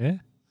 though. Yeah.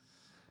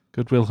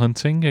 Goodwill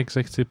Hunting,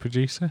 executive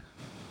producer.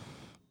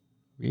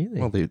 Really?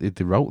 Well, they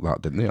wrote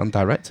that, didn't they? And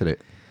directed it.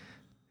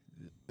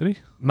 Did he?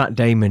 Matt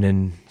Damon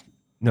and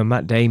Ben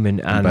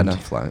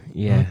Affleck.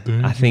 Yeah,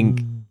 I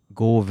think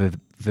Gore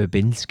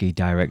Verbinski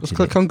directed Let's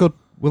click it. on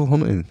Goodwill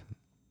Hunting.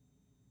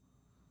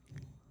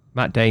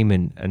 Matt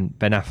Damon and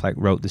Ben Affleck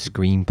wrote the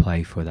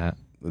screenplay for that.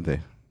 Did they?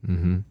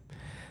 Mm-hmm.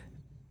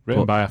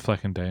 Written by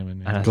Affleck and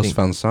Damon. Yeah. And I Gus think,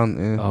 Van Sant,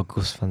 yeah. Oh,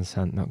 Gus Van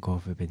Sant, not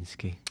Gore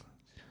Verbinski.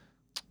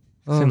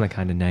 Oh. Similar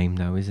kind of name,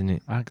 though, isn't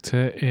it?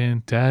 Actor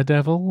in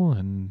Daredevil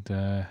and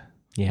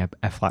Yeah,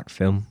 Affleck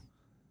film.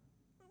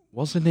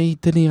 Wasn't he?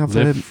 Didn't he have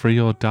Live Free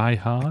or Die a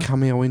Hard.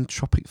 cameo in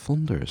Tropic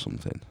Thunder or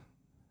something?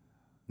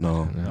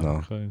 No.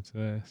 According to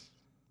this.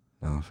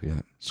 No, I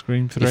forget.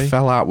 Scream 3. He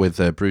fell out with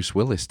Bruce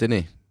Willis,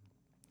 didn't he?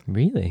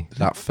 Really?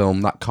 That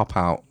film, that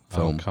cop-out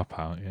film. Cop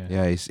Out, yeah.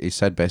 Yeah, he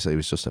said basically he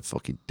was just a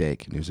fucking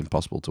dick and he was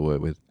impossible to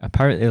work with.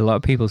 Apparently, a lot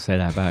of people say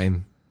that about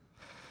him.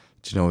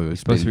 Do you know It's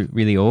supposed to be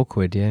really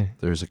awkward, yeah.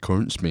 there is a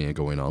current smear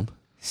going on.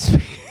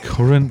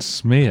 Current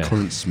Smear.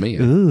 Current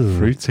smear. Ooh.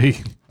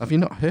 Fruity. Have you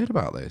not heard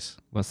about this?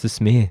 What's the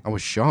smear? I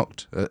was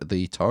shocked at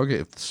the target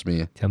of the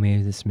smear. Tell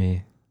me the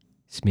smear.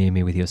 Smear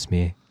me with your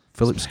smear.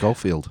 Philip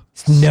Schofield.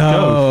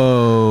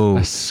 No!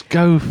 A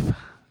scope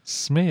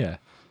smear.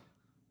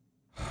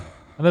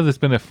 I know there's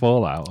been a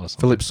fallout or something.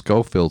 Philip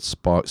Schofield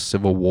sparks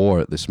civil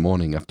war this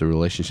morning after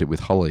relationship with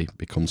Holly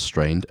becomes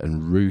strained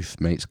and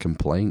Ruth makes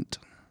complaint.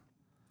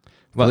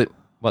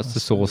 What's the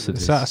source of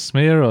Is this? that a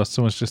smear or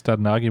someone's just had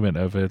an argument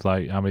over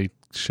like how many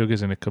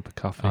sugars in a cup of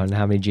coffee? And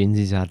how many gins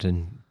he's had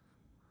and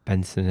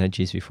Benson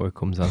edges before he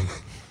comes on.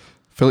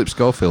 Philip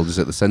Schofield is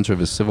at the centre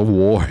of a civil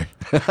war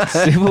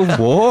Civil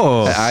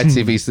War. at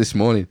ITV's this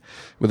morning,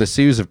 with a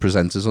series of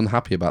presenters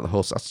unhappy about the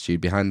host's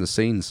attitude behind the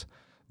scenes.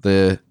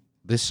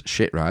 This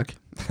shit rag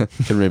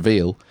can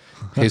reveal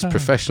his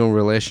professional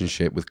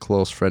relationship with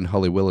close friend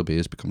Holly Willoughby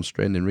has become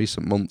strained in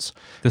recent months.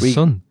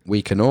 Sun.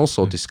 We can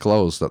also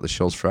disclose that the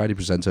show's Friday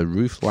presenter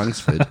Ruth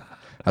Langsford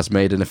has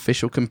made an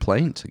official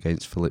complaint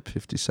against Philip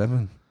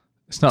 57.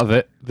 It's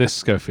not this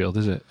Schofield,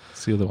 is it?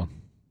 It's the other one.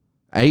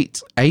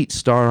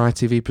 Eight-star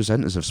ITV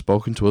presenters have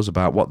spoken to us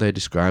about what they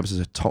describe as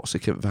a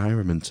toxic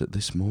environment at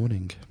this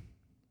morning.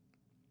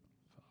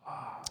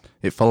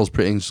 It follows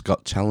Britain's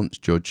Got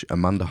Talent judge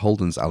Amanda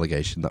Holden's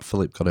allegation that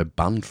Philip got her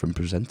banned from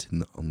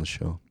presenting on the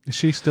show. Is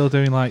she still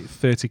doing like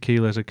 30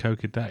 kilos of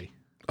coke a day?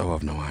 Oh,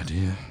 I've no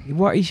idea.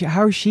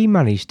 How has she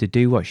managed to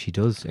do what she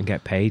does and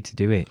get paid to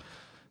do it?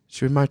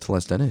 She was married to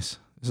Les Dennis.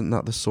 Isn't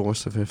that the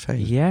source of her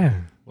fame?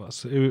 Yeah.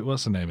 What's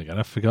the name again?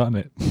 I've forgotten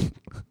it.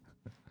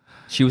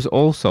 She was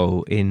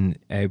also in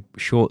a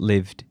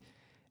short-lived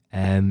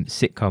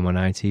sitcom on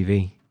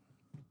ITV.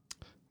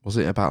 Was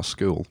it about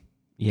school?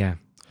 Yeah.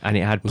 And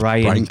it had Was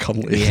Brian. Brian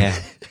Connolly. Yeah.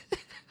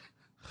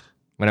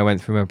 When I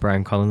went through my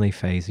Brian Connolly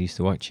phase, I used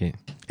to watch it.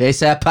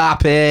 It's a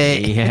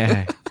puppy!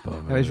 Yeah.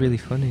 That was really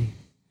funny.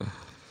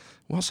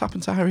 What's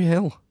happened to Harry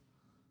Hill?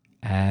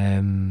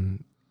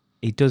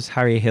 He does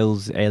Harry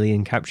Hill's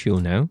Alien Capsule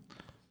now.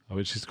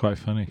 Which is quite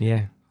funny.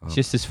 Yeah. It's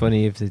just as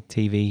funny as the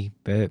TV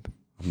burp.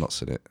 I've not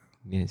seen it.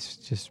 Yeah, it's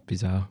just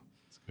bizarre.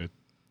 It's good.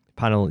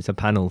 It's a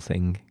panel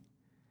thing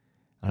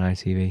on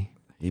ITV.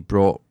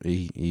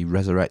 He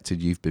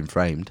resurrected You've Been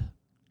Framed.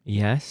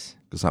 Yes.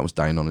 Because that was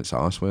dying on its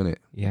arse, weren't it?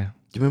 Yeah.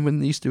 Do you remember when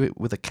they used to do it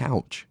with a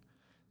couch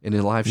in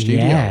a live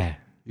studio? Yeah.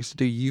 Used to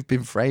do You've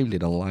Been Framed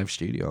in a live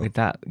studio. With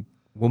that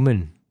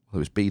woman, Well,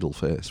 it was Beadle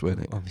first, weren't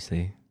it?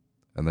 obviously.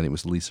 And then it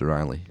was Lisa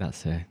Riley.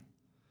 That's her.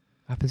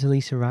 What happened to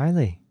Lisa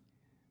Riley?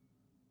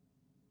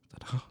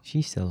 Oh,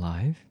 She's still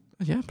alive.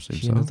 yeah, I presume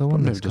She so. another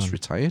one Maybe that's just gone.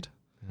 retired.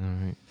 All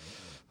right.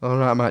 All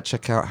right, I might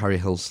check out Harry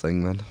Hill's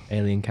thing then.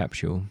 Alien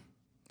Capsule.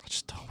 I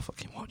just don't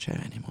fucking watch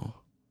it anymore.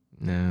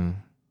 No.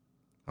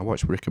 I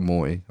watch Rick and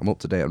Morty. I'm up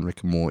to date on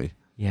Rick and Morty.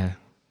 Yeah.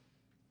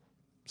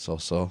 So.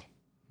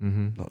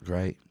 Mm-hmm. Not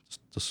great.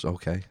 Just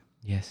okay.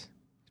 Yes.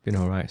 It's been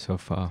all right so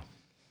far.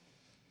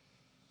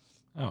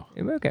 Oh,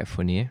 It will get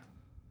funnier.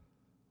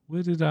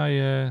 where did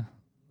I...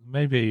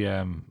 maybe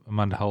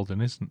Amanda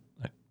Holden isn't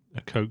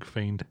a coke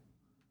fiend.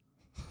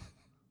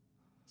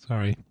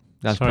 Sorry.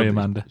 Sorry, probably,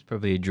 Amanda. It's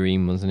probably a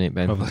dream, wasn't it,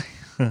 Ben?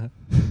 Probably.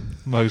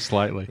 Most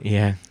likely.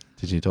 Yeah.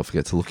 Don't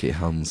forget to look at your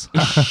hands.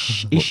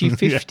 Is she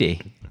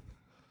 50?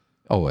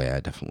 Oh, yeah,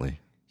 definitely.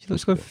 She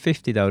looks good for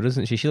 50, though,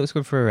 doesn't she? She looks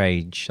good for her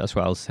age. That's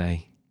what I'll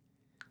say.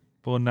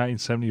 Born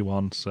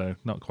 1971, so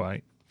not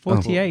quite.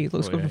 48.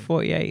 Looks good for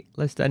 48.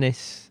 Les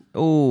Dennis.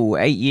 Oh,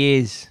 8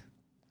 years.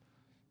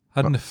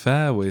 Had an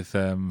affair with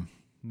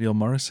Neil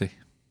Morrissey.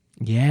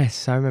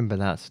 Yes, I remember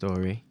that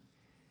story.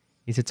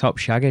 He's a top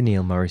shagger,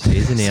 Neil Morrissey,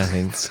 isn't he, I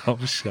think? Top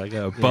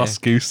shagger. Boss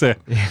Goosey.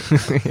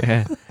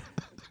 Yeah.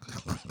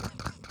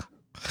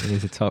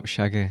 He's a top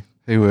shagger.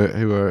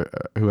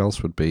 Who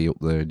else would be up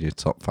there in your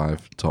top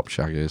 5 top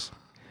shaggers?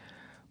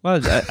 Well,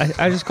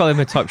 I just call him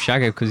a top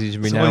shagger because he's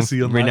always the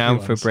unlikely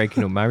renowned for ones.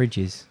 breaking up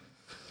marriages.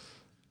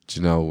 Do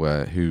you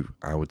know who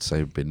I would say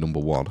would be number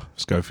 1?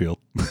 Schofield.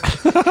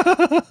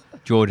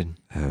 Jordan.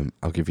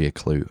 I'll give you a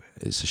clue.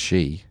 It's a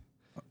she,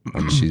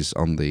 and she's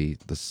on the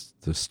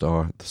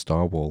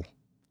star wall.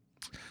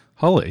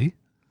 Holly.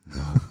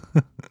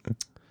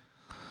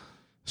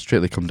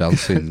 Strictly Come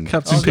Dancing.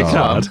 Captain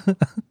star. Picard.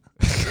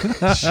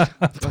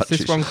 What's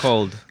this one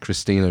called?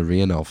 Christina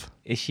Rianov.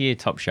 Is she a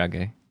top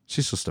shagger?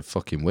 She's just a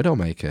fucking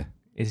widowmaker.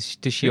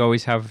 Does she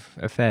always have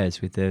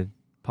affairs with the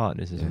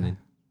partners or something? Is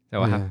that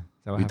what happened?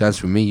 You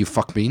dance with me, you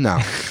fuck me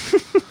now.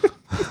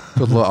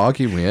 Good luck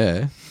arguing with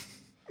her.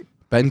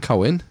 Ben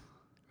Cohen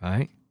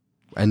Right.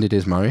 ended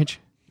his marriage.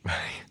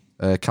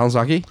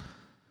 Calzaghe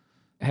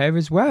Her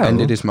as well.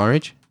 ended his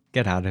marriage.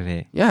 Get out of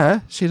it. Yeah,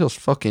 she just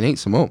fucking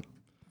eats him up.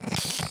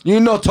 You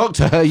not talk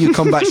to her, you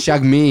come back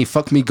shag me,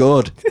 fuck me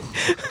good.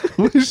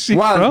 Where's she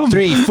 1, from?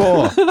 3,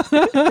 4.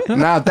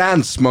 Now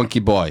dance, monkey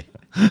boy.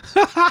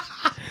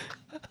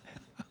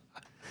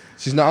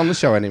 She's not on the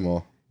show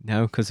anymore.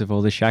 No, because of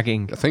all the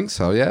shagging. I think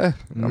so, yeah.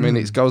 I mean,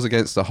 it goes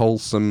against the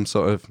wholesome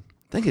sort of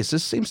thing. It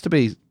just seems to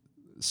be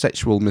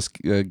sexual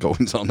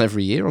goings on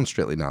every year on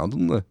Strictly now,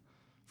 doesn't there?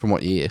 From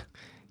what year?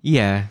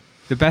 Yeah.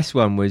 The best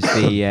one was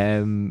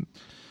the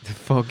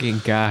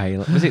fucking guy.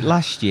 Was it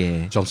last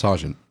year? John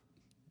Sargent.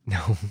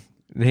 No.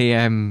 He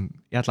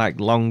had like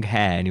long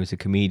hair and he was a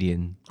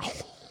comedian.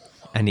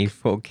 And he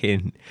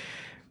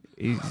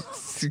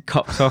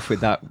cops off with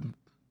that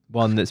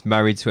one that's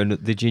married to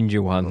the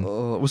ginger one.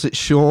 Was it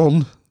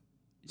Sean?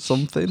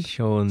 something.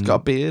 Sean. He's got a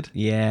beard.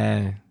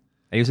 Yeah.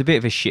 He was a bit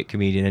of a shit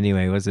comedian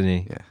anyway, wasn't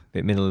he? Yeah.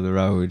 Bit middle of the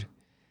road.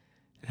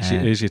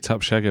 Here's your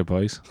top shagger,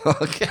 boys.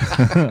 Okay.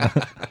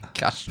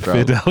 Castro.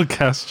 Fidel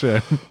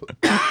Castro.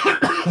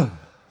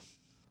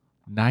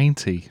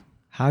 90.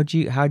 How'd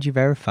you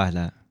verify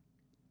that?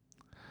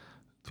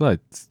 Well,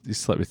 he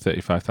slept with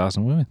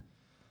 35,000 women.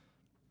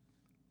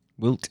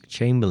 Wilt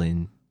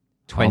Chamberlain,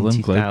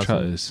 Harlem 20,000.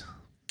 Globetrotters.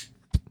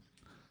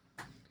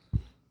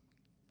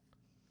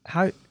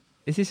 How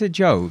is this a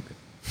joke?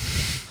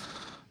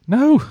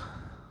 No.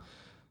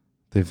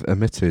 They've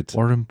omitted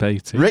Warren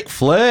Beatty. Ric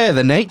Flair,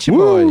 the Nature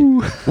Boy.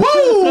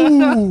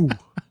 Woo!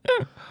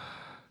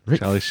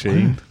 Charlie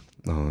Sheen.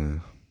 Oh, yeah.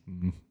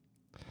 Mm,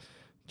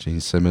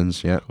 Gene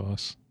Simmons, yeah. of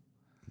course.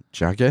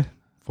 Jagger,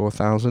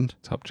 4,000.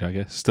 Top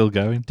Jagger. Still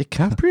going.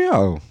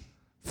 DiCaprio.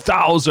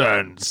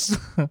 Thousands.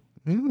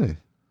 Really?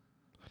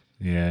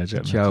 Yeah,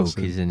 Jack Joke,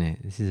 Nicholson. isn't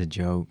it? This is a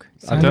joke.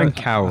 I Simon don't-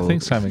 Cowell. I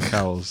think Simon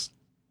Cowell's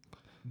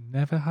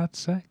never had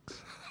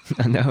sex.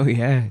 I know,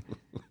 yeah.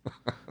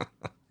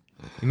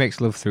 He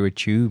makes love through a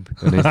tube.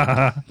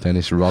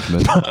 Dennis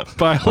Rodman.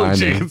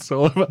 Biology. I know. It's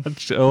all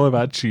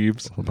about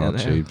tubes. All about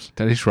Yeah, tubes.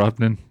 Dennis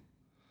Rodman.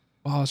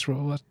 What's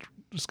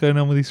going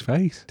on with his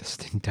face?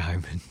 Dustin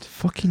Diamond.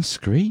 Fucking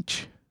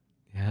Screech.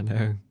 Yeah, I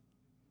know.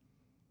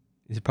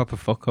 He's a proper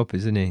fuck up,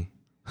 isn't he?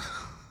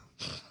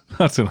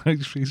 I don't know.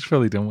 He's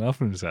probably done well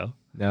for himself.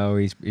 No,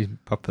 he's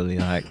properly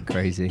like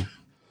crazy.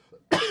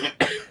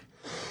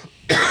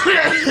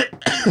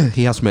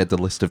 He has made the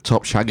list of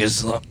top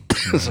shaggers.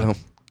 So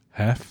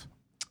Hef.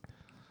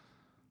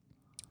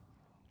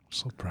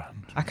 Russell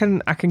Brand. I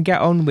can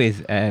get on with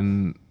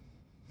like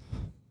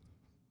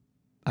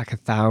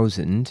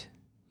 1,000.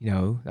 You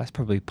know, that's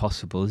probably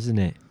possible, isn't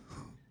it?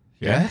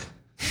 Yeah.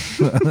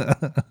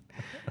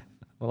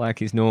 Well,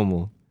 like it's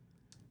normal.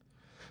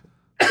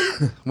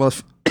 well,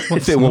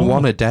 if it were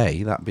one a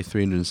day, that'd be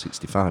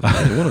 365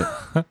 days, wouldn't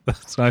it?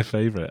 That's my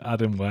favourite.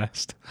 Adam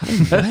West.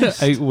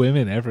 8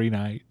 women every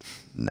night.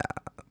 Nah,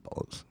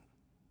 bollocks.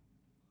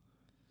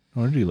 I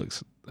wonder he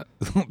looks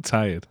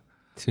tired.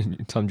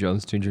 Tom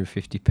Jones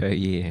 250 per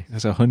year.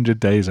 There's 100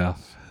 days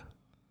off.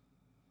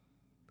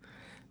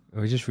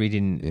 We're just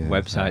reading Yeah.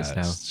 websites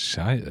now. It's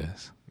shite,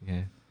 this.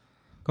 Yeah.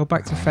 Go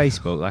back to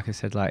Facebook, like I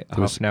said, like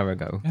half an hour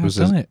ago. Yeah, Was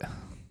I've done this- it.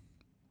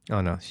 Oh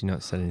no, she's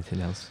not said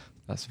anything else.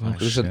 That's fine.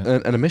 There's Shit.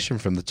 an omission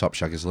from the top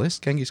shaggers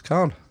list. Genghis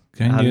Khan.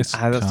 Genghis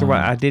That's the one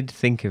Khan. I did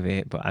think of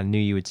it, but I knew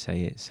you would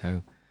say it.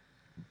 So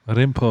I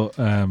didn't put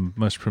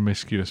most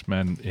promiscuous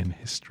men in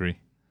history.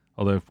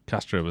 Although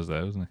Castro was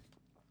there, wasn't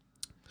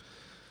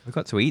we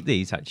got to eat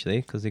these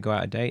actually because they go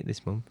out of date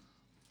this month.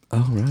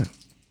 Oh, right.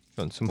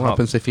 Got some What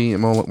happens if you eat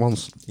them all at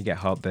once? You get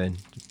heartburn.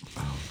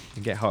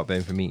 You get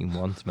heartburn from eating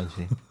one,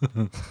 mostly.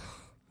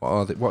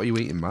 What are you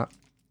eating, Matt?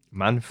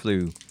 Man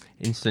flu,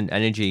 instant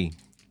energy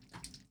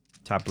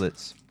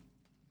tablets.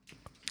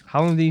 How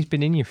long have these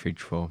been in your fridge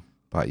for?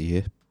 About a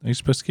year. he? Are you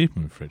supposed to keep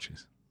them in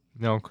fridges?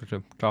 No, because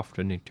they're soft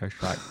and they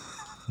taste like.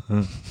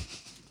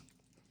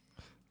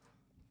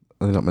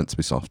 They're not meant to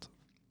be soft.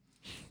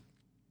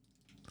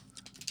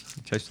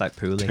 It tastes like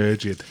pooling.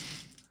 Turgid.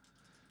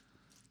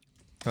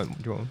 Oh, do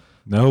you want one?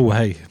 No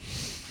way.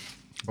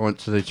 I went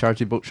to the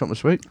charity bookshop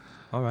this week.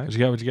 All right.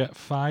 Would you get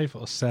 5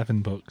 or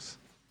 7 books?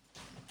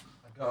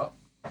 I got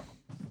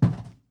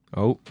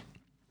Oh,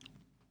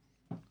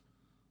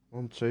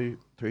 1, 2,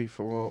 3,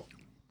 4,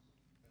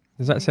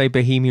 does that say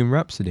Bohemian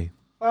Rhapsody?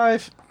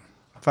 5.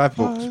 5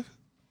 books.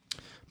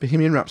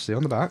 Bohemian Rhapsody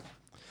on the back.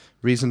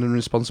 Reason and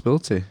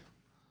Responsibility.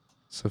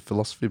 It's a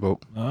philosophy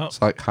book. Oh.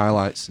 It's like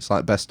highlights. It's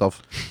like best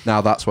of.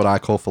 Now that's what I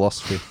call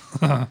philosophy.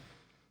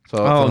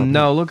 So Oh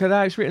no! Look at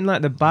that. It's written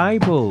like the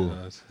Bible,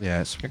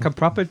 Yeah, it's, like a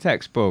proper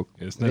textbook.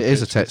 It's it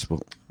is a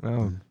textbook.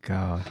 Oh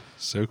God!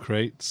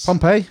 Socrates.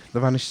 Pompeii, the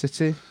vanished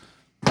city.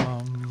 Do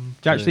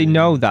you actually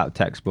know that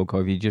textbook, or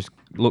have you just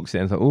looked at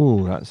it and thought,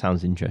 "Oh, that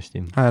sounds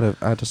interesting"?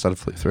 I just had a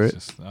flick through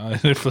it. I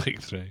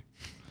flick through.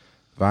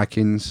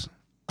 Vikings.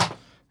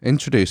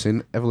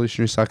 Introducing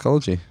evolutionary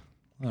psychology.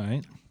 All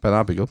right. Bet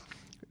that'd be good.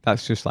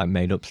 That's just like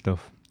made up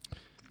stuff.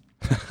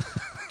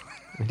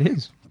 It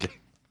is.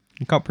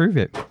 You can't prove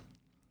it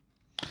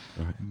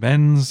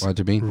Men's Why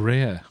do you mean?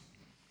 rear.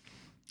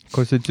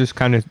 because they're just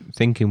kind of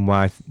thinking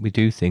why we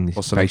do things.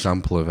 What's an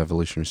example of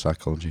evolutionary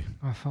psychology?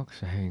 Oh fuck's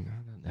sake! I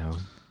don't know.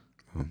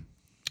 Um.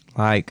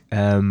 Like,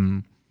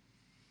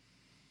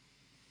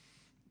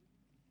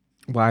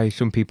 why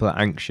some people are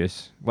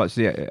anxious? What's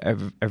the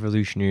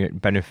evolutionary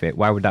benefit?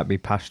 Why would that be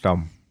passed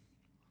on?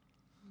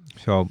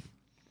 So,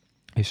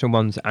 if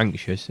someone's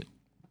anxious,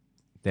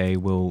 they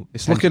will.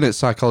 It's looking at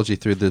psychology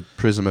through the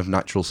prism of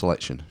natural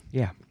selection.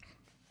 Yeah.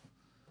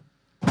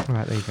 All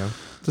right, there you go.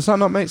 Does that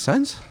not make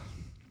sense?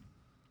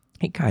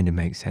 It kind of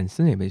makes sense,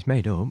 doesn't it? But it's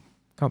made up.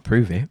 Can't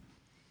prove it.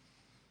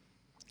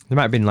 There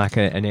might have been like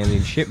an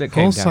alien ship that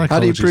came All down. How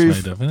do you psychology's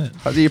prove- made up, isn't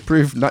it? How do you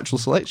prove natural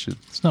selection?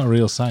 It's not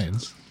real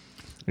science.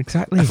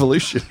 Exactly.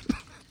 Evolution.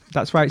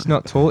 That's why it's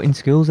not taught in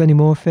schools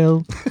anymore,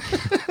 Phil.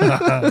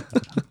 I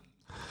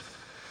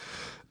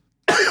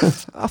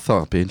thought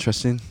it'd be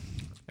interesting.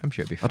 I'm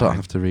sure it'd be I fine. don't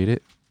have to read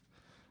it.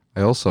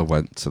 I also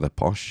went to the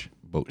posh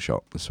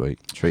bookshop this week.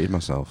 Treated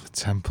myself.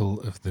 Temple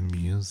of the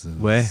Muses.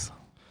 Where?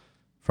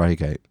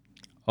 Friargate,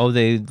 Oh,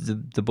 the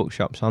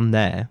bookshop's on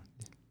there.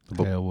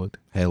 Halewood.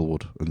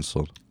 Halewood and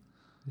Son.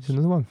 There's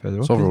another one further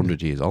It's up. over isn't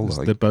 100 years old, I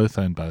They're think. both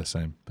owned by the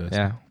same person.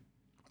 Yeah.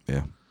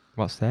 Yeah.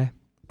 What's there?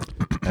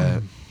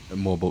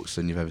 More books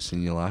than you've ever seen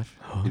in your life.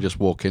 You just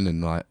walk in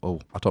and like, oh,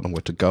 I don't know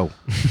where to go.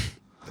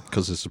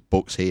 Because there's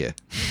books here.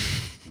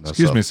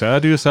 Excuse me, sir,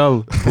 do you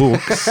sell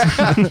books?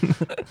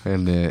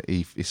 And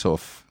he sort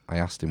of, I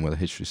asked him where the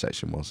history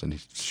section was, and he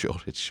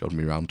showed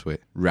me round to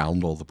it,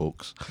 round all the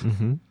books.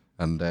 Mm-hmm.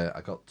 And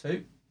I got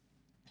 2.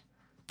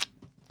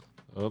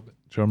 Oh,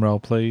 drum roll,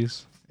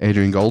 please.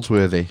 Adrian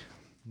Goldsworthy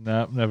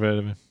No, never heard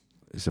of him.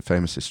 is a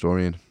famous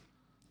historian.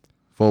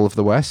 Fall of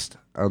the West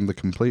and the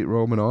Complete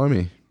Roman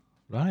Army.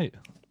 Right.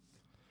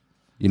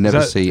 You never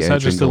is that, see is Adrian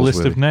that just a list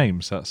Goldsworthy. of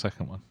names, that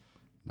second one?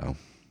 No.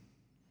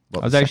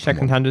 What, Are the they second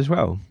second hand as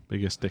well?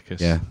 Biggest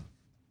dickest. Yeah.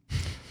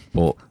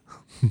 But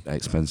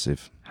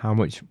expensive. How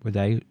much were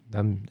they?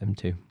 Them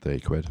 2. 30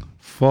 quid.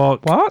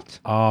 Fuck What?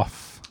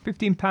 off.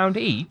 £15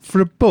 each?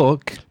 For a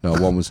book? No,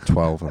 one was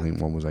 12, I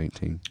think one was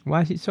 18.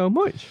 Why is it so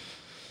much?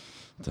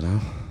 Don't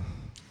know.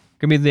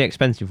 Give me the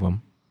expensive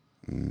one.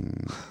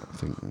 I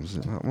think, was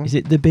it that one? Is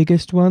it the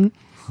biggest one?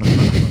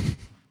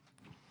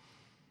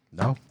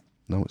 No.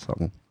 No, it's that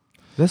one.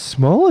 The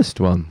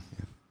smallest one?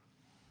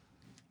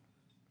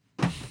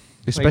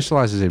 He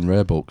specialises in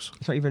rare books.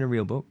 It's not even a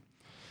real book.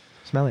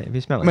 Smell it. Have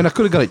you smelled I mean, I it?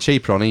 could have got it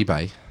cheaper on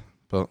eBay,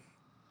 but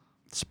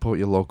support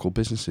your local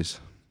businesses.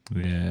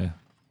 Yeah.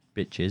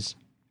 Bitches.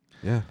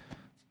 Yeah.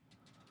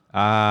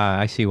 Ah,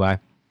 I see why.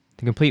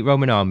 The Complete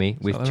Roman Army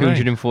with that right?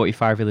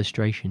 245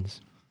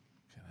 illustrations.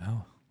 Fucking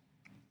hell.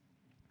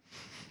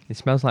 It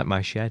smells like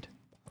my shed.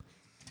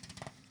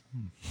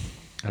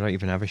 I don't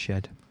even have a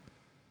shed.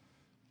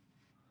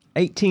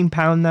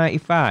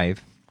 £18.95.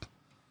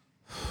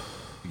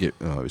 It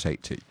was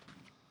 80.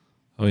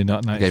 Oh, you're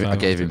not 95. I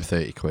gave him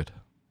 30 quid.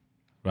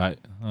 Right.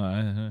 All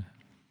right.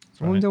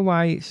 I wonder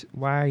why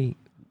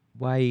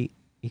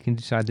you can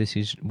decide this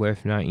is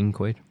worth 19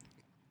 quid.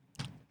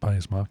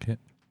 Buyer's market.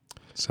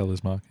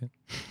 Seller's market.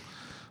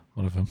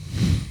 One of them.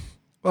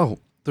 Well,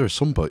 there are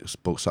some books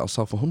that'll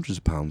sell for hundreds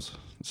of pounds.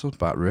 It's all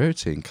about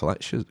rarity and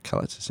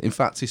collectors. In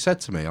fact, he said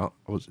to me,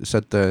 he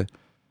said,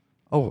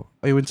 "Oh,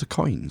 are you into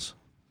coins?"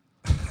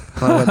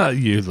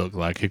 You look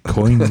like a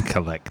coin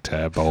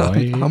collector,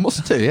 boy. I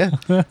must do, yeah.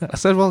 I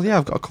said, "Well, yeah,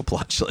 I've got a couple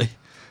actually."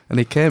 And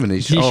he came and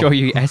he's, Did he show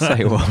you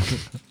essay one?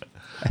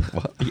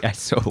 What? The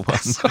SO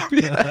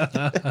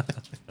one.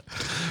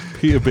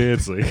 Peter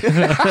Beardsley.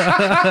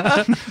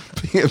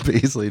 Peter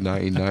Beardsley,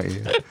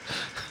 1990.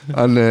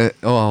 And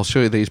I'll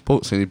show you these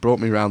books. And he brought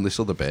me around this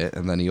other bit,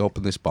 and then he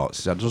opened this box.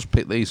 He said, "I just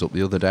picked these up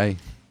the other day,"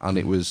 and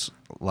it was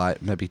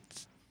like maybe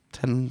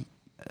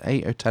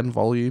 8 or 10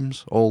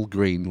 volumes, all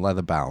green,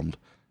 leather bound,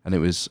 and it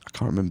was, I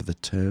can't remember the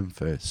term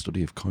for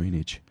study of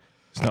coinage.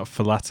 It's not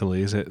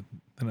philately, is it?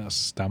 I think that's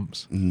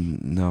stamps.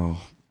 No,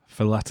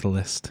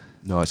 Philatelist.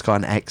 no, it's got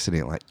an X in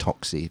it, like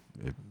Toxie.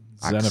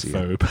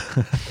 Xenophobe.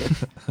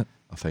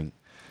 I think.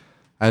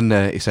 And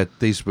he said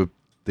these would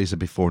be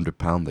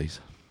 £400. These,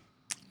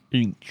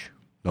 Each.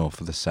 no,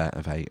 for the set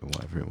of 8 or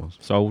whatever it was.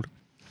 Sold.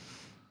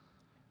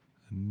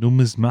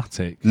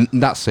 Numismatic.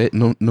 That's it.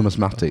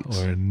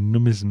 Numismatics. Or a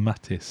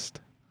numismatist.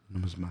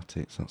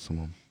 Numismatics. That's the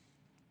one.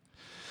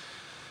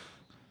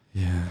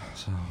 Yeah.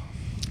 So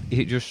Is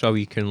it just so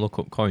you can look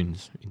up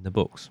coins in the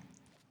books?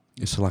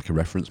 it's like a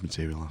reference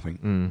material, I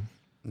think. Mm.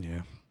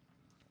 Yeah.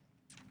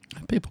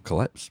 And people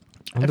collect.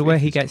 I wonder where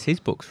he gets his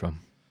books from.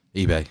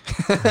 eBay.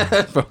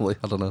 Probably.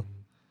 I don't know.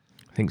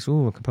 I think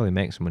so. I could probably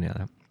make some money out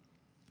of that.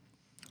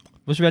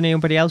 Was there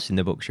anybody else in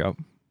the bookshop?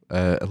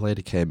 A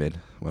lady came in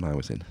when I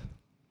was in.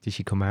 Did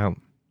she come out?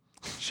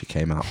 She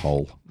came out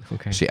whole.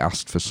 Okay. She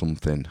asked for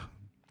something.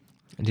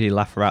 And did he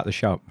laugh her out the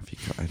shop? Have you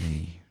got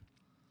any?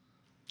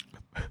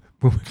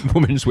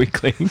 Woman's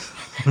Weekly.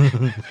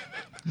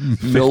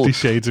 50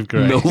 Shades of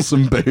Grey. Mills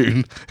and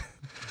Boone.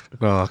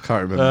 No, I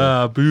can't remember.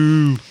 Ah,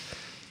 boo.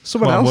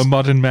 Someone Well, else. we're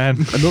modern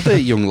men. Another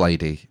young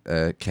lady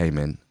came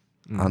in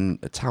and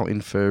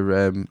touting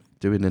for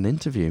doing an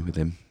interview with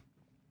him.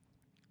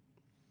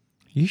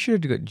 You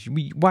should have got...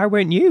 Why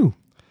weren't you?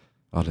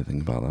 I didn't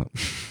think about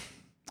that.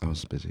 I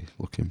was busy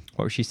looking.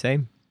 What was she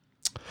saying?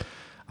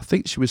 I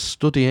think she was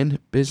studying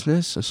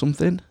business or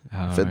something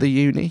for the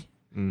uni.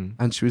 Mm.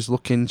 And she was,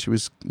 talking to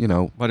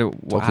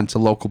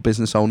local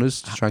business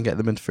owners to try and get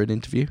them in for an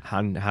interview.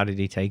 How did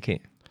he take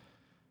it?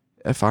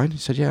 Fine. He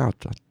said, yeah,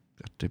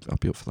 I'd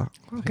be up for that.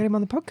 Well, get him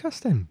on the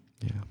podcast then.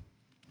 Yeah.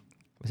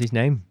 What's his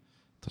name?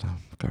 Don't know.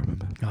 I can't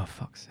remember. Oh,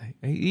 fuck's sake.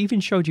 He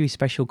even showed you his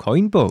special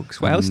coin books.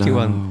 What else do you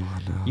want? I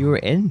know. You were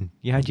in.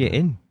 You had your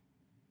in.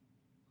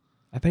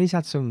 I bet he's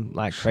had some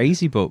like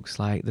crazy books,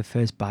 like the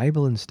first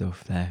Bible and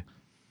stuff there.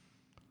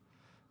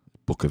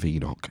 Book of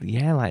Enoch.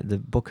 Yeah, like the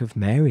Book of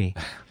Mary.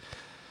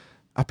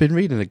 I've been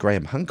reading a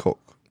Graham Hancock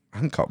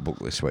book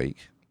this week.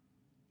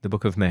 The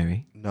Book of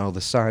Mary. No,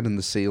 The Sign and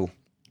the Seal.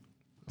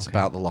 It's Okay.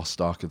 about the lost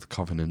Ark of the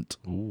Covenant.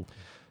 Ooh.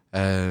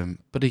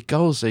 But he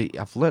goes.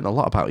 I've learned a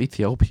lot about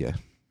Ethiopia.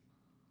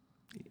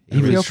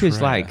 Ethiopia's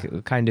Eritrea. like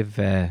a kind of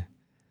a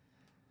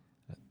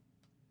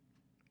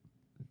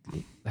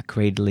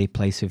cradly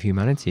place of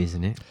humanity,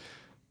 isn't it?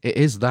 It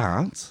is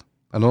that,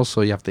 and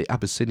also you have the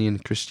Abyssinian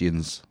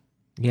Christians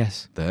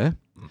Yes. there.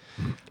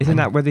 Isn't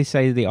that where they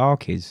say the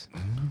Ark is?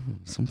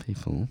 Some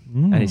people.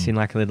 And it's in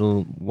like a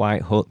little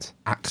white hut.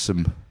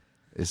 Axum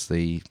is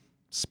the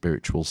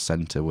spiritual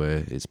centre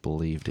where it's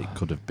believed it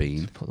could have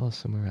been. Put those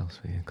somewhere else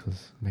for you,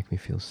 because make me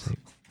feel sick.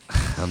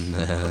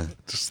 And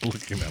Just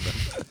looking at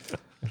them.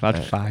 I've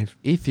had 5.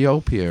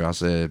 Ethiopia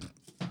has a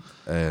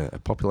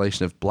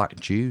population of black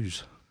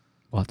Jews,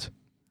 What?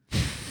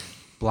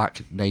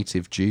 black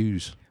native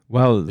Jews,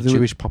 Well, the there were-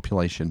 Jewish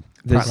population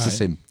there's-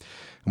 practicing.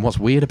 And what's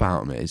weird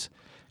about them is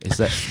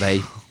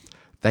that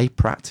they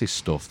practice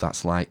stuff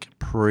that's like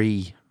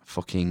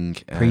pre-fucking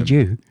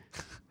pre-Jew.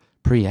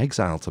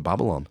 pre-exile to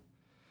Babylon.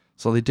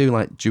 So they do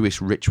like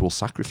Jewish ritual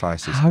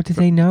sacrifices. How do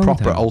they know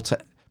proper that? altar?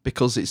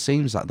 Because it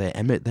seems that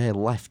they're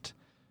left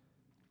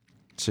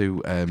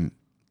to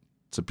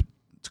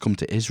come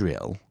to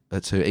Israel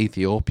to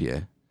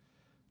Ethiopia,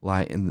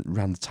 like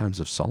around the times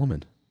of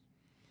Solomon.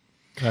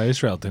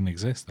 Israel didn't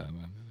exist then.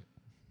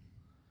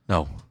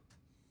 No,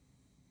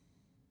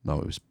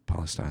 it was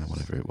Palestine or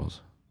whatever it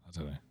was. I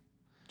don't know.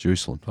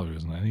 Jerusalem. Probably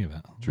wasn't any of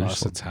that. That's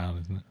Jerusalem. a town,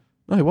 isn't it?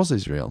 No, it was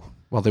Israel.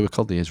 Well, they were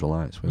called the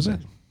Israelites. Was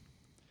weren't it?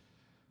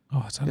 they?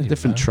 Oh, I don't even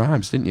Different know.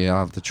 tribes, didn't you? You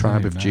have the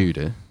tribe of even know.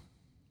 Judah.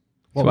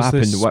 What So was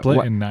this happened?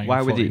 split in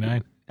Why would it?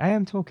 1949? I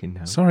am talking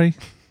now. Sorry.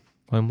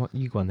 Well, what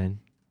you go on then?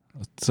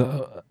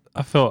 So,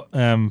 I thought...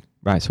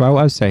 Right. So what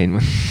I was saying.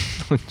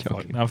 I'm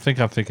joking. I think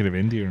I'm thinking of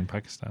India and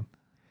Pakistan.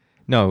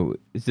 No.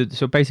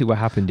 So basically, what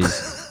happened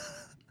is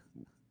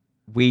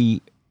when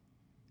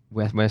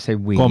I say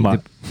we, Go on, the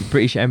Matt.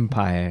 British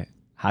Empire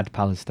had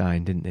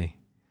Palestine, didn't they?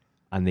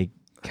 And they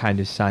kind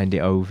of signed it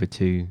over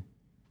to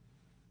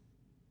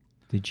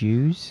the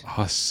Jews.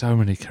 Oh, so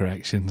many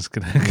corrections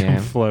going to Yeah.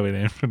 come flowing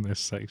in from this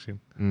section.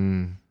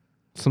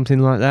 Something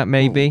like that,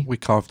 maybe. Well, we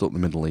carved up the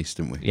Middle East,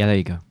 didn't we? Yeah, there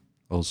you go.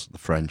 Us, the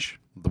French,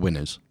 the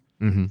winners.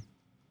 Mm-hmm.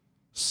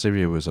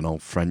 Syria was an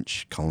old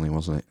French colony,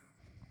 wasn't it?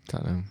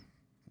 Don't know.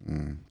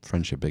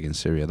 French are big in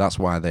Syria. That's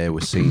why they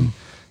were seen.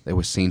 They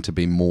were seen to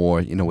be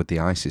more, with the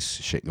ISIS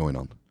shit going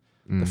on.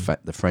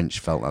 The French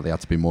felt like they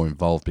had to be more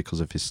involved because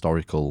of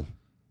historical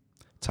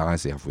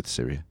ties they have with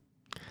Syria.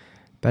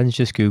 Ben's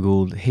just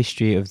googled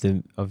history of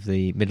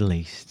the Middle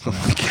East,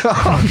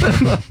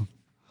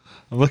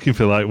 I'm looking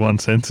for like one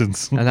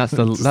sentence. and that's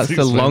the Six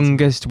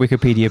longest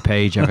Wikipedia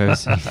page I've ever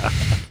seen.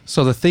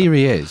 So the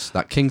theory is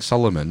that King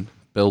Solomon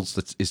builds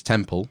his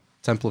Temple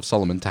of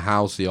Solomon, to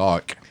house the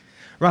Ark.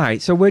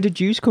 Right. So where did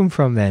Jews come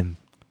from then?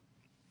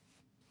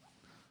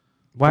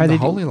 Why From the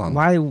did Holy Land.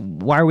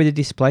 Why were they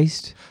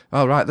displaced?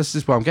 Oh, right. This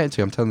is what I'm getting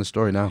to. I'm telling the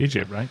story now.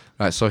 Egypt, right?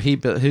 Right. So he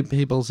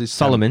builds his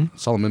Solomon.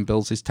 Solomon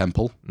builds his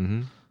temple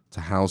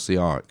to house the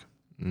Ark,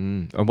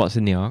 And what's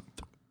in the Ark?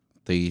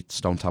 the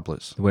stone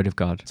tablets, The Word of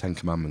God. 10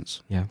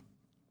 Commandments. Yeah.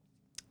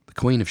 The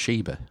Queen of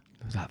Sheba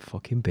That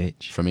fucking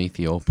bitch. from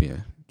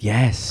Ethiopia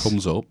Yes.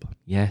 comes up,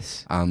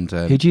 Yes. and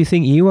Who do you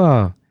think you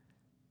are?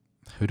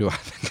 who do I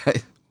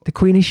think? The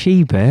Queen of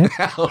Sheba?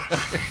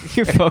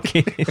 You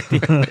fucking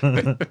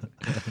idiot.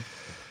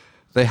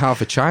 They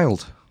have a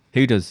child.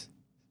 Who does?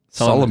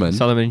 Solomon.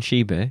 Solomon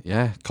Sheba?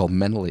 Yeah, called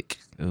Menelik.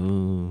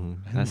 Ooh,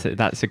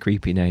 that's a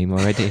creepy name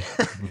already.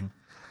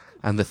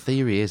 And the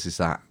theory is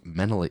that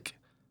Menelik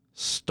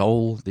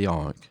stole the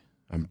Ark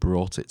and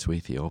brought it to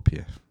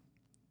Ethiopia.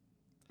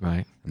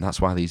 Right. And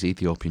that's why these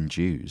Ethiopian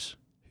Jews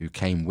who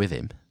came with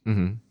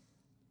him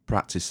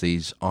practice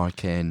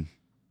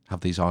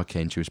have these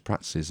arcane Jewish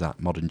practices that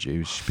modern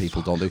Jewish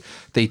people don't do.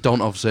 They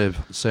don't observe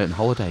certain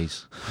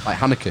holidays, like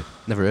Hanukkah.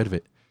 Never heard of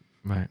it,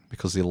 Right.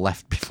 because they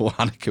left before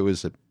Hanukkah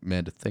was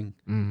made a thing.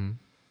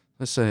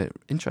 That's an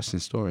interesting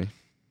story.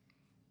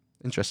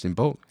 Interesting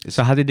book. It's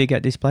So how did they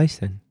get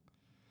displaced then?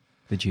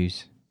 The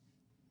Jews.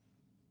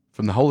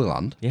 from the Holy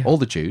Land. Yeah. All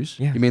the Jews.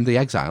 Yeah. You mean the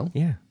exile?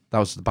 Yeah. That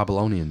was the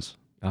Babylonians.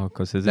 Oh,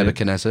 because of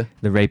Nebuchadnezzar.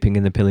 the raping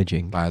and the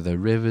pillaging. By the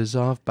rivers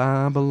of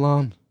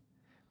Babylon.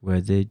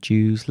 Where the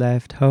Jews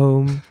left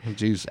home. The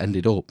Jews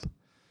ended up.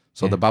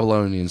 So Yeah. the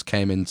Babylonians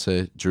came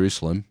into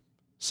Jerusalem,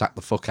 sacked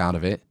the fuck out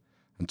of it,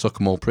 and took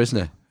them all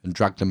prisoner and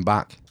dragged them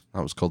back.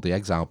 That was called the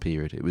exile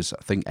period. It was,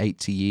 I think,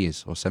 80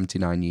 years or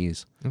 79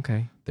 years.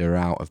 Okay. They were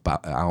out of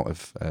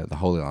the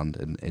Holy Land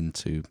and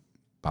into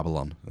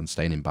Babylon and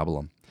staying in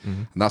Babylon.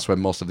 And that's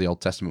when most of the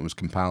Old Testament was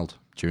compiled,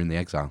 during the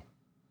exile.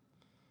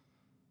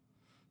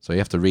 So you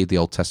have to read the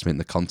Old Testament in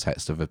the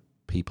context of a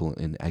people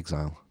in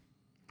exile.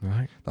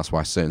 Right. That's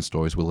why certain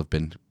stories will have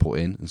been put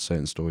in and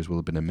certain stories will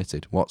have been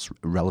omitted. What's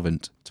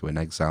relevant to an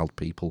exiled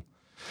people?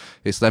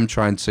 It's them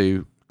trying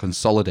to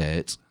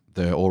consolidate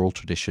their oral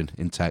tradition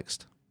in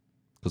text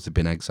because they've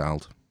been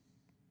exiled,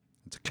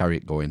 to carry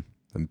it going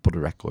and put a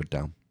record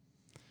down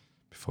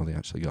before they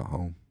actually got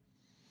home.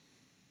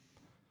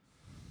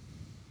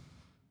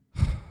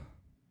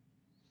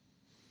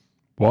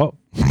 What?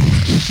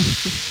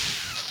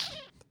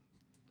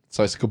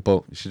 So it's a good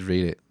book. You should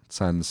read it.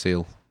 Sign the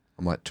seal.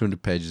 I'm like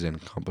 200 pages in.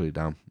 Can't put it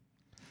down.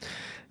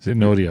 Is it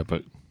an audio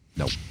book?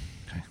 No.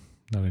 Okay.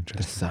 Not The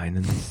interested. sign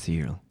and the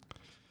seal.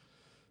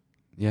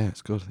 Yeah,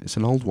 it's good. It's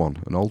an old one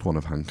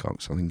of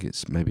Hancock's. I think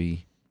it's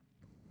maybe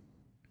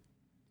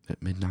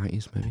at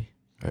mid-90s, maybe,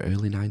 or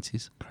early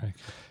 90s. Craig.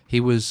 He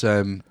was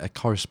a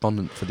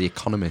correspondent for The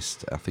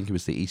Economist. I think he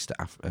was the East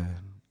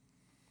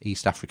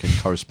African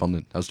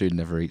correspondent. I was doing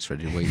Never Eats,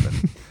 Ready to Weep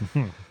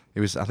then.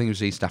 I think he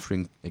was East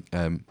African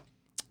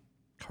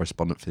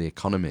correspondent for The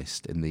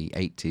Economist in the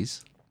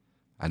 80s.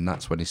 And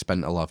that's when he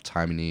spent a lot of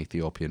time in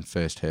Ethiopia and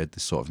first heard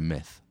this sort of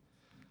myth.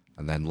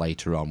 And then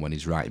later on, when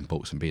he's writing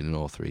books and being an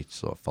author, he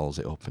sort of follows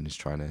it up and he's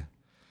trying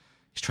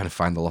to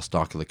find the lost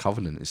Ark of the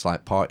Covenant. It's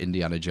like part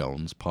Indiana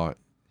Jones, part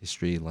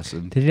history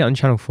lesson. They did it on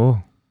Channel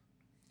 4.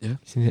 Yeah.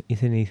 It's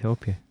in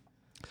Ethiopia.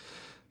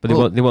 But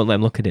Well, they won't let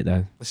him look at it,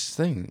 though. This is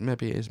the thing.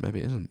 Maybe it is, maybe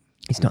it isn't.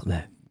 It's not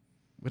there.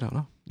 We don't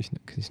know. It's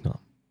not, because it's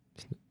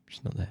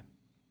not there.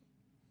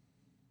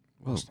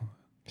 Well,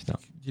 It's not.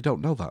 you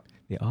don't know that.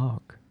 The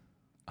Ark.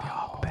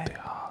 Oh, the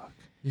Ark.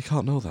 You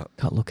can't know that.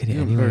 Can't look at it You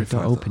haven't anyway.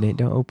 verified Don't open that. it.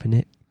 Don't open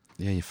it.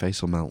 Yeah, your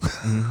face will melt.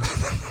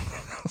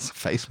 That's a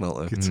face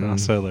melter. Guitar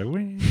solo.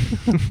 Whee.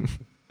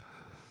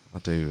 I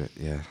do,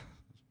 yeah.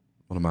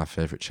 One of my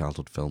favourite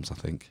childhood films, I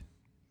think.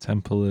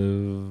 Temple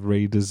of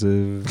Raiders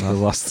of the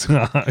Lost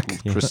Ark.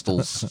 Yeah.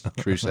 Crystal's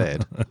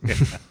Crusade.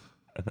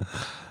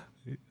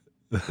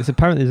 There's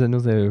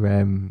another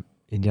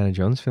Indiana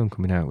Jones film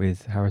coming out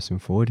with Harrison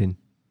Ford in.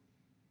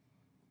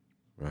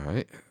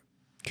 Right.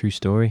 True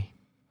story.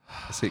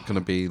 Is it going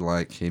to be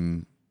like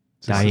him,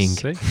 Dying.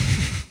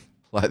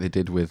 like they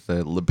did with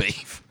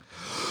LaBeef?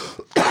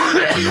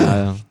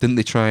 No. Didn't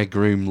they try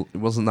groom?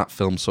 Wasn't that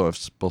film sort of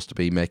supposed to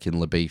be making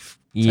LaBeef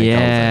take over?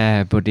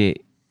 Yeah, but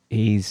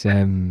he's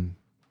gone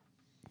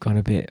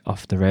a bit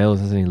off the rails,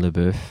 hasn't he,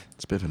 LeBeouf?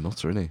 It's a bit of a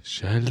nutter, isn't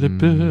Shia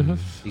LaBeouf.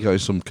 he? He got in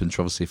some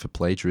controversy for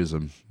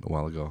plagiarism a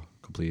while ago,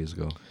 a couple of years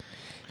ago.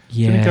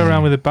 Yeah. Didn't he go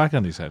around with a bag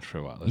on his head for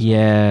a while?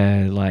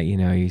 Yeah, like,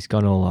 he's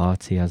gone all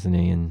arty, hasn't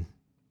he, and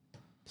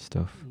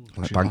stuff.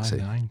 Like July Banksy.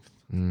 9th.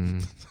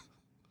 Mm.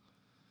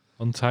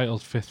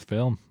 Untitled fifth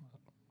film.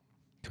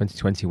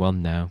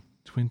 2021 now.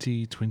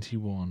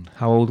 2021.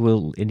 How old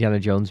will Indiana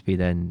Jones be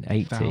then?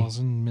 80?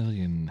 1,000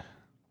 million.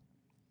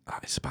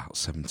 It's about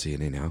 70,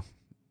 isn't he now?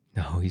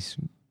 No, he's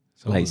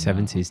It's older late than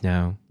that. 70s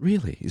now.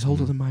 Really? He's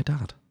older than my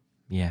dad?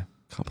 Yeah.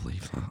 Can't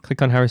believe that.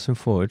 Click on Harrison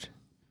Ford.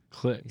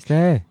 Click. It's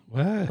there.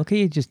 Where? Look at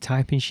you just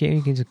typing shit and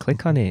you can just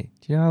click on it.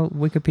 Do you know how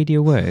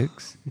Wikipedia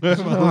works? He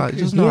doesn't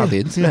know how the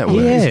internet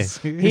Yeah.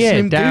 works.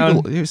 Yeah,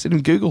 down You've seen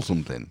him Google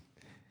something.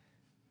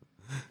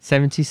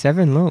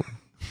 77, look.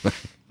 Okay.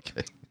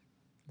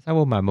 That's how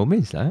old my mum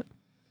is, that.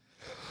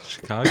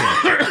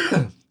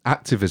 Chicago.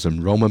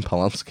 Activism, Roman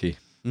Polanski.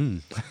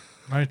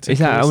 Married to Is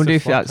that? I Calista wonder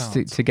if that's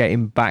Flockhart. to get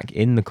him back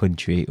in the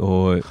country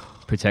or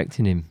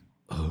protecting him.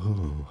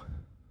 Oh.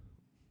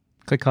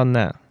 Click on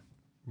that.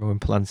 Roman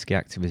Polanski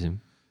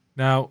activism.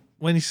 Now,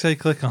 when you say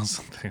click on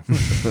something,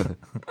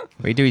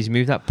 What you do is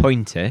move that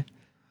pointer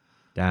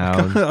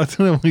down, I don't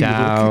know what you're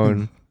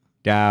looking.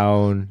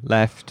 down,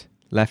 left,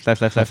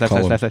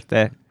 column. left,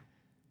 there.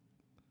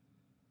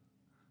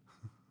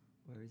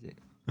 Where is it?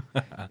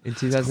 In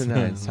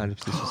 2009, signed up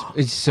to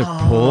in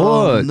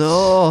support.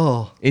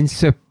 No. In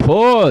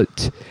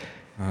support.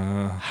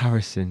 Uh,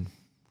 Harrison.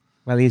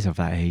 Well, he's of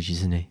that age,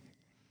 isn't he?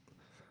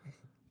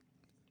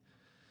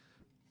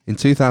 In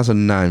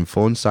 2009,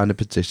 Fawn signed a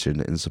petition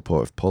in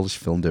support of Polish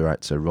film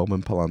director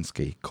Roman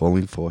Polanski,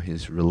 calling for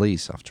his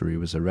release after he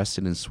was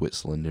arrested in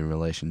Switzerland in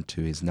relation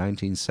to his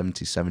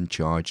 1977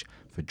 charge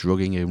for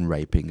drugging and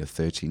raping a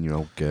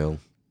 13-year-old girl.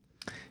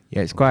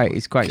 Yeah, it's quite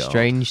God.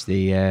 strange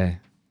the there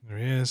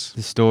he is.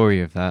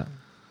 story of that.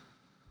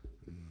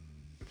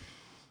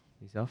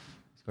 He's off.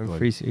 He's going Go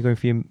for you're going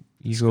for your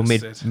usual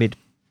Disgusted. mid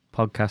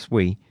podcast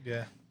wee.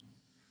 Yeah.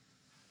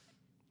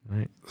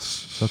 Right.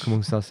 Talk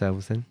amongst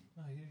ourselves then.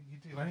 Oh, you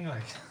do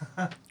anyway.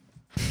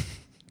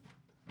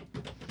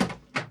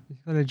 He's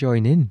got to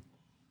join in.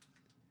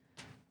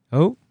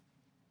 Oh.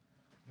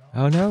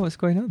 Oh no, what's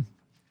going on?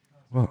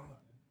 What?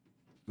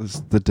 There's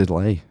the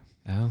delay,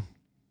 Oh.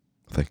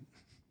 I think.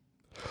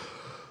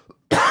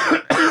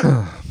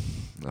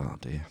 Oh,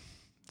 dear.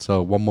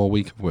 So, one more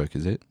week of work,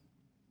 is it?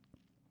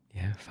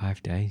 Yeah,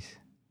 5 days.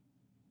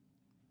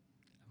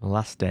 The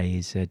last day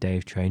is a day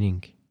of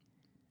training.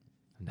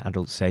 An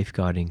adult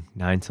safeguarding,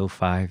 9 till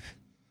 5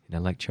 in a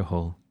lecture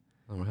hall.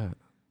 All right.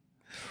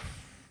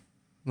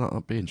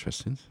 That'd be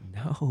interesting.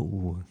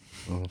 No.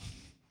 Oh,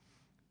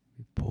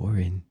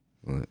 Boring.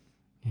 right.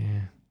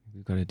 Yeah,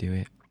 we've got to do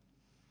it.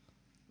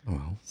 Oh,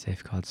 well.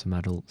 Safeguard some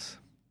adults.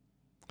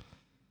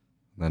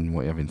 Then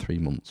what you have in 3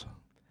 months?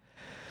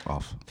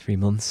 Off. 3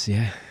 months,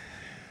 yeah.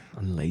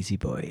 On lazy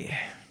boy.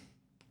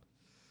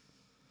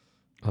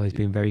 Oh, he's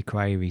been very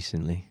cry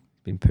recently.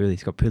 He's been poorly.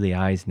 He's got poorly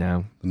eyes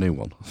now. The new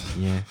one.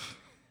 Yeah.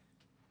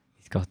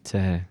 He's got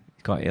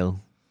ill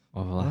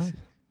over the last. Right.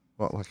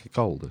 What, like a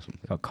cold or something?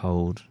 He's got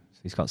cold. So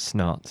he's got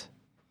snot.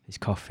 He's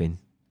coughing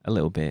a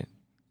little bit.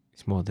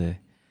 It's more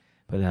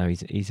but now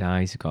his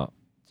eyes have got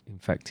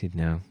infected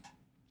now.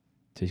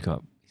 So he's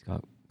got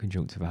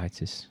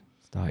conjunctivitis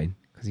starting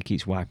because he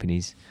keeps wiping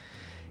his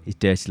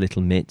dirty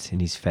little mitt in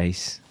his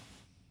face.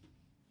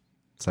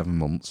 7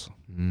 months.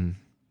 Mm.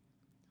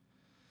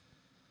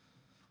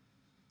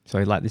 So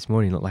like this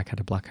morning, looked like I had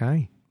a black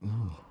eye.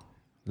 Oh.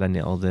 Then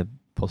all the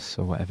pus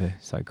or whatever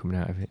started coming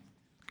out of it.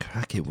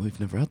 Cracky, we've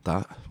never had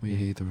that. We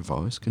either of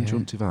us.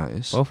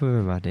 Conjunctivitis. Both of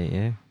them had it,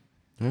 yeah.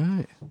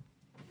 Right.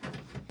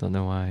 Don't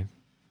know why.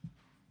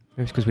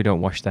 Maybe it's because we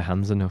don't wash their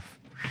hands enough.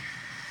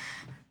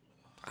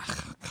 I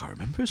can't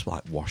remember. It's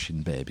like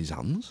washing baby's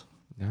hands.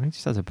 No, he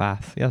just has a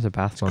bath. He has a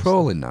bath. He's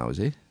crawling now, is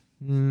he?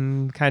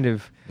 Kind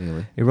of.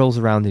 Really? He rolls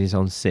around in his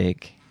own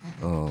sick.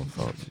 Oh,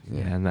 fuck.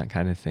 Yeah, and that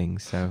kind of thing.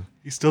 So.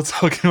 He's still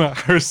talking about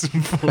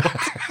Harrison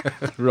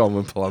Ford.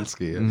 Roman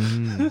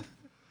Polanski. Yeah.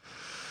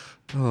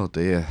 Oh,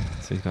 dear.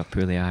 So he's got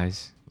poorly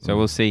eyes. So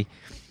we'll see.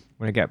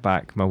 When I get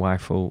back, my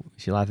wife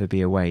she'll either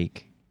be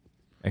awake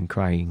and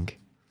crying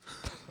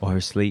or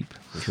asleep,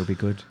 which will be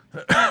good.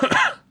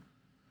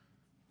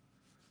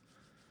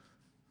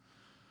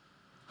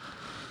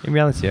 In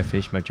reality, I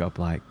finished my job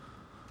like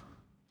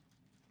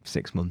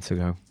 6 months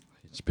ago.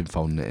 He's been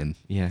phoning it in.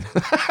 Yeah.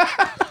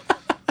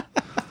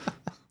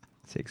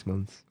 6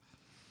 months.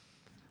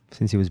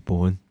 Since he was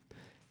born.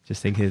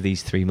 Just thinking of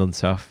these 3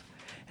 months off.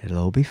 It'll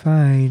all be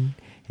fine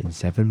in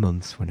 7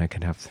 months when I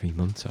can have 3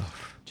 months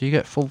off. Do you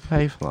get full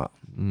pay for that?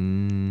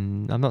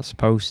 I'm not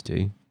supposed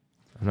to.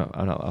 I'm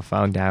not. I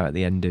found out at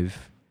the end of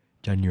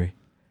January.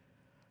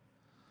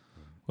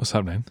 What's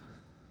happening?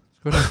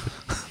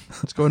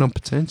 It's going on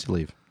paternity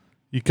leave.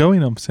 You're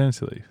going on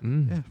paternity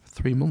leave? Yeah,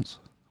 for 3 months.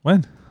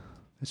 When?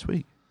 This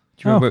week.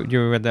 Do you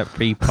remember that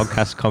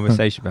pre-podcast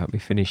conversation about me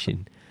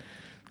finishing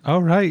Oh,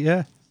 right,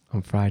 yeah.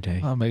 on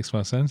Friday? That makes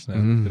more sense now.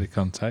 Bit of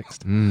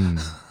context.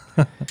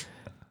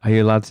 Are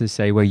you allowed to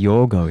say where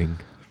you're going?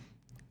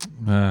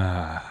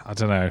 I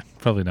don't know.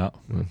 Probably not.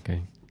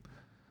 Okay.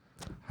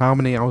 How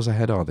many hours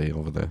ahead are they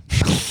over there?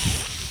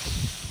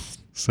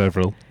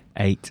 Several.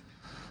 8.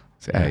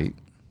 Is it 8?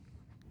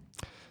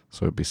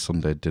 So it'd be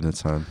Sunday dinner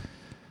time.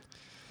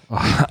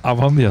 I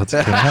won't be able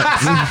to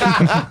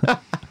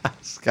connect.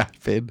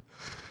 Skype in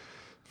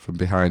from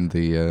behind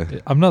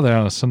the... I'm not there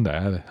on a Sunday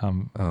either.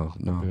 Oh,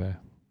 no. There.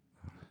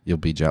 You'll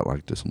be jet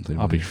lagged or something.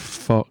 I'll be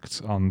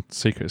fucked on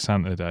Secret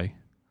Santa Day.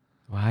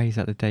 Why is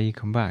that the day you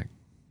come back?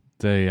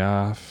 Day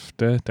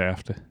after.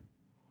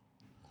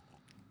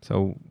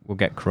 So we'll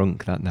get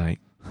crunk that night.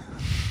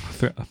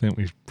 I think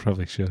we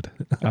probably should.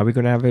 Are we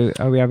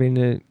having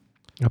a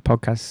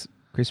podcast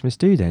Christmas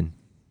do then?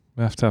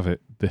 We have to have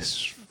it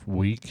this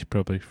week,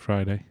 probably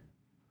Friday.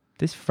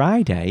 This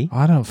Friday?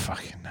 I don't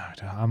fucking know.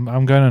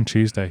 I'm going on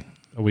Tuesday.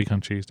 A week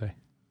on Tuesday.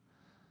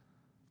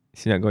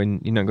 So you're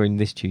not going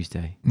this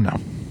Tuesday? No.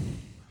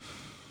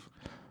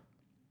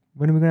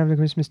 When are we going to have the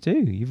Christmas do?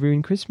 You've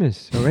ruined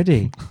Christmas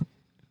already.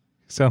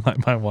 Sound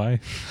like my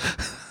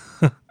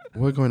wife.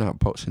 We're going out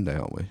Boxing Day,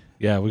 aren't we?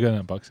 Yeah, we're going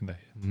on Boxing Day.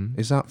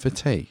 Is that for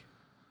tea?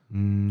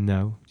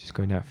 No, just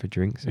going out for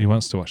drinks. He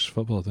wants to watch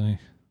football, doesn't he?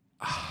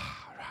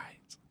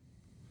 Right.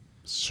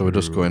 So we're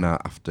just going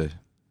out after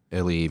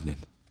early evening.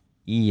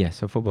 Yeah,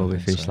 so football will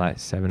think finish so. like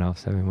 7,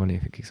 7:30, won't it,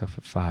 if it kicks off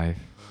at 5.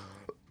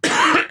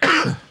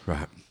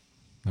 Right.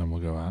 Then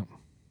we'll go out.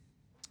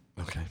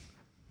 Okay.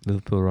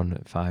 Liverpool are on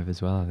at 5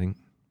 as well, I think.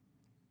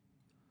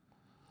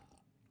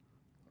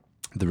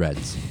 The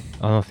Reds.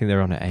 Oh, I think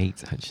they're on at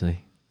 8,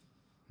 actually.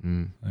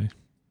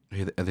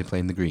 Are they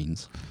playing the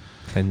Greens?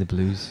 Playing the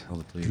Blues. Oh,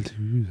 the Blues.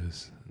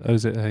 Blues. Oh,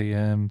 is it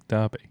a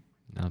derby?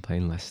 Now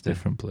playing Leicester.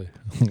 Different blue.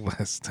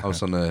 Leicester. I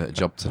was on a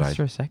job today.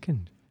 Leicester a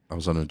second. I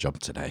was on a job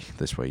today,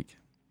 this week.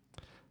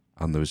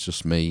 And there was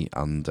just me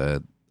and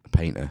a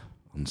painter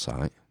on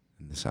site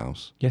in this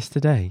house.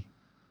 Yesterday?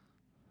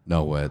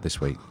 No, this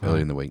week,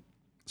 early in the week.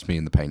 It's me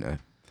and the painter.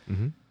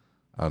 Mm-hmm.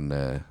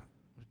 And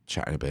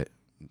chatting a bit.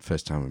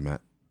 First time we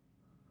met.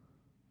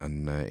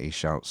 And he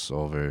shouts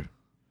over,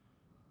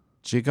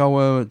 do you go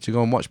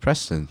and watch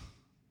Preston?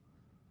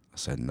 I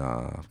said,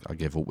 nah, I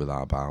gave up with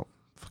that about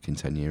fucking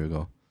 10 years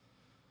ago.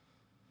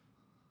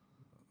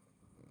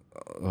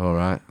 All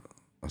right.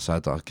 I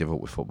said I give up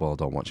with football,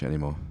 don't watch it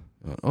anymore.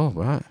 He went, oh,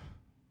 right.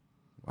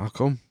 How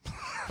come?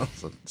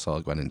 So I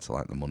went into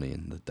like the money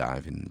and the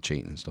diving and the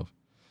cheating and stuff.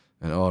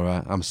 And all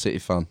right, I'm a City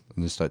fan.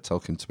 And they started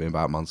talking to me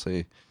about Man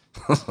City.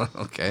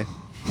 Okay.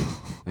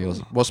 He goes,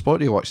 what sport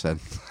do you watch then?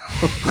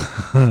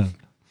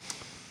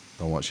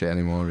 Don't watch it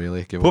anymore,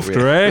 really. Give up with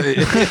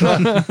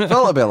it.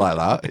 Felt a bit like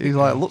that. He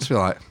like looks at me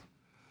like,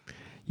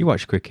 You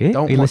watch cricket?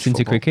 Don't You watch listen to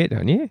football. cricket,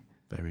 don't you?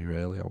 very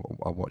rarely.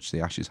 I watch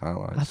the Ashes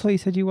highlights. I thought you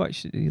said you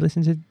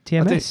listen to I do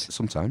TMS.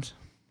 sometimes.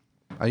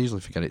 I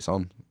usually forget it's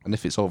on. And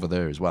if it's over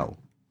there as well,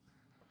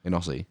 in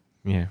Aussie,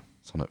 Yeah.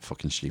 it's on at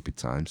fucking stupid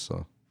times,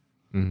 so.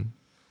 Mm.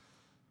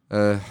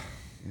 Yeah,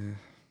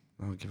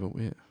 I'll give up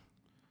with it.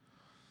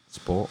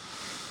 Sport.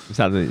 Is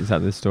that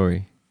the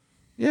story?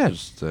 Yeah,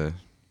 just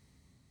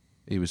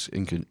he was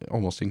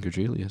almost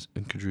incongruous.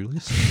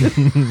 Incongruous.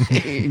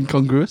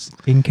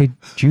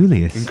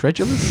 Julius.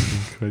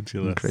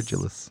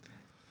 Incredulous.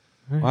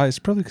 Well, it's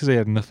probably because he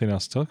had nothing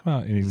else to talk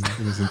about in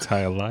his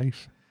entire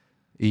life.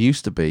 He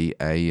used to be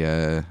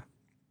a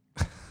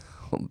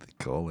what do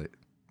they call it?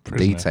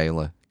 Prisoner.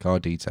 Detailer, car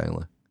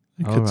detailer.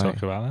 You All could right.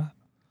 talk about that.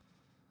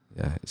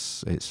 Yeah,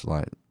 it's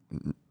like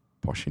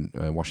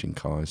washing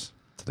cars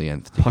to the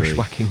nth degree. Posh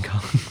whacking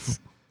cars.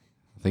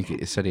 I think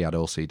it said he had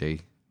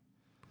OCD.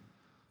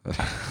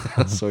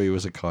 So he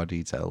was a car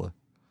detailer.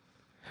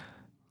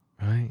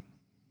 Right.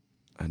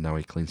 And now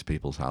he cleans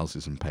people's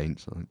houses and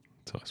paints. I think.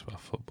 Talks about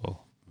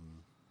football.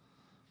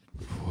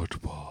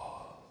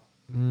 Football.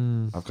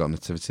 I've got a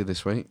nativity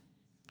this week.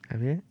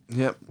 Have you?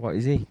 Yep. What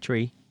is he?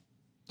 Tree?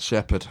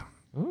 Shepherd.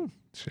 Oh.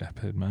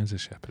 Shepherd. Mine's a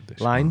shepherd this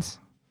Lines?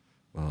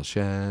 Well,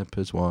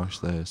 shepherds wash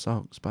their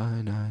socks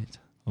by night.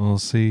 All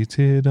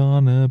seated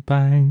on a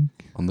bank.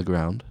 On the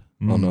ground.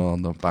 Oh no,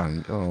 on the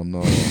bank. Oh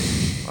no.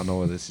 I know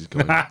where this is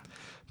going.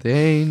 The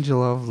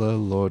angel of the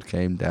Lord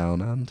came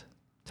down and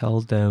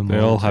Told them They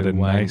all had to a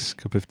wank. nice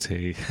cup of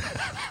tea.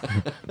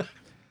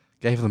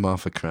 gave them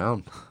half a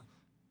crown.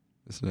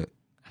 Isn't it?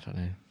 I don't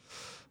know.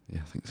 Yeah,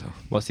 I think so.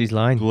 What's his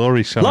line?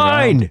 Glory shone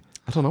Line!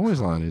 I don't know what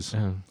his line is.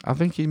 Oh. I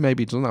think he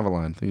maybe doesn't have a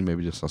line. I think he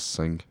maybe just has to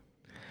sing.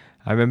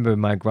 I remember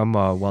my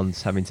grandma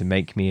once having to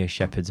make me a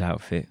shepherd's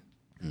outfit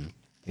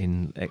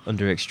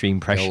under extreme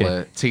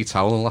pressure. Tea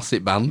towel and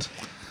elastic band.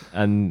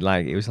 And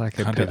like it was like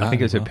Can't do I that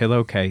think it was a anymore.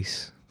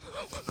 pillowcase.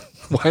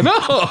 Why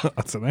not?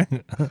 I don't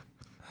know.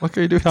 What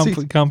can you do?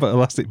 Can't put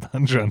elastic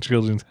bands around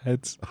children's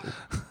heads.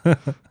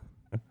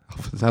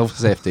 Health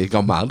safety,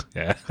 gone mad.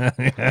 Yeah.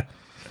 Yeah.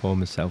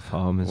 Form of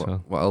self-harm as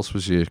well. What else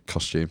was your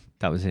costume?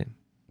 That was it.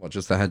 What,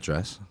 just the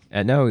headdress?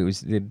 No, it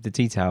was the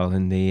tea towel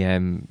and the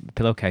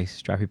pillowcase,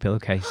 stripy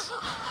pillowcase.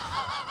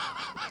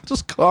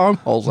 Just cut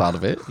armholes out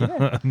of it.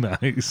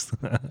 Nice.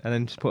 And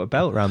then just put a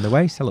belt around the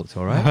waist. That looked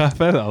all right. I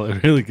bet that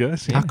looked really good.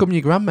 How Yeah. come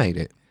your gran made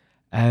it?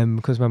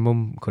 Because my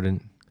mum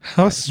couldn't.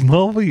 How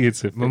small were you to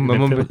fit My in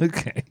mum- a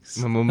pillowcase?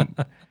 My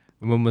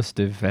mum must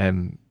have.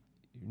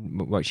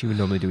 What she would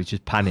normally do is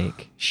just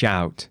panic,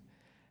 shout,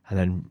 and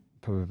then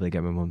probably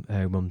get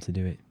her mum to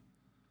do it.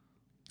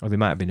 Or they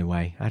might have been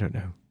away. I don't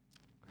know.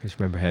 I just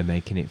remember her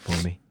making it for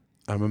me.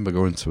 I remember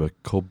going to a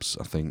Cubs,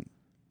 I think,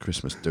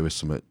 Christmas do with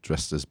something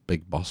dressed as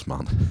Big Boss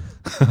Man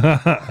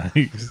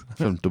Nice.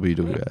 from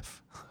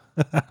WWF.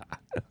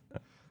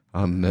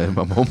 And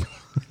my mum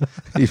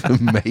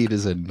even made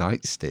us a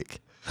nightstick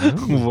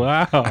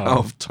Wow. out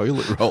of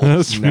toilet rolls.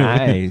 That's really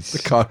Nice. The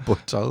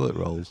cardboard toilet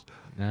rolls.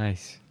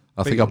 Nice.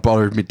 I think I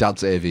borrowed my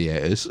dad's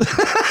aviators.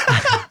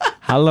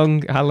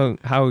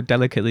 How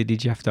delicately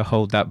did you have to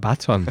hold that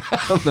baton?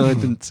 No, I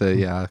didn't.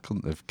 I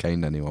couldn't have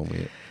caned anyone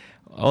with it.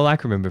 All I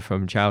can remember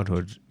from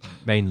childhood,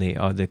 mainly,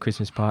 are the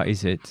Christmas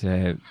parties at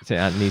St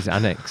Anthony's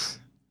Annex.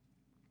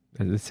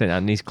 At the St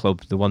Anthony's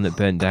Club, the one that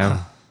burnt down.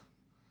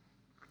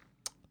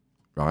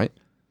 Right.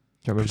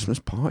 Do you remember, Christmas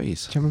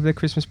parties. do you remember the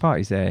Christmas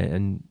parties there?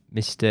 And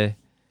Mr.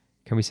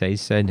 Can we say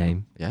his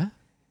surname? Yeah.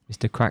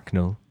 Mr.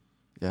 Cracknell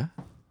Yeah.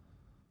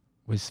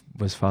 was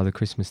Father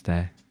Christmas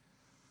there.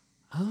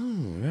 Oh,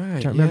 right.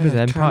 Do you remember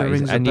them kinda parties?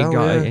 rings a And bell,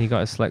 yeah. he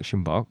got a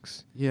selection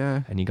box,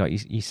 Yeah. and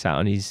he sat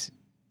on his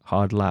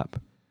hard lap.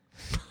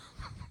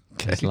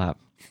 His Okay. lap.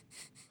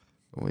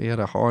 Well, he had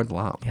a hard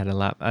lap. He had a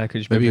lap. I could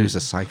just Maybe he remember, was a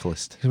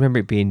cyclist. I remember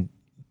it being,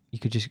 you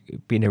could just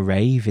be in a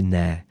rave in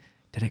there.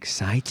 That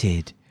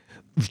excited.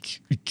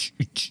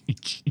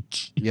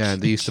 Yeah,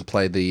 they used to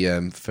play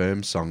the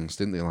firm songs,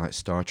 didn't they? Like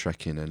Star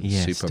Trekking and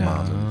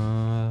Superman.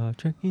 Star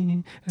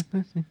Trekking.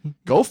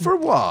 Go for a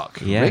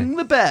walk. Yeah. Ring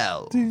the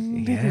bell.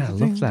 Yeah, I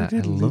love that. I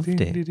loved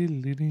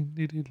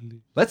it.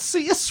 Let's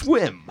see you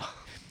swim.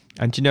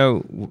 And you know,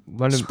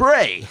 one of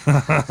Spray.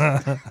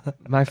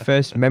 my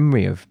first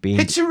memory of being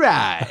Hitch a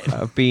ride.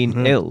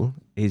 ill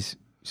is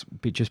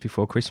just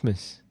before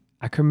Christmas.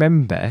 I can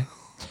remember.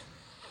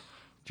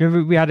 Do you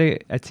remember we had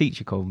a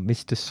teacher called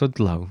Mr.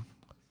 Sudlow?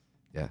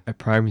 Yeah. At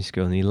primary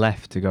school, and he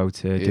left to go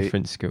to a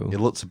different school. He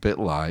looked a bit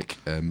like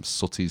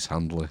Sutty's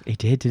handler. He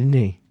did, didn't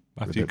he?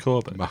 Matthew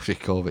Corbett. Matthew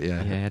Corbett,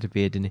 yeah. Yeah, he had a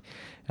beard, didn't he?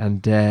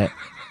 And I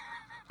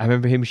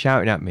remember him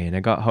shouting at me, and I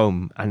got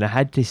home, and I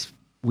had this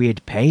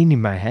weird pain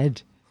in my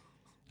head,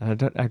 and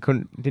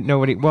didn't know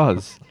what it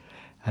was.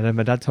 And then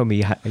my dad told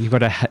me you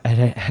got a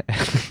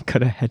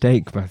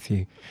headache,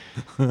 Matthew.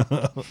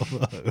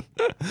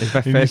 It's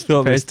my And you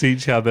thought this first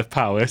teacher had the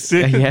power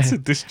to, Yeah. to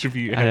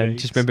distribute and I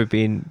headaches. just remember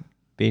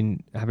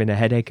having a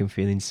headache and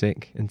feeling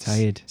sick and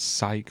tired.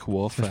 Psych It's my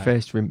warfare.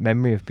 first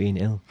memory of being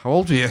ill. How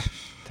old were you?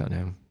 Don't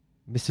know.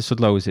 Mr.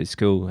 Sudlow was at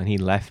school, and he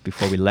left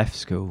before we left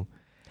school.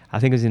 I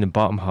think I was in the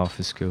bottom half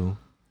of school.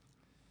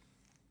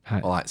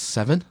 Like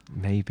 7?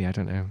 Maybe, I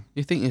don't know.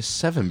 You think you're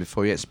 7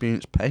 before you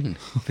experience pain?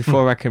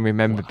 Before I can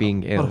remember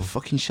being What ill. a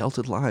fucking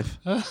sheltered life.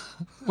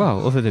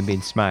 Well, other than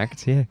being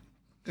smacked, yeah.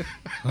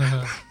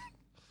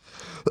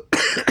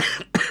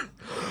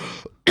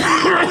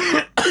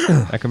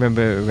 I can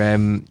remember.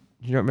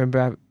 You don't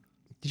remember?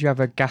 Did you have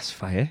a gas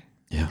fire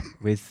Yeah.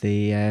 with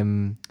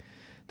the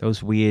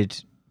those weird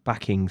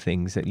backing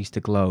things that used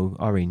to glow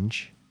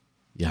orange?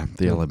 Yeah,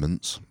 the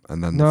elements.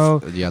 And then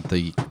No. you had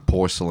the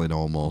porcelain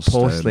almost.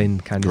 Porcelain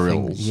kind of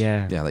thing, grills.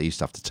 yeah. Yeah, that you used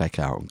to have to take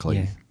out and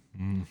clean. Yeah.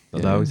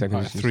 But those, I can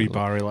Like just use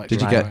 3-bar electric.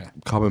 Did you light.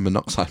 get carbon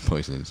monoxide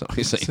poisoning? Is that what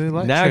you're It's saying?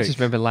 electric. No, I just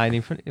remember lying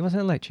in front. It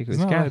wasn't electric. It was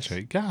It's not gas.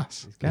 electric.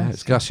 Gas. Yeah,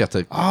 it's gas. You have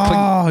to.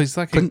 Oh, it's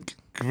like clink.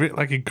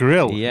 like a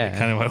grill. Yeah. It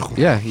kind of like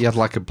Yeah, he had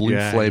like a blue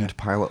Yeah, flamed yeah.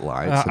 pilot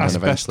light. and then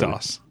eventually.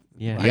 asbestos.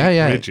 Yeah. Like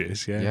Yeah.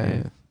 Ridges. Yeah.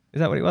 Yeah. Is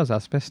that what it was?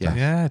 Asbestos? Yeah.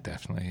 Yeah,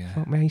 definitely. Yeah.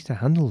 Fuck me, I used to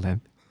handle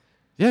them.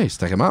 Yeah, you just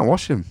take them out and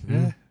wash them.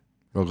 Yeah.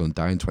 We're all going to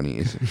die in 20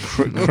 years.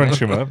 Crunch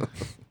them up.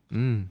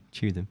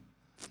 Chew them.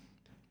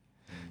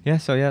 Yeah,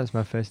 so yeah, that's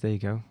my first. There you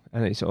go.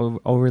 And it's all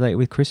related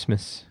with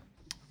Christmas.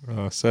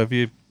 Oh, so have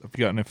you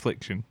got an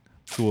affliction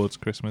towards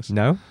Christmas?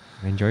 No,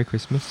 I enjoy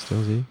Christmas.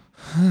 Still do.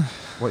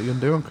 What are you going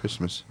to do on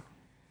Christmas?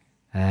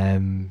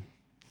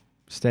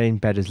 Stay in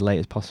bed as late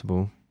as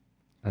possible,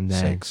 and then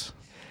 6.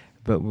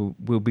 But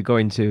we'll be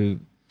going to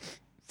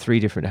 3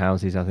 different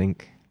houses. I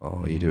think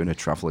Oh, you're doing a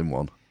travelling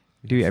one.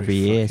 we do it every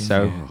year. fucking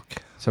So year.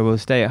 so we'll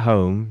stay at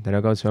home. Then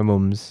I'll go to my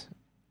mum's.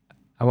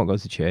 I won't go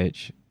to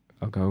church.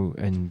 I'll go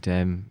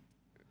and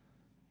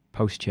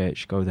post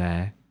church. Go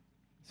there,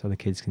 so the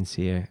kids can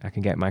see her. I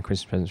can get my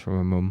Christmas presents from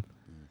my mum.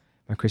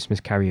 My Christmas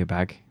carrier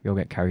bag. We all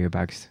get carrier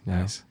bags now.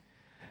 Nice.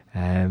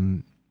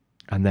 And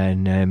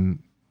then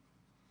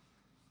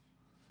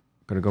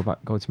gotta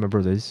go to my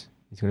brother's.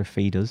 He's gonna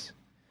feed us.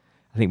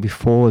 I think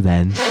before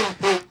then,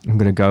 I'm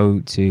gonna go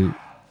to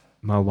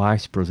my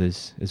wife's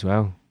brother's as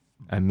well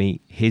and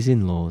meet his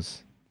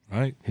in-laws,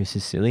 Right. who's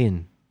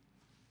Sicilian.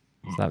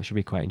 So that should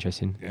be quite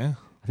interesting. Yeah.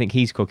 I think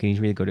he's cooking. He's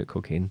really good at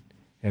cooking,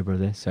 her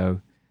brother. So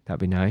that'd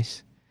be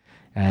nice.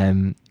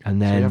 And So then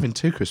you're having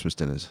 2 Christmas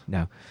dinners? no,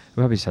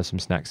 we'll probably just have some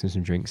snacks and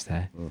some drinks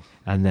there. Oh.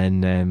 And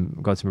then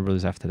go to my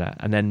brother's after that.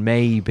 And then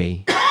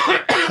maybe,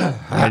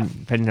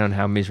 depending on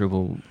how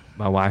miserable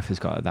my wife has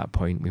got at that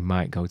point, we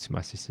might go to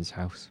my sister's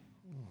house.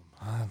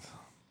 Man.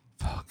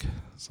 Fuck.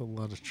 It's a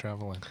lot of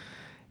travelling.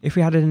 If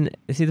we had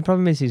see, the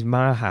problem is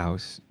my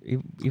house,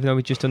 even though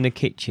we've just done the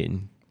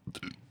kitchen,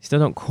 still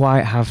don't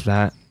quite have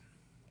that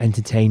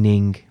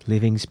entertaining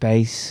living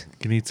space.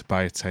 You need to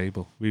buy a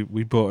table. We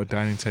bought a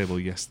dining table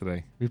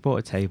yesterday. We bought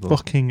a table.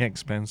 Fucking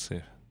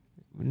expensive.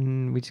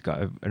 We just got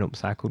an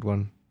upcycled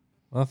one.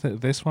 Well, I think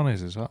this one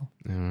is as well.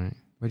 All right.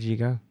 Where did you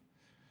go?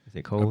 Is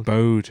it called?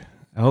 Abode.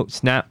 Oh,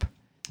 Snap.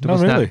 No, Double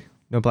Snap. really?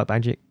 No Black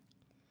Magic.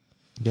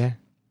 Yeah.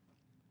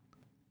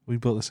 We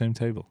bought the same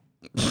table.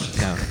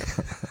 No.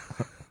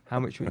 How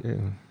much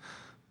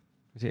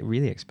was it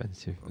really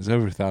expensive? It's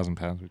over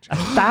 £1,000, which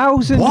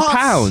 £1,000?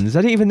 I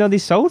didn't even know they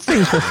sold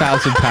things for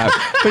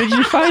 £1,000. Where did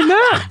you find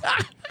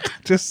that?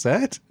 just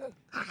said.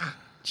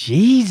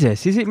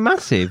 Jesus, is it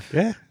massive?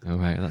 Yeah. Oh,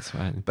 right, that's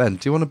fine. Ben,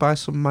 do you want to buy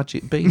some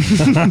magic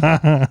beans?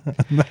 No.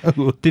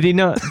 Did he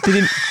not?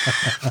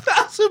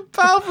 That's a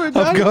pound for a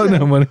I've got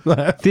no money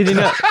left. Did he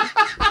not?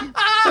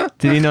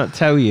 Did he not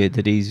tell you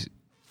that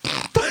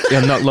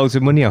he'll knock loads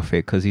of money off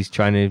it because he's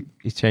changing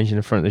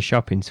the front of the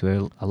shop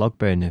into a log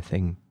burner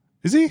thing?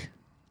 Is he?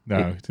 No,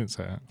 he didn't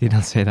say that. Did he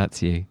not say that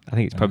to you? I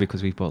think it's probably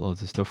because we bought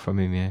loads of stuff from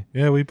him. Yeah.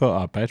 Yeah, we bought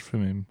our bed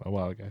from him a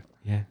while ago.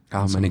 Yeah.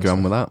 How many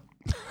grand with that?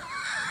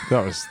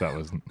 That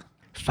wasn't.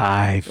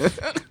 5.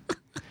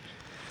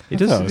 It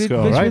thought it was it's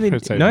all right really, for a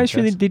table no, and it's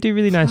really. chairs. They do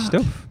really nice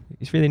stuff.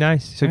 It's really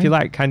nice. So if you Yeah.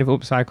 like kind of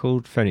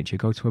upcycled furniture,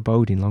 go to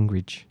Abode in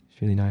Longridge.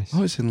 It's really nice.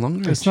 Oh, it's in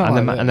Longridge. It's not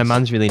and, like and the this.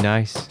 man's really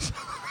nice.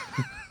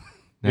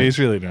 No. He's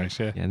really nice,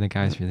 yeah. Yeah, and the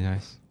guy's really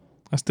nice.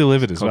 That's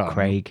delivered as Called well.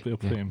 Craig. We'll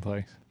put Yeah. it in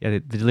place. Yeah, the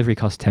delivery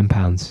costs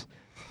 £10.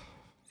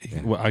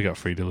 Well, I got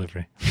free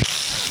delivery.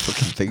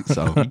 fucking think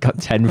so. You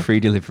got 10 free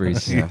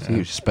deliveries. Yeah, I think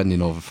you're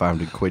spending over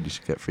 £500 you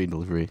should get free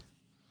delivery.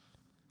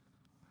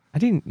 I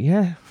didn't.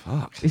 Yeah.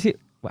 Fuck. Is it?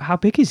 How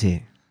big is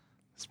it?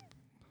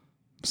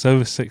 It's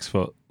over 6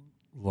 foot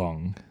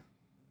long,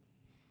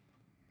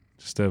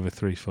 just over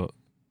 3 foot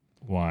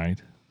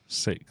wide,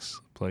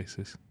 6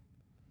 places.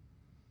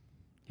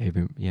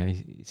 Yeah,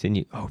 it's in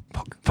you. Oh,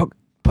 fuck.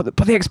 Put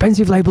the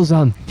expensive labels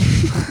on.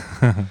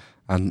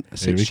 And Here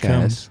 6 he chairs.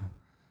 comes.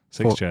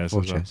 6 chairs.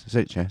 4 as well. chairs.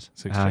 6 chairs.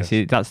 6 Ah, chairs.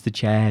 see, that's the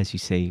chairs. You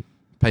see.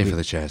 Pay for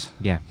the chairs.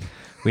 Yeah,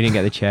 we didn't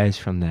get the chairs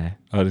from there.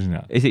 Oh, didn't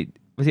it?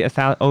 Was it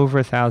over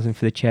 1,000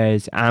 for the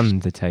chairs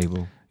and the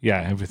table?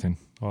 Yeah, everything.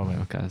 All in.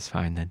 Okay, that's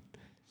fine then.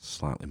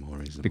 Slightly more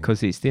reasonable.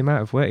 Because it's the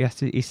amount of work.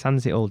 He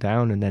sands it all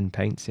down and then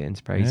paints it and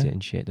sprays Yeah. it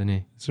and shit, doesn't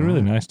he? It's a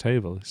really nice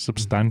table. It's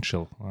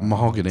substantial.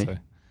 Mahogany? I would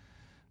say.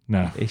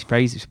 No. He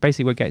sprays. It's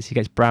basically what he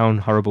gets brown,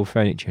 horrible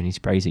furniture and he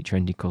sprays it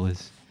trendy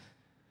colours.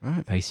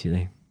 Right.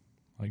 Basically.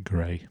 Like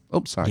grey.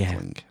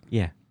 Upcycling.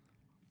 Yeah.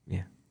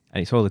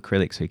 And it's all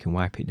acrylic so you can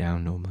wipe it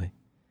down normally.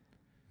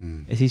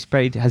 Mm. Has he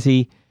sprayed?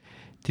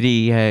 Did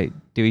he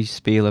do his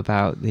spiel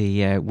about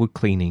the wood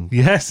cleaning?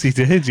 Yes, he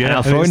did. Yeah. And I'll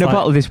And throw it's in a like-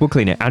 bottle of this wood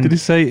cleaner. And Did he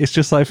say it's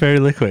just like fairy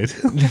liquid?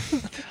 I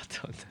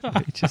don't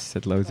know. He just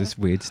said loads of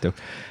weird stuff.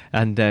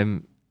 And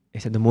he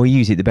said the more you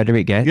use it, the better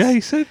it gets. Yeah, he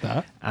said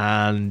that.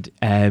 And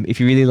if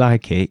you really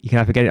like it, you can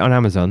either get it on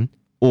Amazon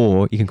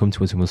or you can come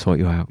to us and we'll sort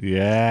you out.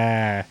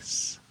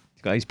 Yes.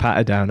 He's got his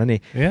patter down, hasn't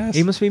he? Yes.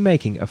 He must be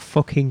making a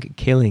fucking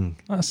killing.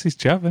 That's his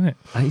job, isn't it?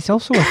 And he's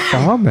also a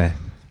farmer.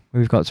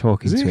 We've got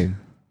talking Is to he?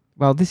 him.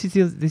 Well, this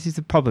is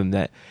the problem,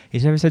 that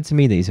he's never said to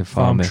me that he's a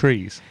Farm farmer.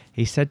 trees.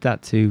 He said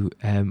that to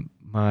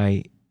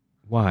my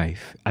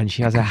wife, and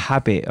she has a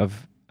habit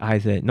of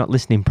either not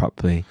listening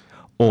properly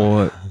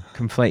or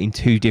conflating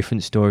two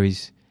different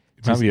stories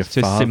It might be a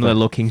to father. similar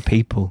looking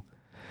people.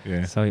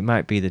 Yeah. So it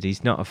might be that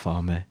he's not a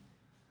farmer,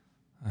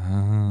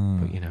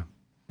 but you know,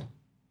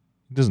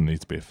 He doesn't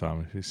need to be a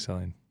farmer if he's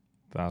selling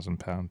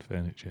 £1,000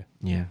 furniture.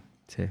 yeah,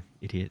 to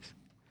idiots.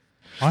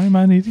 Why am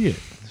I an idiot?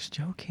 I was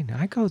joking.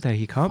 I go there.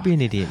 You can't be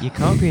an idiot. You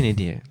can't be an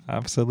idiot.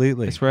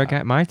 Absolutely. That's where I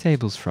get my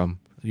tables from.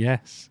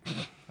 Yes.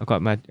 I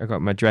got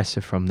my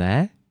dresser from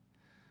there.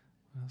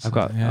 I've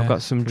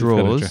got some We've got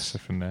a drawers. dresser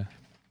from there.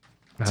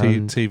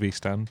 And TV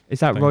stand.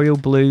 is that thing. royal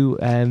blue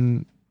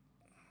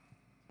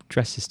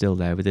dresser still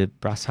there with the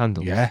brass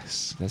handles?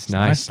 Yes. That's It's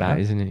nice, that.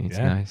 isn't it? It's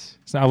Yeah. nice.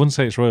 I wouldn't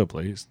say it's royal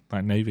blue. It's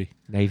like navy.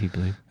 Navy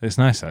blue. It's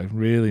nice though.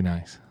 Really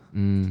nice.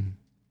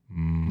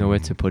 Nowhere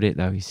to put it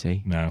though, you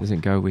see. No. Doesn't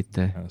go with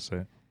That's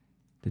it.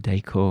 the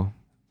decor.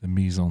 The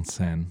mise en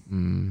scène.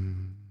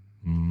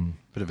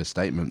 Bit of a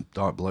statement.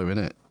 Dark blue,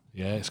 innit?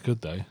 Yeah, it's good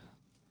though.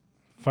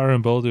 Farrow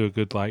and Ball do a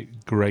good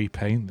like grey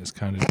paint that's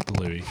kind of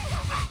bluey.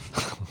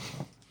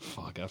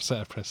 Fuck, I've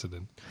set a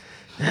precedent.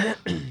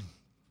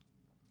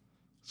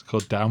 It's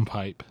called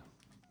downpipe.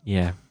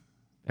 Yeah.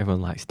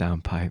 Everyone likes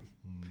downpipe.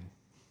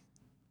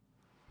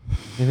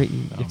 You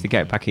have to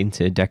get back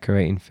into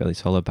decorating, Phil.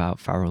 It's all about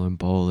Farrell and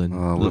Ball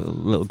and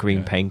little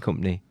green paint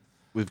company.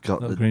 We've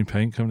got Little the green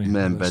paint company.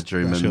 main That's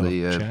bedroom and your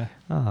the chair.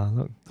 Oh,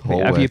 look.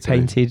 hallway Have you to-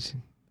 painted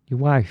your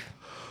wife?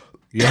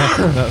 Yeah,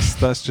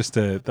 that's just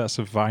a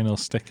vinyl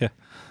sticker.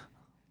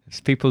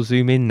 As people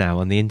zoom in now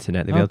on the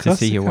internet, they'll be able to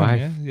see your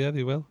wife. Yeah,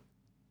 they will.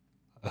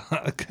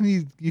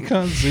 You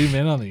can't zoom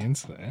in on the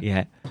internet.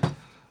 Yeah.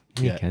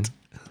 You Yet. can.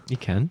 You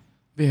can.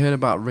 Have you heard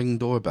about Ring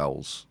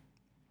Doorbells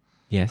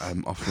Yes.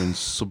 offering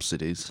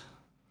subsidies?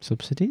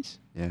 Subsidies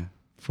Yeah,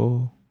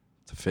 for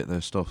to fit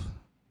their stuff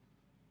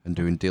and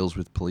doing deals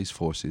with police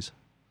forces.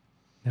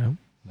 no.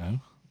 No,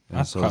 Yeah,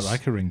 I so quite it's-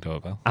 like a Ring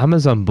doorbell.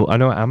 Amazon. I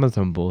know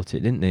Amazon bought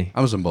it, didn't they?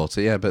 Amazon bought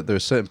it, yeah, but there are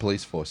certain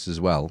police forces as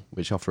well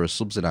which offer a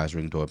subsidised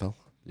Ring Doorbell.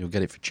 You'll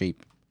get it for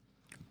cheap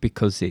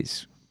Because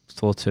it's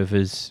thought of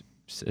as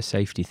a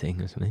safety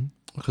thing or something.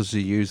 because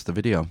you use the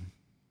video.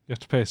 You have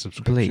to pay a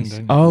subscription. Police. Don't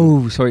you?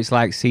 Oh, so it's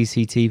like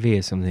CCTV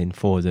or something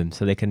for them,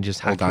 so they can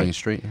just All hack down your it.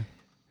 street. Yeah.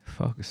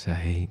 Fuck's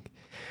sake.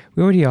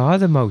 We already are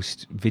the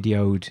most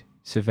videoed,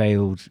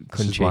 surveilled This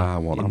is country why I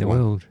want in the one.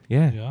 world.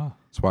 Yeah. Yeah.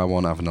 That's why I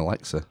won't have an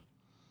Alexa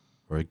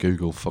or a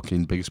Google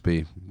fucking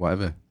Bixby,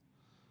 whatever.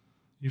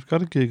 You've got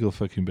to Google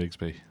fucking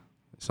Bixby.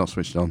 It's not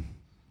switched on.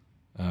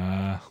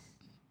 I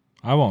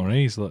want one of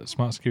these. Look,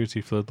 smart security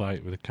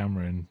floodlight with a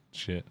camera and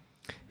shit.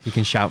 You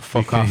can shout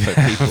fuck off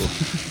at people.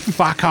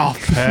 Fuck off,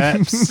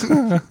 peps.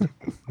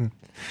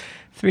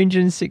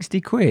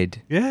 360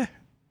 quid. Yeah.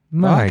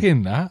 My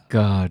Bargain that.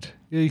 God.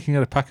 Yeah, you can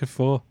get a pack of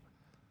 4.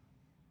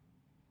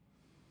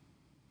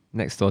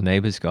 Next door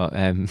neighbour's got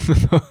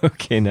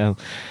fucking hell.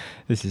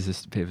 This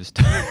is a bit of a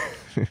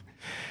story.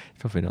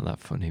 Probably not that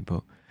funny,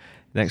 but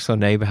next door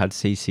neighbour had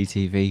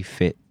CCTV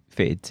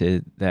fitted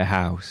to their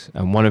house,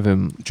 and one of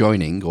them,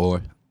 Joining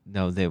or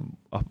no, the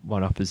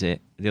one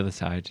opposite, the other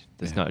side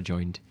that's Yeah. not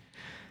adjoined,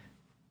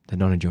 the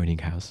non-adjoining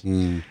house,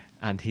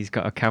 and he's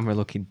got a camera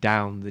looking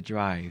down the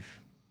drive.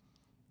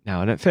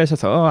 Now, and at first I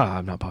thought, oh,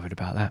 I'm not bothered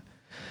about that,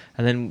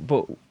 and then,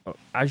 but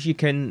as you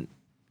can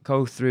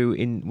go through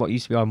in what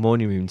used to be our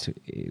morning room,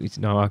 it's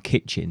now our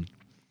kitchen.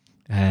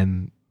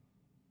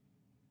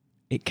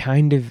 It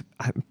kind of,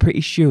 I'm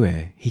pretty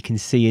sure he can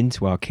see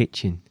into our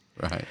kitchen.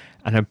 right.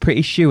 And I'm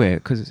pretty sure,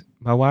 because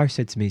my wife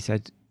said to me,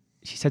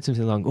 she said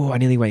something along, oh, I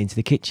nearly went into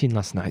the kitchen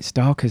last night,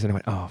 stalkers. And I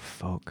went, oh,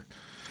 fuck.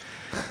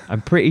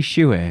 I'm pretty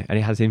sure, and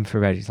it has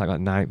infrared, it's like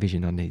got night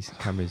vision on these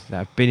cameras,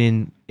 that I've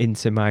been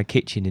into my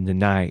kitchen in the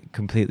night,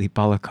 completely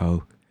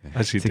bolloco,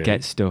 As you to do.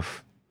 get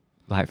stuff,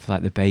 like for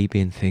like the baby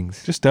and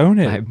things. Just own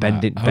it. Like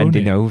Matt. Own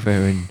bending it. over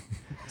and,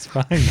 It's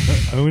fine.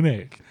 Own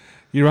it.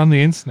 You're on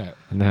the internet.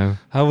 no,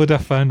 How would I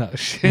find that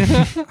shit?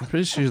 I'm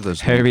pretty sure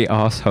there's hairy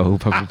arsehole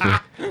probably.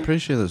 pretty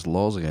sure there's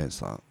laws against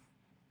that.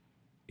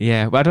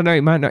 Yeah, but I don't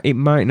know. It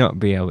might not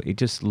be able. It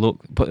just look.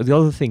 But the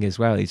other thing as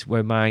well is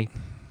where my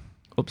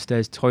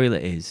upstairs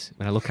toilet is.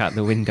 When I look out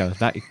the window,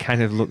 that it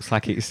kind of looks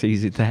like it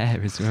sees it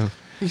there as well.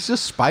 He's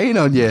just spying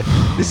on you.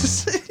 He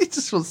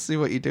just wants to see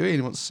what you're doing.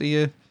 He wants to see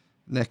you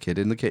naked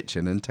in the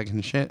kitchen and taking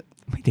a shit.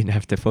 We didn't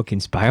have to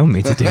fucking spy on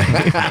me to do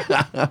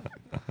it.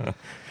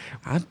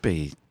 I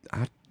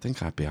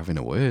think I'd be having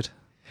a word.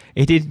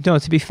 He did. No,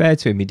 to be fair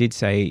to him, he did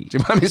say. Do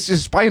you mind me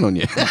just spying on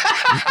you?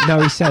 No,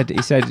 he said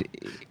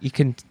you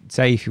can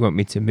say if you want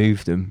me to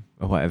move them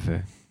or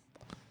whatever.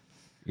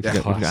 If you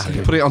don't-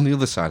 classy. Put it on the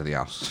other side of the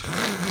house.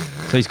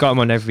 So he's got them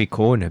on every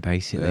corner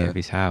basically Yeah. of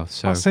his house.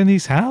 So What's in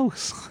his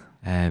house?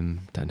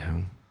 don't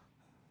know.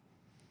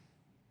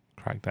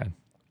 Crackdown.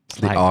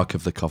 The Like- Ark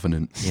of the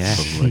Covenant. Yeah.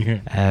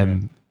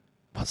 Probably.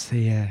 What's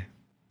the?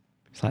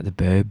 It's like the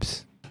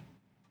Burbs.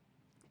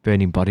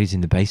 Burning bodies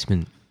in the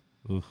basement.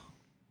 Ugh.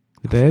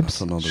 The That's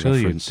Burbs. another Surely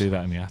you'd reference. do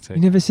that in the attic.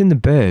 You never seen the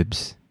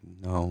Burbs?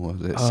 No,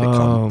 was it a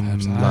Oh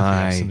sitcom?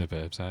 my The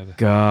Burbs either.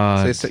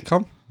 God. Is it a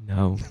sitcom?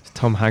 No, it's a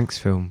Tom Hanks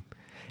film.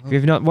 If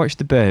you've not watched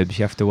The Burbs,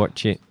 you have to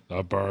watch it.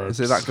 The Burbs. Is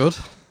it that good?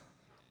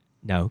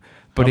 No,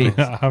 but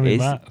How many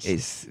mats?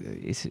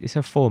 it's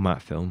a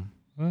format film.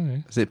 Oh, yeah.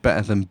 Is it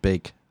better than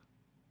Big?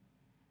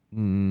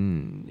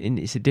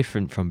 It's a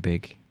different from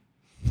Big.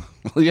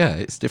 Well, yeah,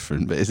 it's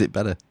different, but is it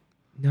better?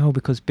 No,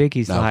 because Big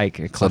is No. like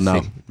a So classic.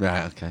 no.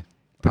 Right, okay.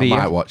 But I you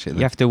might have- watch it then.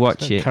 You have to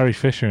watch it. Carrie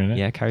Fisher in it.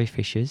 Yeah, Carrie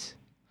Fisher's.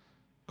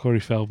 Corey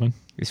Feldman.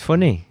 It's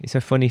funny. It's a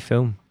funny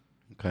film.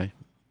 Okay.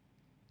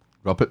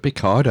 Robert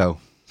Picardo,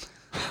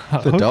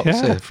 the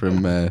Doctor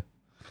from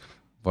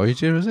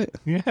Voyager, is it?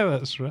 Yeah,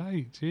 that's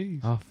right.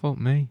 Jeez. Oh, fuck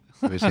me.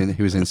 He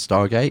was in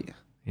Stargate,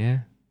 Yeah.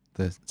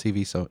 the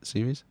TV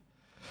series.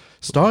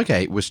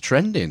 Stargate was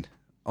trending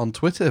on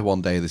Twitter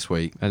one day this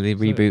week. Are they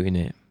rebooting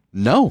it?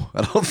 No,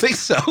 I don't think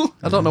so.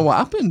 I don't know what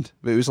happened.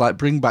 But it was like,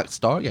 bring back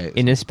Stargate.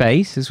 Inner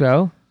Space as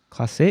well.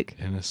 Classic.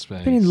 In a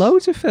space. Been in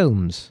loads of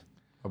films.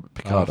 Robert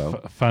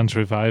Picardo. Fans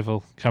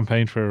revival.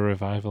 Campaign for a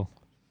revival.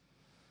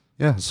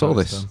 Yeah, I saw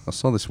That's this. done. I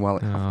saw this while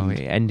it Oh, happened.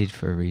 it ended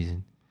for a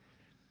reason.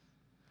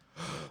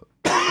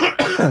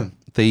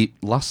 The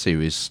last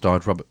series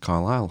starred Robert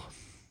Carlyle.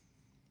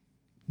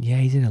 Yeah,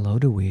 he's in a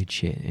load of weird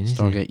shit, isn't he?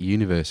 Stargate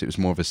Universe. It was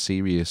more of a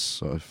serious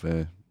sort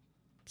of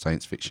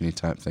science fiction-y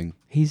type thing.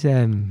 He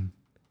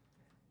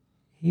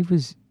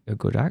was a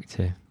good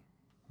actor,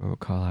 Robert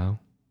Carlyle.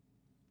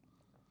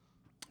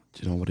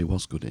 Do you know what he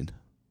was good in?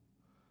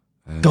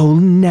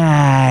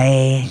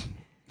 Goldeneye.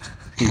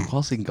 He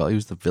was in. He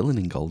was the villain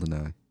in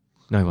Goldeneye.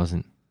 No, he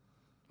wasn't.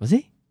 Was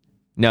he?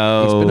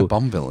 No. He's been a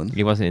Bond villain.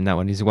 He wasn't in that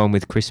one. He's the one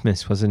with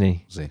Christmas, wasn't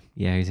he? Was he?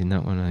 Yeah, he's in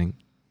that one, I think.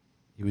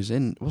 He was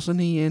in. Wasn't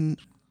he in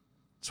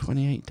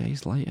 28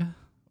 Days Later,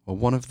 or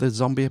one of the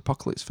zombie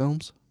apocalypse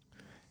films?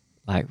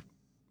 Like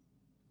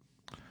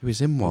He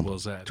was in one. What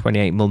was that?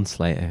 28 months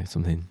later or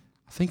something.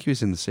 I think he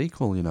was in the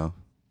sequel. You know.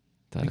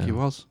 I Don't think he know.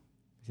 was.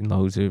 He's in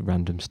loads of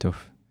random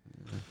stuff.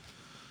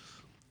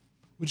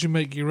 Would you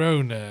make your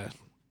own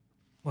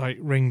like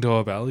Ring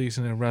doorbell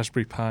using a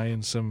Raspberry Pi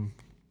and some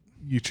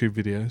YouTube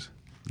videos?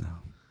 No.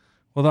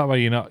 Well, that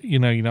way you're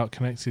not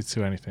connected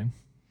to anything.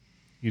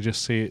 You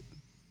just see it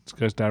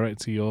goes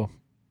direct to your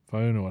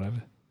phone or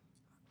whatever.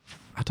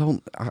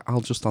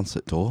 I'll just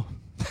answer the door.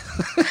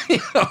 You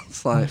know,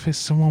 it's What like if it's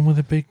someone with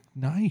a big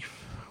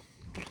knife?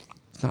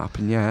 it's not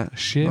happened yet.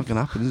 Shit. Not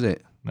gonna happen, is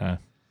it? No.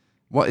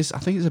 I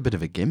think it's a bit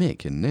of a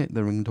gimmick, isn't it?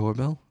 The Ring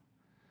doorbell.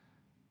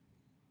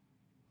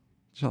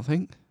 Do you not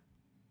think?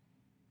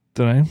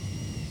 Don't know.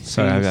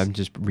 Sorry, Seems- I'm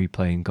just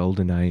replaying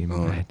GoldenEye in my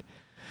Alright.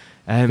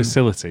 head.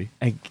 facility.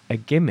 A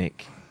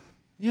gimmick.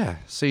 Yeah,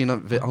 seeing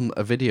on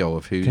a video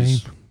of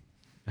who's. Game.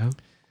 Oh.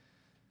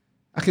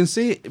 I can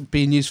see it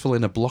being useful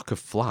in a block of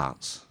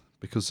flats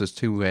because there's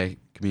two-way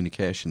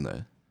communication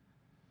there.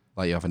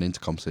 Like you have an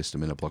intercom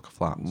system in a block of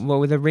flats. Well,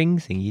 with a ring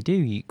thing, you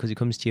do, because it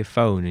comes to your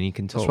phone and you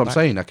can talk. That's what I'm back.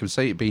 saying. I can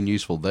see it being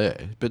useful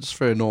there, but just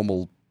for a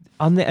normal.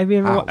 Have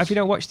you House.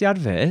 not watched the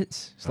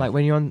adverts? It's like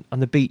when you're on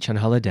the beach on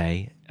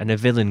holiday and a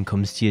villain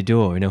comes to your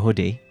door in a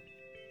hoodie.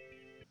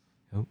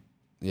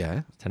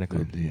 Yeah, 10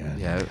 o'clock.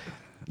 yeah.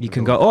 You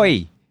can go,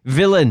 oi,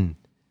 villain,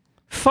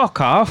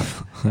 fuck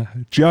off.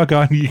 Jog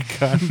on, you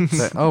can.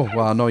 Say, oh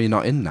well, I know you're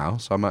not in now,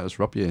 so I might just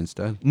rob you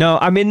instead. No,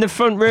 I'm in the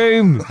front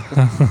room.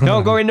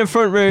 Don't go in the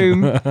front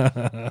room.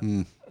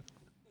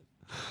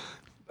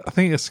 I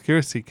think a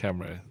security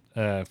camera,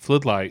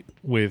 floodlight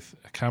with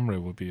a camera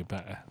would be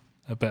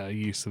a better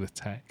use of the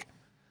tech.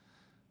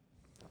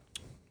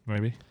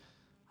 Maybe.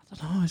 I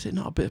don't know. Is it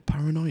not a bit of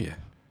paranoia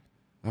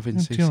having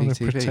Do you want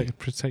to CCTV?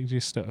 protect your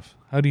stuff?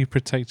 How do you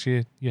protect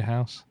your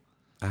house?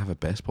 I have a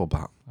baseball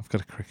bat. I've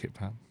got a cricket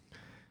bat.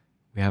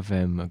 We have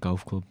a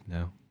golf club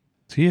now.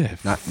 Do you?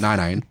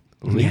 9-9.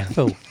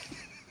 Lethal.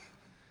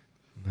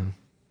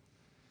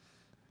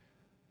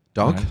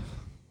 Dog. No.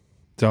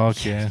 Dog,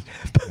 yeah.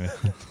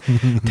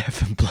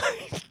 Deaf and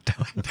blind.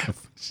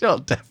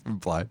 Shut deaf and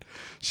blind.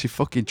 She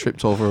fucking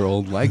tripped over her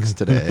own legs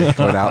today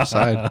going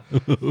outside.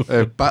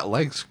 Her back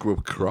legs were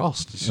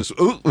crossed. She just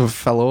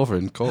fell over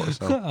and caught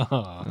herself.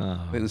 I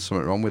think there's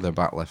something wrong with her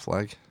back left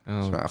leg.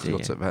 Oh, So I have to go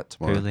dear. to the vet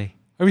tomorrow. Really?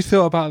 Have you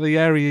thought about the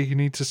area you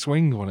need to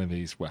swing one of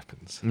these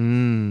weapons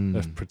Mm.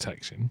 of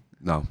protection?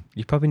 No.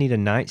 You probably need a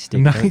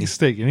nightstick. A don't you?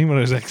 nightstick. You need one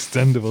of those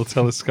extendable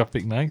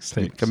telescopic You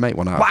nightsticks. can make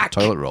one out Whack!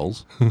 of toilet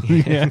rolls.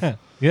 Yeah.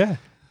 Yeah.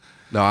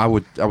 No, I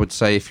would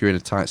say if you're in a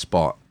tight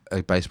spot,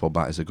 a baseball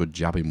bat is a good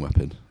jabbing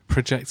weapon.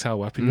 Projectile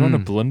weapon. You're on a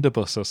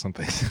blunderbuss or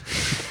something.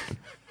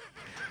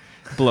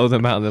 Blow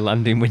them out of the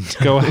landing window.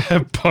 Go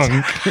ahead,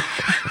 punk.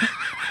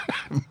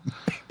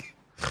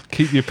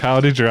 Keep your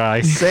powder dry.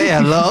 Say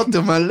hello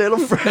to my little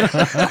friend.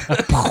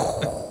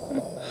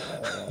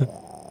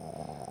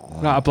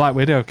 Not a Black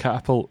Widow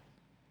catapult.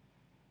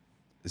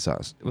 Is that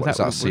Was what, is that,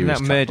 that would serious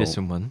that murder catapult?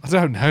 someone? I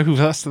don't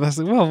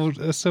know.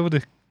 That's so would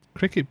a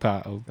cricket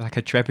bat. Or Like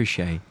a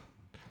trebuchet.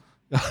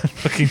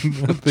 fucking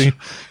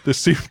the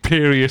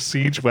superior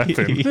siege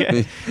weapon.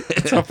 Yeah.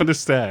 Top of the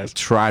stairs.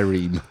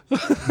 Trireme.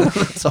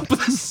 Top of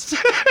the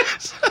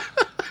stairs.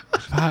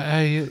 If I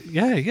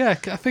Yeah. I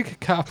think a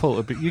catapult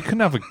would be. You couldn't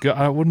have a gun.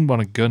 I wouldn't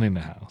want a gun in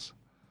the house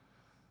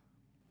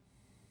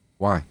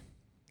Why?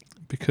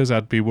 because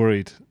I'd be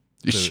worried.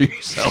 You shoot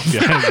yourself.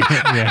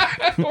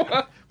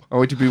 Yeah. Why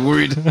would you be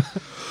worried? In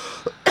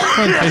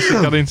case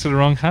it got into the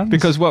wrong hands.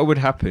 Because what would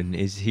happen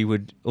is he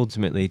would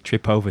ultimately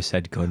trip over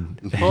said gun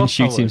course and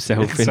shoot I would. himself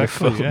in the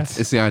Exactly, foot. yeah.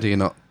 It's the idea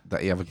not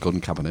that you have a gun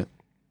cabinet.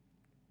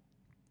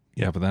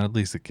 Yeah, but then at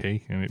least the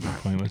key and it'd be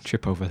pointless.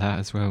 Trip over that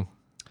as well.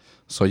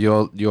 So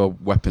your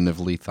weapon of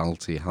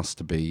lethality has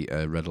to be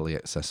readily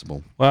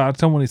accessible, Well, I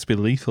don't want it to be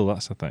lethal.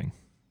 That's the thing.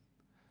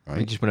 You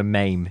right? just want to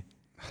maim.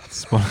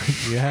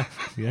 Yeah.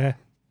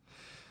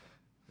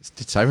 It's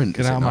deterrent.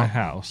 Get is out it of my not?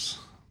 house.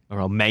 Or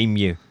I'll maim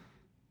you.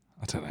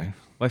 I don't know.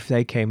 What if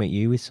they came at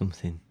you with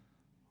something?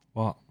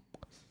 What?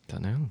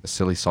 Don't know. A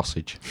silly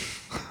sausage.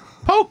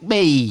 Poke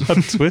me!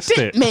 I'd twist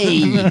it.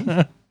 me!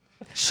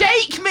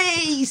 Shake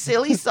me,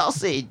 silly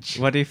sausage!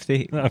 What if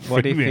they? That'd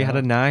What freak if me he had a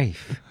out.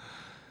 knife?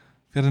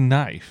 If you had a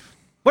knife.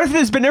 What if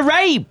there's been a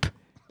rape?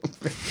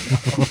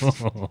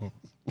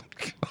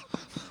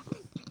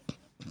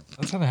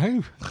 I don't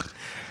know.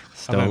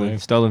 know.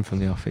 Stolen from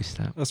the office.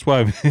 That. That's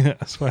why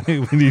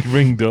we need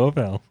Ring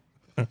doorbell.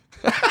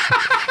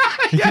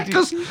 Yeah,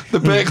 because the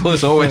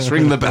burglars always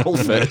ring the bell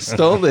first,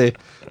 don't they?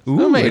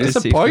 Ooh, mate,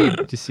 it's a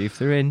point. To see if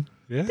they're in.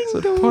 Yeah. It's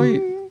a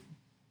point.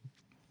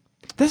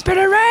 There's been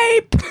a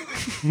rape.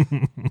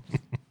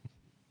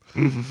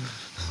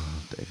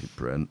 David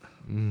Brent.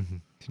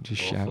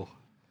 Just shout.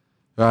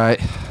 Right.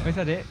 Is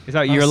that it? Is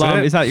that your That's alarm?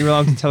 it. Is that your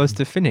alarm to tell us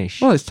to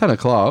finish? Well, it's 10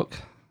 o'clock.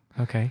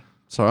 Okay.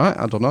 It's all right.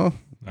 I don't know.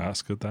 No,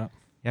 that's good, that.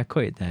 Yeah,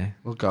 cut it there.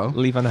 We'll go.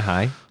 Leave on a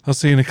high. I'll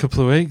see you in a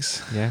couple of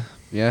weeks. Yeah.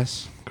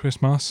 Yes.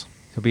 Christmas.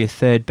 There'll be a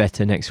third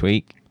better next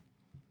wext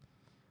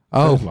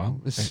Oh, Wow.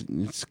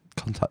 it's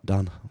contact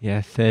Dan.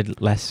 Yeah,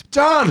 third less.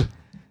 Dan!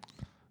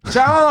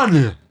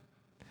 Dan!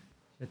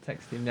 I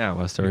text him now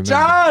whilst I remember.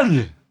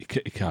 Dan! You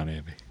can't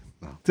hear me.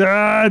 No.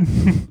 Dad!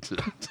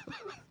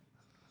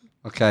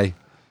 Okay.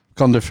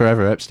 Conda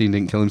forever. Epstein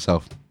didn't kill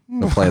himself.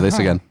 We'll play this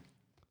again.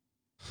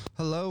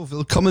 Hello,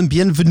 willkommen,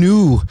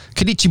 bienvenue,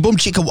 kenichi bum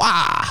chicka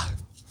wah.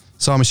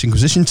 Samish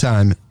Inquisition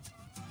time.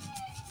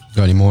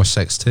 Got any more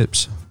sex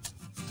tips?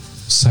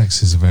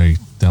 Sex is a very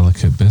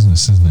delicate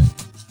business, isn't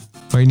it?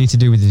 What you need to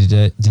do with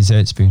the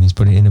dessert spoon is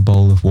put it in a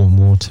bowl of warm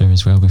water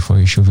as well before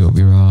you shove it up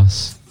your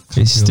arse. It's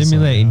Feels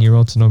stimulating like, your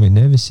autonomic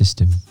nervous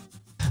system.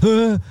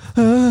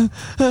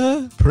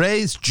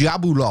 Praise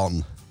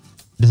Jabulon.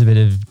 There's a bit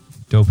of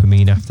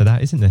dopamine after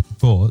that, isn't there?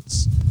 But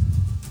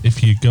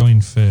if you're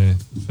going for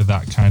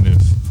that kind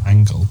of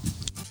angle,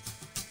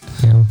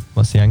 Yeah,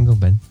 what's the angle,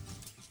 Ben?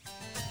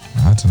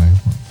 I don't know,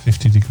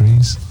 50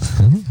 degrees?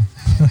 I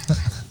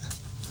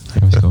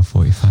always go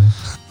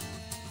 45.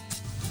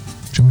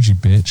 Georgie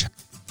bitch.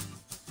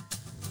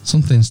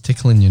 Something's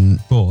tickling your...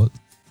 But,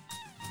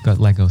 Got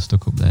Lego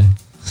stuck up there.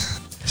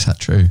 Is that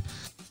true?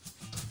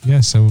 yeah,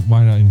 so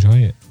why not enjoy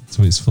it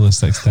to its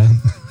fullest extent?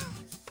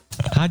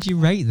 How do you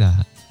rate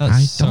that?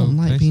 I so don't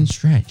like personal. being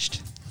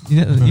stretched.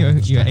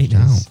 You're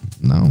anus.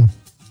 No.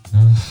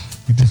 No,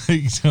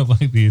 you don't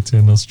like the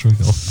eternal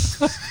struggle.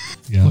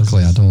 Yeah,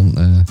 Luckily, I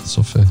don't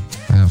suffer.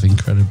 I have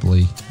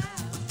incredibly...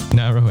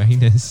 Narrow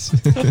anus.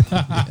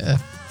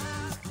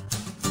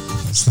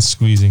 It's the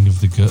squeezing of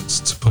the guts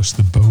to push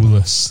the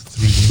bolus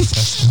through the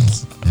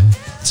intestines.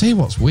 Tell you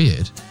what's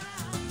weird.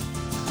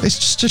 It's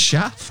just a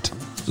shaft.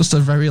 Just a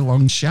very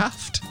long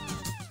shaft.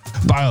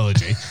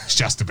 Biology, it's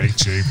just a big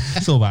tube.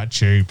 It's all about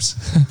tubes.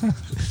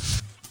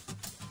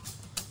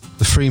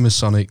 The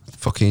Freemasonic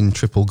fucking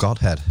triple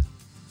godhead.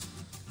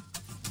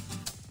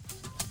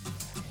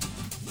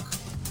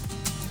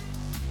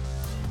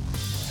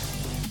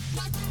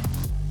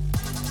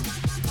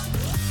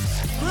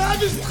 Grab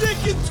his dick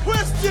and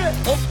twist it!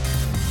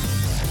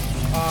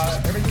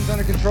 Everything's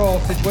under control.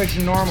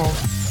 Situation normal.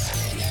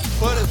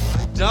 What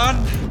have I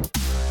done?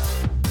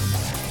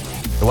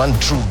 The one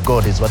true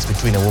God is what's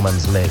between a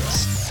woman's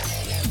legs.